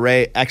hard time, but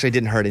Ray actually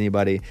didn't hurt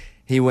anybody.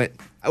 We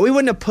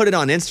wouldn't have put it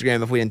on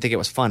Instagram if we didn't think it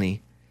was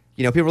funny.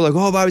 You know, people were like,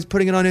 oh, Bobby's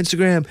putting it on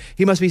Instagram.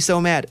 He must be so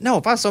mad. No,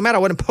 if I was so mad, I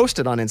wouldn't post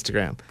it on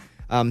Instagram.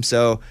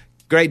 So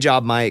great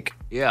job, Mike.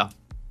 Yeah.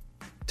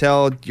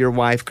 Tell your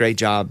wife, great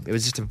job. It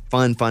was just a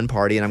fun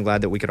party, and I'm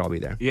glad that we could all be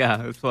there.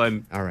 Yeah, it was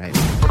fun. All right.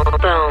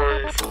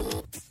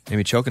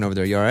 Amy choking over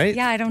there. You all right?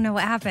 Yeah, I don't know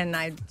what happened.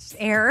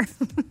 Air.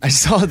 I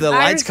saw the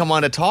lights come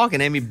on to talk,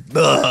 and Amy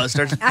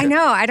starts. I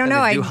know. I don't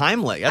know. Do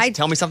Heimlich.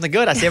 Tell me something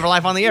good. I save her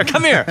life on the air.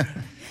 Come here.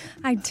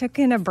 I took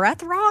in a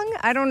breath wrong.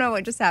 I don't know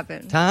what just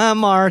happened. Time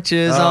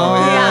marches on.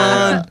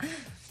 Yeah.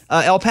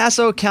 El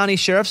Paso County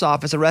Sheriff's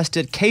Office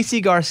arrested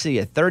Casey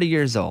Garcia, 30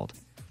 years old.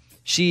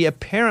 She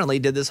apparently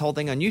did this whole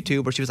thing on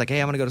YouTube where she was like, hey,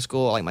 I'm going to go to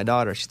school like my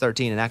daughter. She's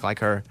 13 and act like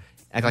her.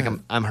 Act like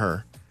I'm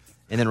her.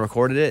 And then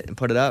recorded it and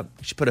put it up.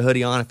 She put a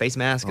hoodie on, a face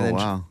mask. And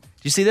wow.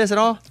 Did you see this at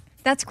all?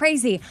 That's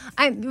crazy.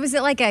 Was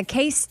it like a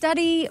case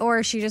study,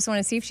 or she just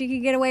wanted to see if she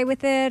could get away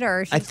with it?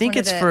 Or I think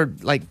it's for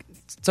like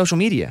social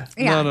media.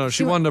 Yeah, No.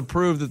 She wanted to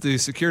prove that the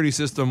security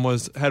system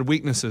had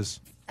weaknesses.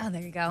 Oh,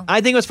 there you go.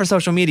 I think it was for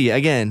social media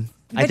again.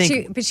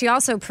 But she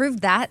also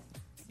proved that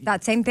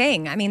same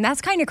thing. I mean,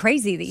 that's kind of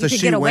crazy that you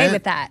could get away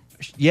with that.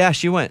 Yeah,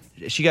 she went.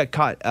 She got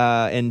caught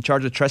and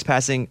charged with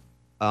trespassing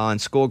on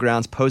school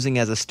grounds, posing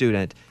as a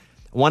student.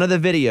 One of the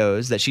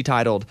videos that she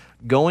titled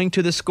 "Going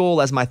to the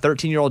School as My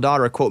 13-Year-Old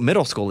Daughter," quote,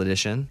 middle school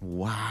edition.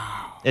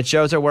 Wow. It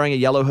shows her wearing a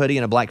yellow hoodie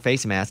and a black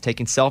face mask,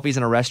 taking selfies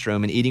in a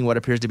restroom and eating what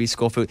appears to be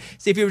school food.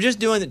 See, if you were just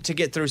doing it to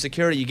get through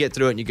security, you get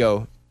through it and you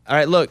go, all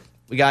right, look,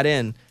 we got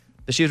in.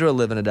 But she was really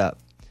living it up.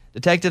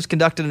 Detectives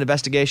conducted an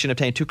investigation,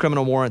 obtained 2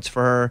 criminal warrants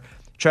for her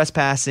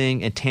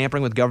trespassing and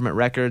tampering with government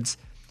records.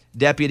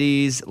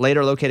 Deputies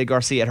later located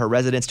Garcia at her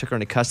residence, took her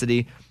into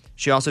custody.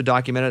 She also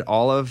documented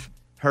all of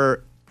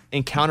her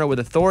encounter with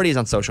authorities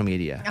on social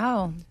media.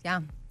 Oh,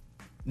 yeah.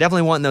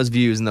 Definitely wanting those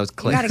views and those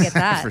clicks. You gotta get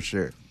that. For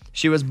sure.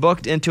 She was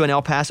booked into an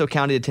El Paso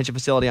County detention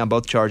facility on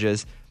both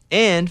charges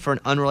and for an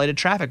unrelated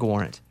traffic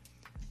warrant.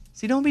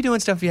 See, don't be doing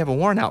stuff if you have a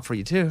warrant out for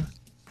you, too.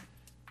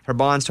 Her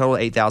bonds total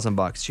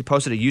 $8,000. She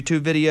posted a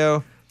YouTube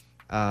video.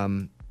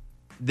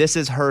 This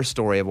is her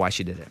story of why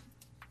she did it.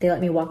 They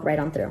let me walk right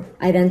on through.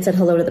 I then said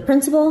hello to the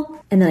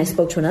principal, and then I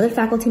spoke to another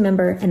faculty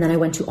member, and then I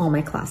went to all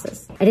my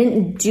classes. I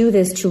didn't do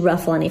this to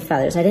ruffle any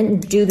feathers. I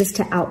didn't do this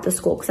to out the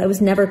school, because I was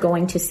never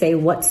going to say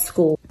what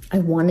school. I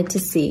wanted to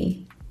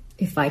see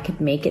if I could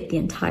make it the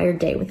entire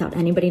day without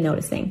anybody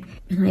noticing.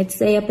 And I'd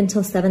say up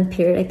until 7th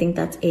period, I think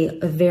that's a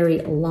very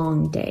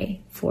long day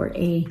for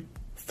a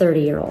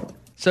 30-year-old.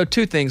 So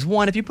 2 things.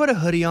 One, if you put a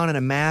hoodie on and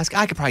a mask,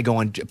 I could probably go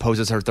and pose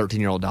as her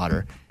 13-year-old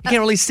daughter. You can't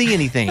really see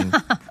anything.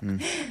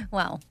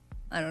 Well,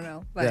 I don't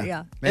know, but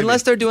yeah.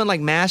 Unless they're doing like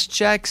mask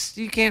checks,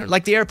 you can't,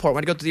 like the airport.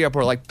 When I go to the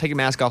airport, like take your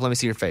mask off, let me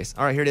see your face.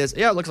 All right, here it is.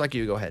 Yeah, it looks like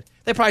you. Go ahead.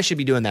 They probably should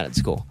be doing that at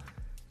school.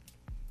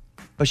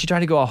 But she tried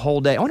to go a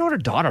whole day. I wonder what her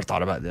daughter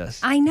thought about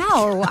this. I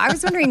know. I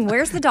was wondering,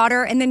 where's the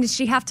daughter? And then did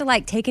she have to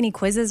like take any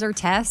quizzes or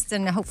tests?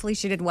 And hopefully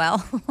she did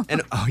well.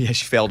 And oh yeah,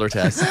 she failed her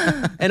test.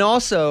 And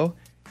also,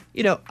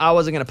 you know, I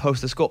wasn't going to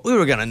post the school. We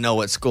were going to know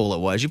what school it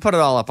was. You put it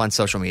all up on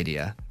social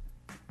media.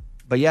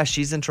 But yeah,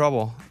 she's in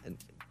trouble.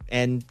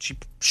 And she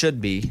should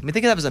be. I mean,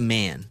 think of that as a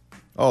man.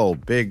 Oh,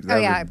 big.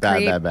 That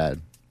was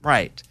bad.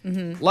 Right.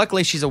 Mm-hmm.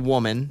 Luckily, she's a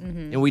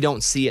woman, and we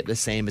don't see it the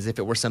same as if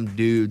it were some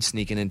dude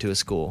sneaking into a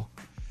school.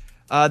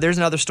 There's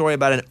another story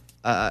about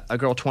a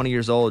girl 20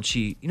 years old.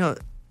 She, you know,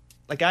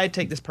 like I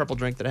take this purple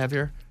drink that I have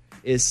here.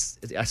 I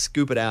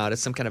scoop it out.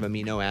 It's some kind of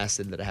amino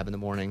acid that I have in the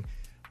morning.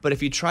 But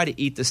if you try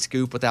to eat the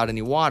scoop without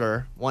any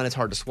water, 1, it's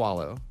hard to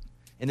swallow.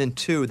 And then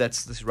 2,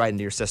 that's right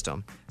into your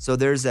system. So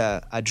there's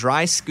a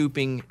dry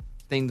scooping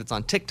thing that's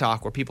on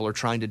TikTok where people are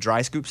trying to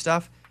dry scoop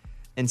stuff.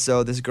 And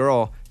so this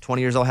girl,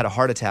 20 years old, had a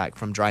heart attack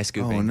from dry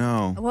scooping.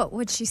 Oh, no. What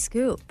would she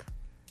scoop?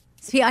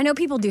 See, I know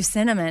people do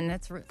cinnamon.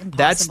 That's impossible.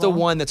 That's the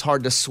one that's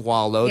hard to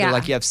swallow. Yeah. They're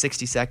like, you have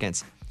 60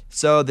 seconds.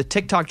 So the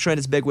TikTok trend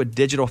is big with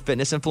digital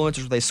fitness influencers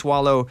where they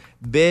swallow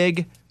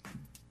big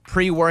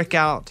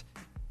pre-workout,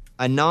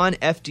 a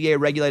non-FDA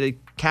regulated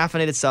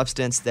caffeinated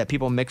substance that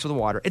people mix with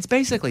water. It's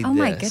basically this.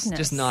 My goodness.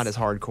 Just not as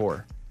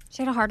hardcore.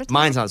 She had a heart attack?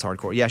 Mine's not as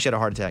hardcore. Yeah, she had a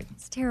heart attack.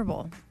 It's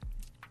terrible.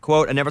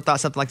 Quote, I never thought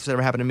something like this would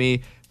ever happen to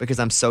me because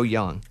I'm so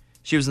young.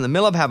 She was in the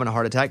middle of having a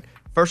heart attack.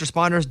 First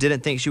responders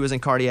didn't think she was in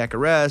cardiac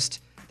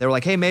arrest. They were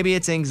like, hey, maybe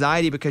it's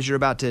anxiety because you're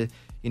about to,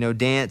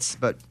 dance.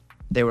 But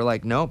they were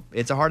like, nope,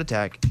 it's a heart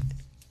attack.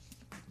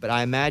 But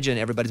I imagine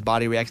everybody's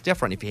body reacts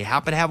different. If you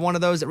happen to have one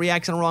of those that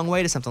reacts in the wrong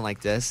way to something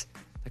like this,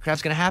 the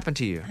crap's going to happen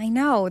to you. I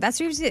know.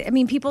 That's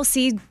usually, people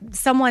see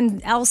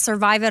someone else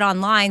survive it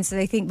online, so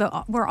they think,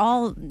 but we're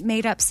all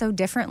made up so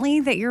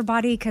differently that your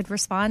body could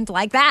respond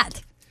like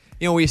that.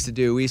 You know what we used to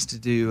do? We used to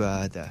do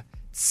the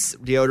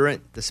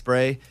deodorant, the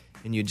spray,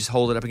 and you just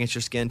hold it up against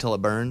your skin until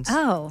it burns.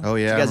 Oh.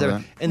 Yeah. You guys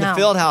ever, in the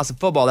field house of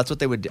football, that's what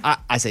they would do.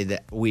 I say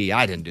that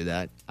I didn't do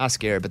that. I was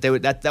scared, but they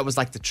would. That was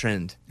like the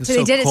trend. So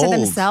they did it to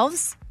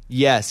themselves?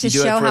 Yes, you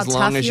do it for as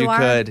long as you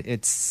could.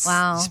 It's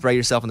wow. Spray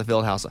yourself in the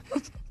field house.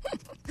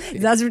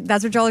 That's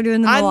what y'all are doing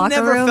in the locker room? I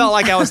never felt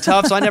like I was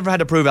tough, so I never had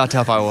to prove how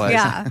tough I was.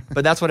 Yeah.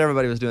 But that's what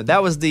everybody was doing.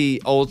 That was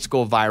the old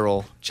school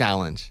viral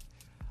challenge.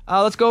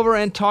 Let's go over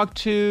and talk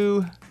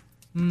to,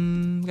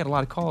 we got a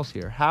lot of calls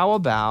here. How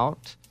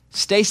about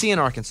Stacy in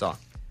Arkansas?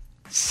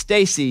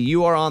 Stacy,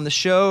 you are on the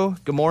show.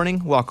 Good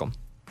morning. Welcome.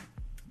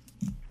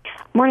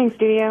 Morning,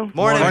 studio.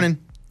 Morning.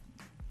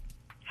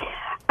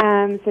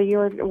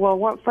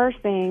 First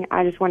thing,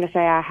 I just want to say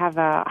I have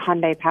a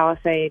Hyundai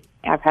Palisade.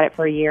 I've had it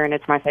for a year, and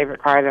it's my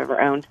favorite car I've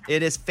ever owned.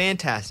 It is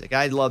fantastic.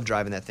 I love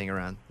driving that thing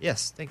around.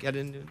 Yes, I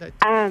didn't do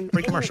that.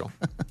 Pretty commercial.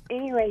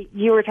 Anyway,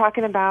 you were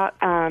talking about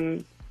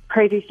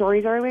crazy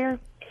stories earlier,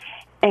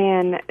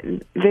 and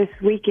this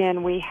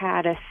weekend we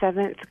had a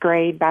 7th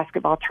grade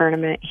basketball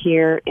tournament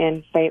here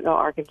in Fayetteville,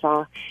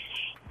 Arkansas,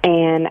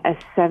 and a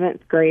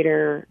 7th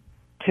grader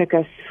took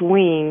a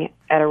swing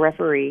at a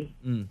referee.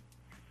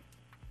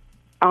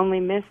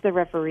 Only missed the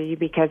referee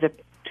because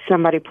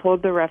somebody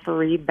pulled the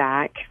referee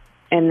back,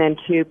 and then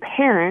 2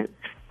 parents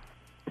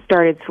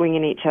started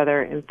swinging each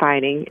other and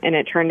fighting, and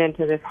it turned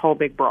into this whole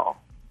big brawl.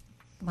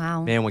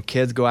 Wow. Man, when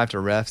kids go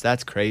after refs,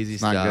 that's crazy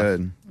stuff. Not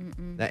good.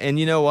 And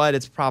you know what?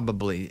 It's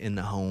probably in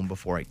the home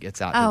before it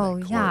gets out to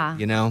the court, yeah.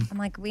 you know? I'm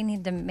like, we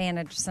need to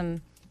manage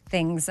some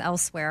things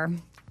elsewhere.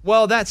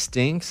 Well, that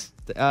stinks.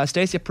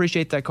 Stacey,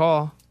 appreciate that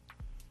call.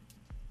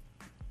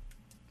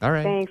 All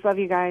right. Thanks. Love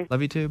you guys.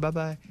 Love you too.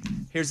 Bye-bye.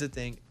 Here's the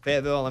thing.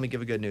 Fayetteville, let me give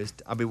you good news.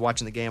 I'll be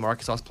watching the game.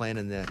 Arkansas is playing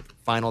in the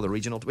final, the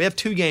regional. We have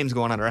 2 games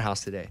going on at our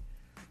house today.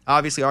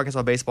 Obviously,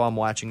 Arkansas baseball, I'm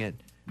watching it.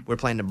 We're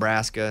playing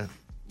Nebraska.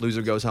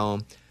 Loser goes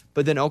home.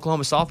 But then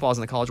Oklahoma softball is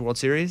in the College World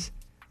Series.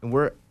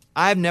 And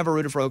I've never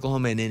rooted for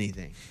Oklahoma in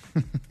anything.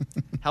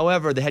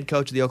 However, the head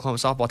coach of the Oklahoma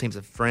softball team is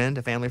a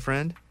family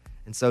friend.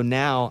 And so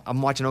now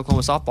I'm watching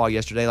Oklahoma softball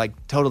yesterday, like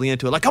totally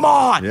into it. Like, come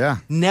on! Yeah.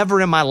 Never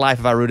in my life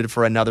have I rooted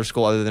for another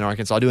school other than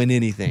Arkansas doing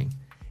anything.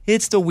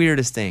 It's the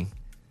weirdest thing.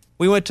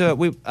 We went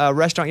to a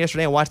restaurant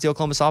yesterday and watched the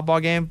Oklahoma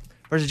softball game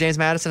versus James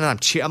Madison, and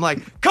I'm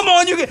like, come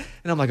on, you get!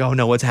 And I'm like, oh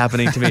no, what's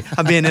happening to me?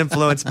 I'm being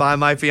influenced by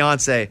my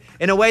fiance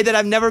in a way that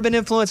I've never been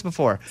influenced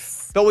before.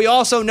 But we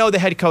also know the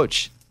head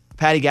coach,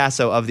 Patty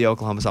Gasso, of the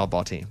Oklahoma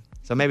softball team.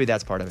 So maybe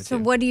that's part of it, So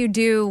too. what do you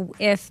do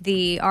if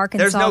the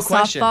Arkansas There's no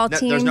question. softball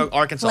team There's no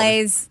Arkansas.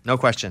 plays? No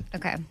question.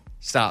 Okay.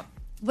 Stop.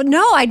 But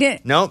no, I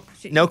didn't. Nope.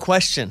 No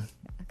question.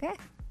 Okay.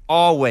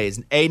 Always.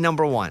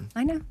 number 1.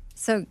 I know.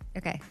 So,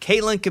 okay.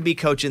 Caitlin could be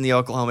coaching the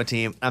Oklahoma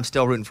team. I'm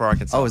still rooting for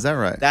Arkansas. Oh, is that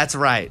right? That's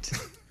right.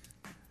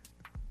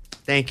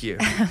 Thank you.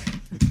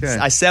 Okay.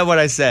 I said what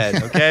I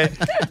said, okay?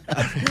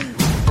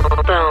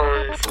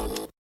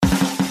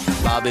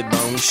 Bobby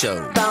Bones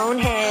Show.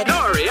 Bonehead.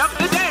 Story of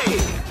the day.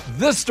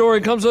 This story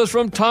comes to us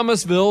from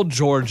Thomasville,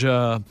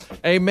 Georgia.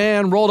 A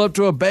man rolled up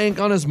to a bank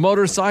on his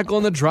motorcycle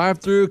in the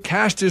drive-thru,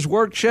 cashed his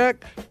work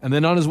check, and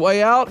then on his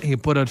way out, he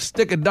put a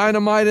stick of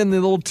dynamite in the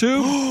little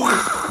tube.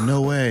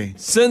 No way.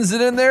 Sends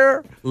it in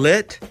there.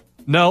 Lit?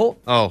 No.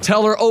 Oh.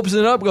 Teller opens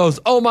it up, goes,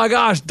 oh my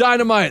gosh,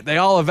 dynamite. They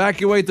all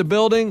evacuate the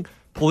building.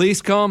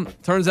 Police come.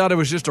 Turns out it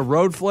was just a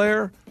road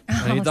flare.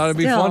 And he thought it'd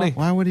be funny.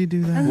 Why would he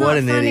do that? That's What not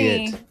an funny.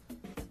 idiot.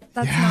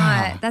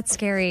 That's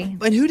scary.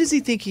 And who does he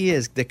think he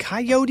is? The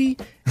Coyote?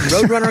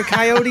 Roadrunner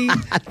Coyote?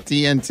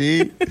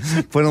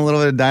 TNT. Putting a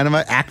little bit of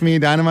dynamite, Acme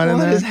dynamite in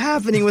What there. is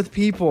happening with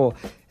people?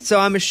 So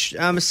I'm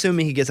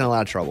assuming he gets in a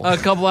lot of trouble. A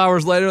couple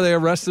hours later, they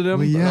arrested him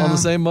on the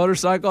same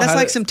motorcycle. That's Had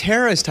like it- some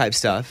terrorist type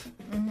stuff.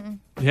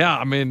 Yeah,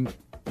 I mean,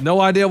 no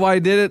idea why he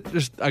did it.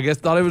 Just, I guess,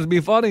 thought it would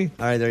be funny.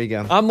 All right, there you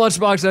go. I'm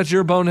Lunchbox. That's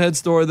your bonehead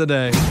story of the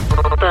day.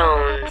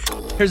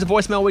 Here's a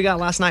voicemail we got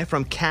last night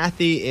from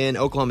Kathy in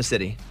Oklahoma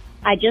City.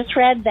 I just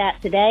read that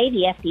today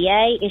the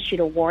FDA issued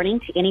a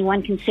warning to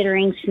anyone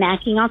considering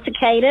snacking on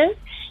cicadas.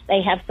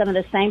 They have some of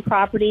the same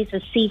properties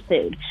as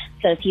seafood.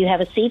 So if you have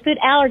a seafood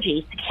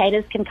allergy,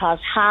 cicadas can cause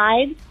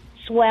hives,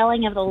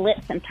 swelling of the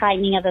lips, and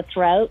tightening of the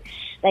throat.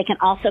 They can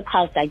also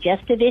cause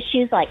digestive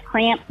issues like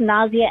cramps,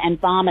 nausea, and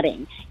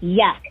vomiting.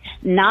 Yuck.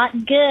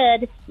 Not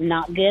good.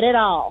 Not good at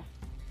all.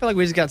 I feel like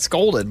we just got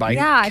scolded by I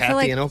Kathy feel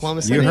like in Oklahoma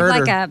we City. need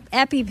like a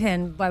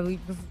EpiPen. While we,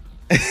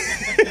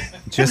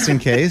 Just in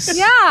case?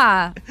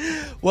 yeah.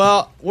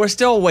 Well, we're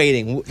still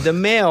waiting. The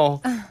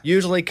mail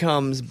usually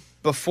comes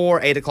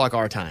before 8 o'clock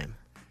our time.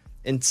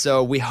 And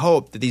so we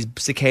hope that these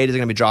cicadas are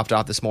going to be dropped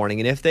off this morning.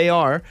 And if they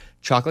are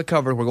chocolate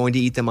covered, we're going to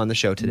eat them on the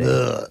show today.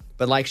 Ugh.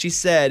 But like she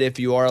said, if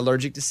you are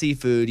allergic to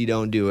seafood, you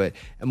don't do it.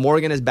 And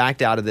Morgan has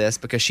backed out of this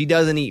because she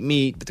doesn't eat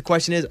meat. But the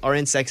question is, are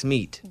insects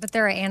meat? But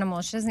they're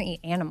animals. She doesn't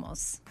eat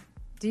animals.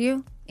 Do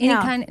you?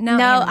 No.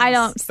 No, I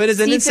don't. But is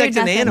an Seafood, insect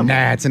an nothing. animal?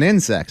 Nah, it's an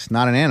insect,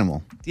 not an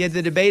animal. Yeah,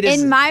 the debate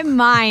is... In my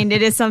mind,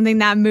 it is something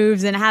that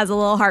moves and has a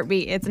little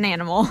heartbeat. It's an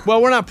animal.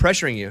 Well, we're not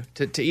pressuring you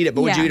to eat it,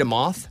 but would you Yeah. eat a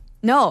moth?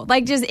 No,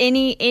 like just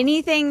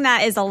anything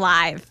that is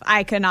alive,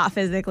 I could not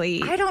physically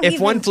eat. I don't If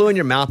one flew in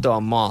your mouth, though,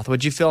 a moth,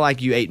 would you feel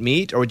like you ate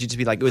meat, or would you just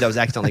be like, ooh, that was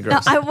accidentally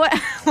gross?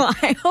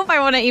 I hope I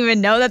wouldn't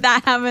even know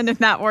that happened if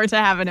that were to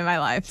happen in my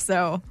life.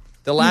 So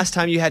The last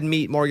time you had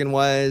meat, Morgan,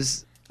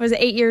 was... I was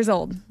 8 years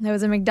old. It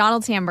was a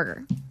McDonald's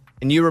hamburger.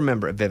 And you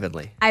remember it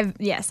vividly. I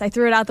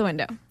threw it out the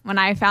window when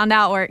I found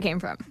out where it came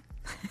from.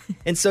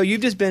 And so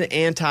you've just been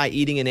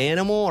anti-eating an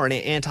animal or an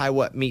anti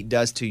what meat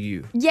does to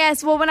you?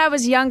 Yes, well, when I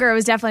was younger, it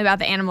was definitely about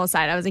the animal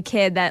side. I was a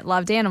kid that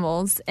loved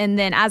animals. And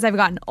then as I've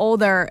gotten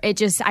older,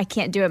 I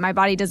can't do it. My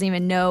body doesn't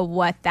even know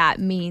what that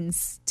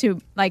means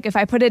to, like, if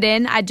I put it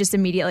in, I'd just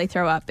immediately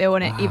throw up. It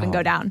wouldn't even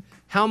go down.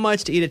 How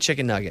much to eat a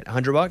chicken nugget?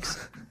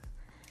 $100?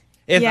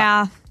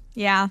 Yeah.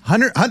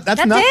 100,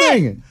 that's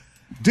nothing. It.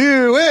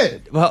 Do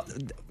it. Well,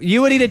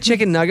 you would eat a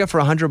chicken nugget for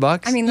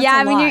 $100? I mean, that's Yeah,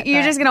 a I mean, lot,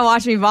 you're but- just going to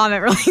watch me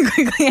vomit really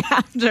quickly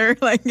after.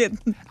 Like,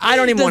 I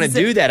don't even want to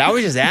doesn't- do that. I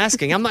was just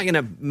asking. I'm not going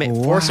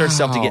to force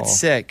herself to get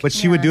sick. But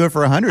she would do it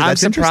for 100. I'm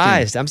That's interesting.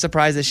 surprised. I'm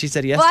surprised that she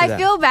said yes Well, to I that.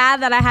 feel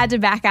bad that I had to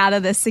back out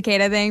of this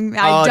cicada thing.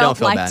 I Oh, don't don't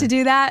feel like bad. to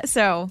do that.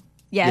 So,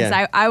 yes,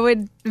 Yeah. I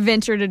would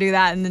venture to do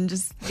that and then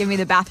just give me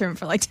the bathroom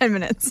for like 10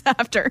 minutes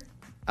after.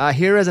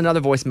 Here is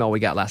another voicemail we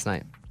got last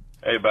night.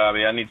 Hey,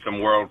 Bobby, I need some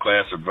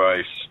world-class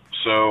advice.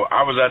 So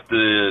I was at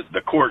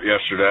the court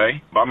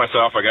yesterday by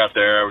myself. I got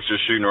there. I was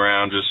just shooting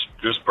around,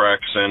 just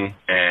practicing,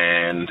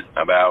 and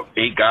about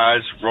 8 guys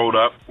rolled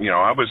up. You know,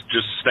 I was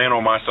just staying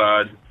on my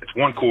side. It's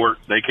one court.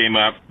 They came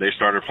up. They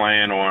started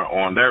playing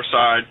on their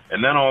side.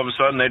 And then all of a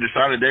sudden they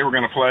decided they were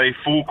going to play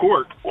full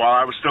court while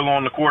I was still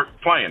on the court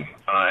playing.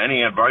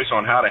 Any advice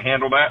on how to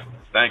handle that?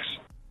 Thanks.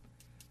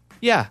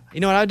 Yeah. You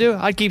know what I'd do?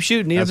 I'd keep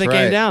shooting even if they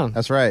came down.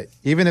 That's right.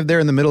 Even if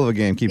they're in the middle of a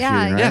game, keep shooting,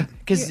 right? Yeah,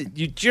 because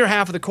you're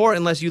half of the court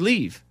unless you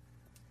leave.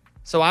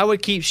 So I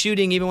would keep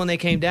shooting even when they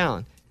came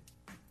down.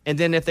 And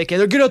then if they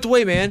came, get out the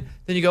way, man.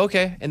 Then you go,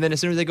 okay. And then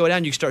as soon as they go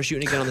down, you start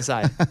shooting again on the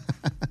side.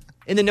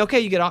 And then, okay,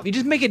 you get off. You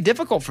just make it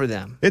difficult for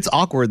them. It's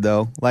awkward,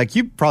 though. Like,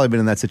 you've probably been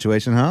in that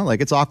situation, huh? Like,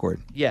 it's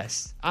awkward.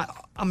 Yes.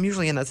 I'm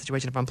usually in that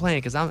situation if I'm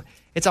playing because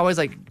it's always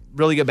like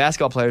really good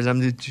basketball players.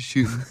 I'm just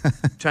shooting,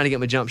 trying to get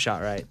my jump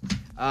shot right.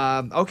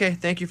 Okay,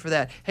 thank you for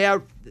that. Hey,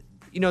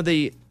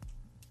 the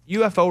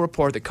UFO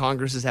report that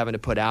Congress is having to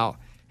put out,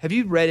 have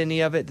you read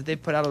any of it that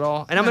they've put out at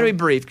all? And I'm going to be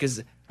brief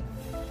because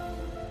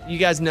you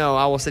guys know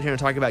I will sit here and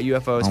talk about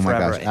UFOs Oh my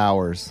forever. gosh,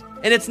 hours.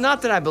 And it's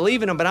not that I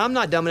believe in them, but I'm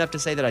not dumb enough to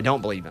say that I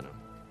don't believe in them.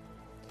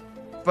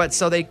 But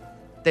so they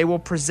will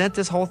present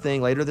this whole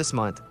thing later this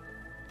month,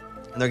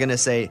 and they're going to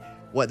say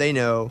what they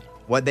know,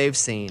 what they've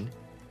seen,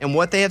 and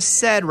what they have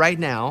said right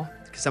now,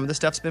 because some of the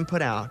stuff's been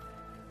put out,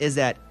 is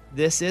that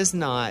this is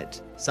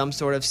not some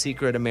sort of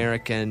secret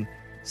American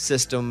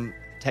system,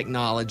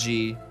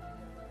 technology,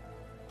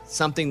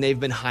 something they've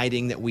been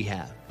hiding that we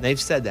have. They've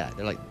said that.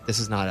 They're like, this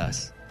is not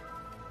us.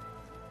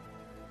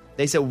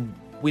 They said,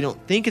 we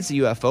don't think it's a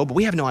UFO, but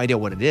we have no idea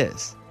what it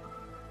is.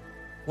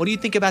 What do you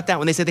think about that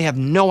when they say they have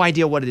no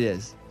idea what it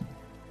is?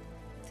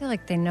 I feel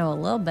like they know a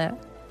little bit.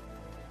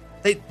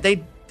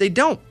 They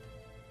don't.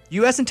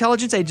 U.S.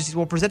 intelligence agencies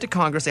will present to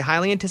Congress a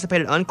highly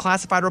anticipated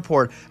unclassified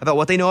report about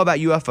what they know about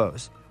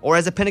UFOs, or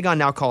as the Pentagon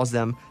now calls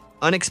them,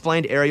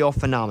 unexplained aerial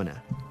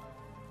phenomena.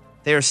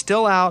 They are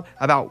still out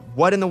about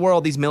what in the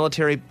world these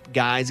military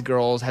guys,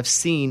 girls have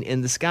seen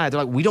in the sky.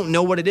 They're like, we don't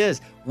know what it is.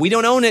 We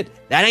don't own it.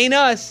 That ain't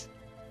us.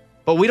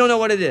 But we don't know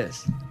what it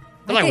is.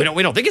 They're like,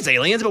 we don't think it's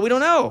aliens, but we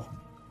don't know.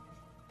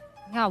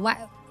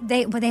 Yeah,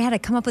 they had to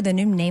come up with a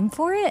new name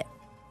for it?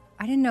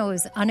 I didn't know it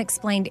was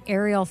unexplained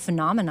aerial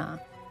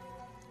phenomena.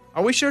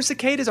 Are we sure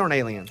cicadas aren't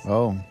aliens?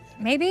 Oh.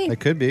 Maybe. They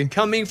could be.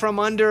 Coming from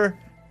under,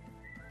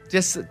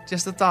 just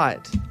a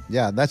thought.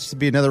 Yeah, that should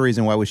be another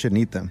reason why we shouldn't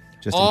eat them.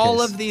 Just in All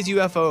case. of these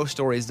UFO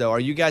stories, though, are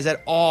you guys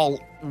at all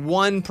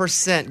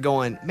 1%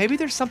 going, maybe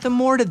there's something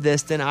more to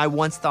this than I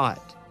once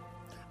thought?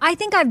 I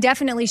think I've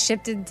definitely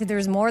shifted to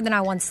there's more than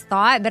I once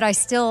thought, but I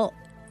still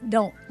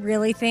don't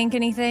really think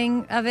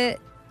anything of it,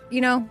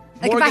 Like Morgan,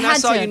 if I had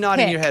saw to you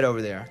nodding pick. your head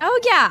over there. Oh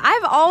yeah,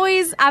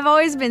 I've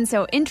always been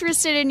so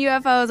interested in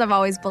UFOs. I've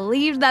always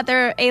believed that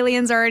there are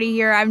aliens already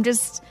here. I'm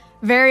just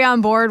very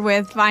on board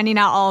with finding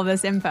out all of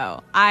this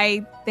info.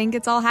 I think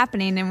it's all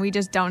happening and we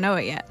just don't know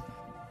it yet.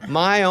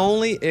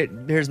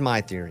 Here's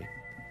my theory.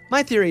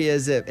 My theory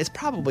is that it's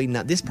probably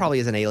not, this probably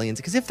isn't aliens,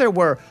 because if there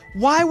were,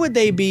 why would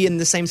they be in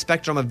the same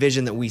spectrum of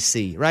vision that we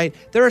see, right?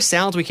 There are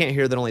sounds we can't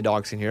hear that only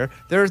dogs can hear.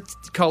 There are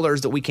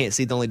colors that we can't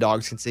see that only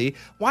dogs can see.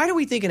 Why do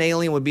we think an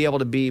alien would be able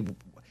to be,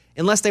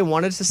 unless they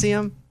wanted us to see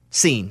them,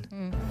 seen?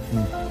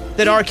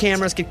 That our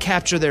cameras could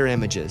capture their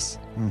images.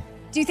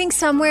 Do you think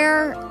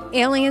somewhere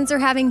aliens are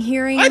having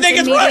hearings? I think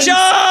and it's meetings?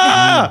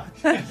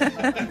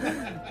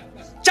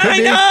 Could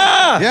be.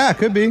 Yeah,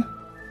 could be.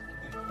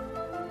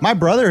 My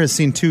brother has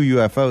seen 2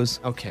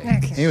 UFOs.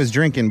 Okay. He was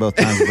drinking both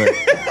times, but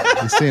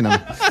he's seen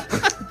them.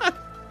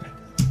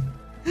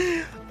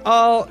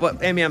 Oh, well,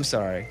 Amy, I'm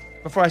sorry.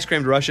 Before I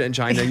screamed Russia and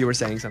China, you were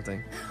saying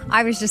something.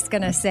 I was just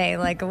going to say,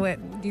 what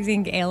do you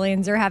think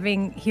aliens are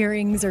having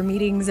hearings or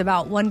meetings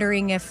about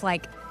wondering if,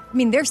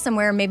 they're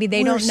somewhere, maybe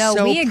they don't know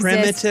so we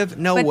exist. Primitive.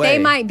 No but way.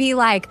 They might be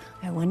like,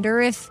 I wonder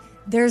if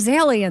there's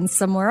aliens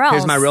somewhere else.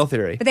 Here's my real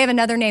theory. But they have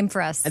another name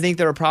for us. I think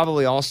there are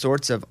probably all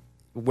sorts of,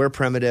 we're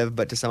primitive,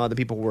 but to some other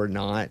people we're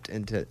not,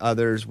 and to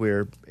others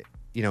we're,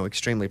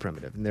 extremely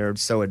primitive, and they're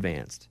so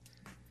advanced.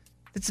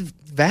 It's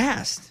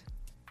vast.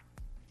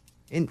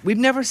 And we've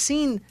never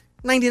seen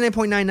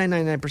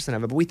 99.9999%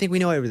 of it, but we think we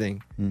know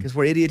everything because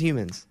we're idiot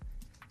humans.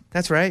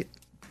 That's right.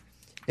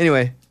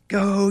 Anyway,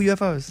 go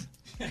UFOs.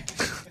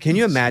 Can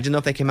you imagine though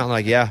if they came out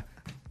and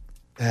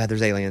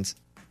there's aliens?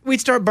 We'd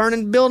start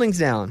burning buildings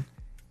down.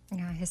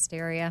 Yeah,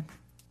 hysteria.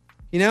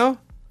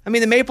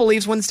 The Maple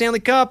Leafs win the Stanley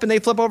Cup and they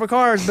flip over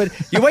cars, but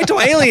you wait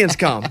till aliens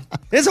come.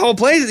 This whole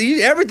place,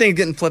 everything's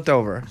getting flipped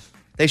over.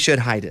 They should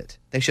hide it.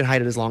 They should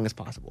hide it as long as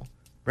possible,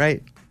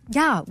 right?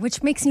 Yeah,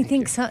 which makes me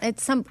think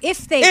it's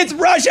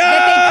Russia!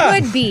 That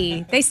they could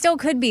be. They still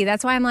could be.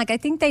 That's why I'm like, I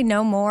think they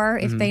know more.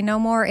 If they know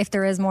more, if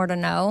there is more to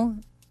know,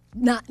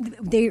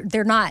 they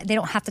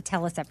don't have to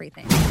tell us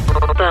everything.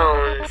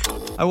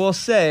 I will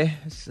say,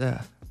 it's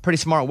a pretty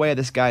smart way of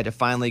this guy to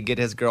finally get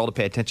his girl to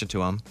pay attention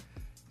to him.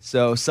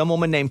 So some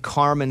woman named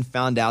Carmen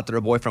found out that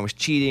her boyfriend was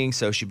cheating,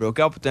 so she broke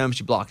up with him.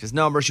 She blocked his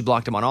number. She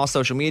blocked him on all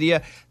social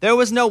media. There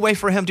was no way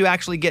for him to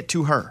actually get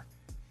to her.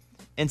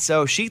 And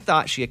so she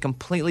thought she had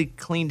completely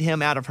cleaned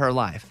him out of her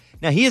life.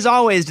 Now, he has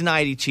always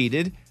denied he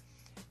cheated,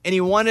 and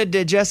he wanted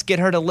to just get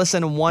her to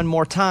listen one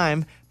more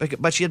time,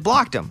 but she had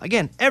blocked him.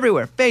 Again,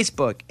 everywhere.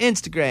 Facebook,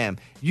 Instagram,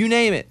 you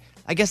name it.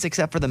 I guess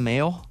except for the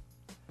mail.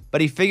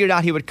 but he figured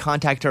out he would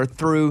contact her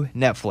through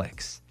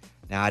Netflix.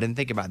 Now, I didn't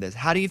think about this.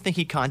 How do you think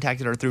he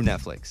contacted her through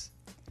Netflix?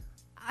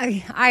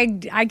 I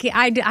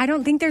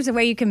don't think there's a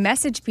way you can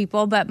message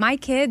people, but my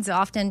kids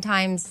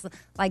oftentimes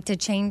like to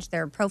change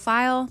their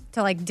profile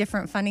to like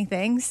different funny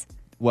things.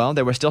 Well,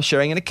 they were still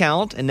sharing an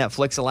account, and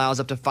Netflix allows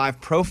up to 5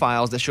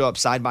 profiles that show up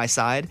side by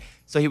side.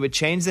 So he would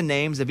change the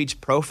names of each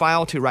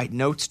profile to write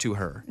notes to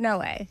her. No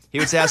way. He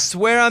would say, I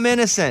swear I'm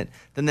innocent.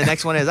 Then the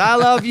next one is, I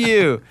love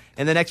you.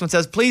 And the next one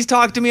says, please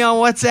talk to me on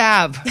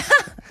WhatsApp.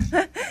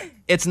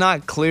 It's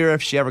not clear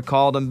if she ever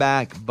called him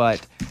back,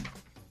 but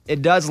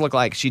it does look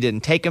like she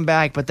didn't take him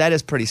back, but that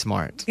is pretty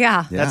smart.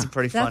 Yeah. That's a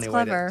pretty funny way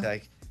clever.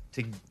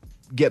 to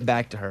get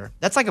back to her.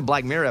 That's like a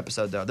Black Mirror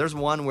episode, though. There's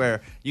one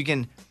where you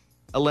can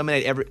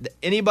eliminate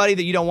anybody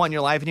that you don't want in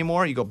your life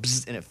anymore. You go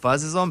bzz, and it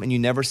fuzzes them, and you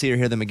never see or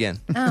hear them again.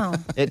 Oh,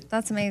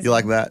 that's amazing. You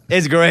like that?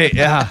 It's great.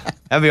 Yeah,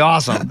 that'd be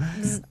awesome.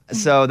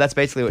 So that's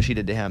basically what she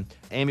did to him.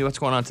 Amy, what's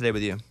going on today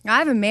with you? I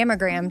have a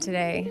mammogram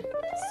today,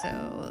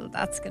 so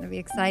that's going to be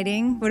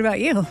exciting. What about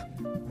you?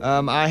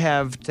 I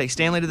have to take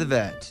Stanley to the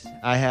vet.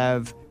 I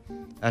have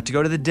to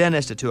go to the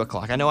dentist at 2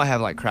 o'clock. I know I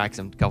have like cracks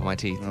in a couple of my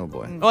teeth. Oh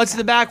boy. Oh, it's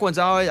the back ones.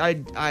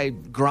 I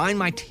grind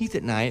my teeth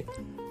at night,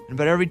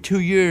 but every 2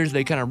 years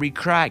they kind of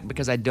re-crack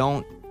because I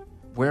don't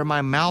wear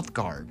my mouth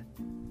guard.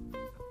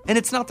 And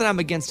it's not that I'm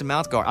against a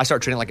mouth guard. I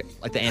start treating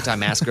like the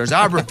anti-maskers.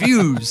 I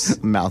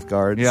refuse. Mouth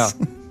guards. Yeah.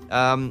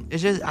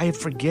 It's just I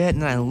forget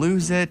and then I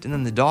lose it, and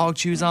then the dog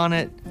chews on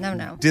it.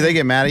 No. Do they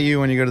get mad at you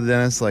when you go to the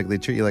dentist? Like they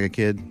treat you like a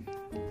kid?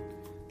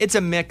 It's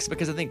a mix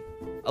because I think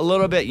a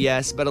little bit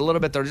yes, but a little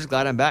bit they're just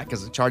glad I'm back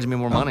because it's charging me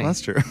more money.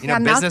 That's true. You know,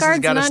 business has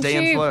got to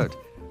stay afloat.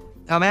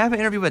 I have an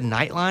interview with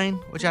Nightline,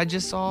 which I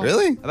just saw.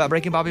 Really? About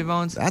breaking Bobby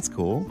Bones. That's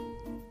cool.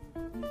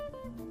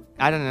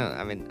 I don't know.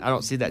 I mean, I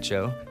don't see that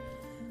show.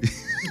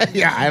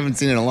 Yeah, I haven't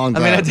seen it in a long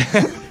time.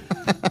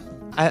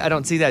 I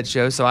don't see that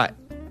show, so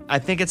I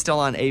think it's still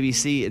on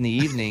ABC in the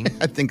evening.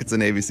 I think it's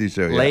an ABC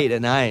show, yeah. Late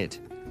at night.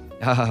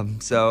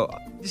 So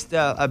just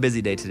a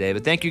busy day today.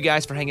 But thank you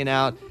guys for hanging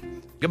out.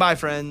 Goodbye,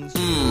 friends.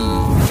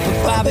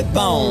 Bobby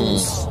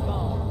Bones.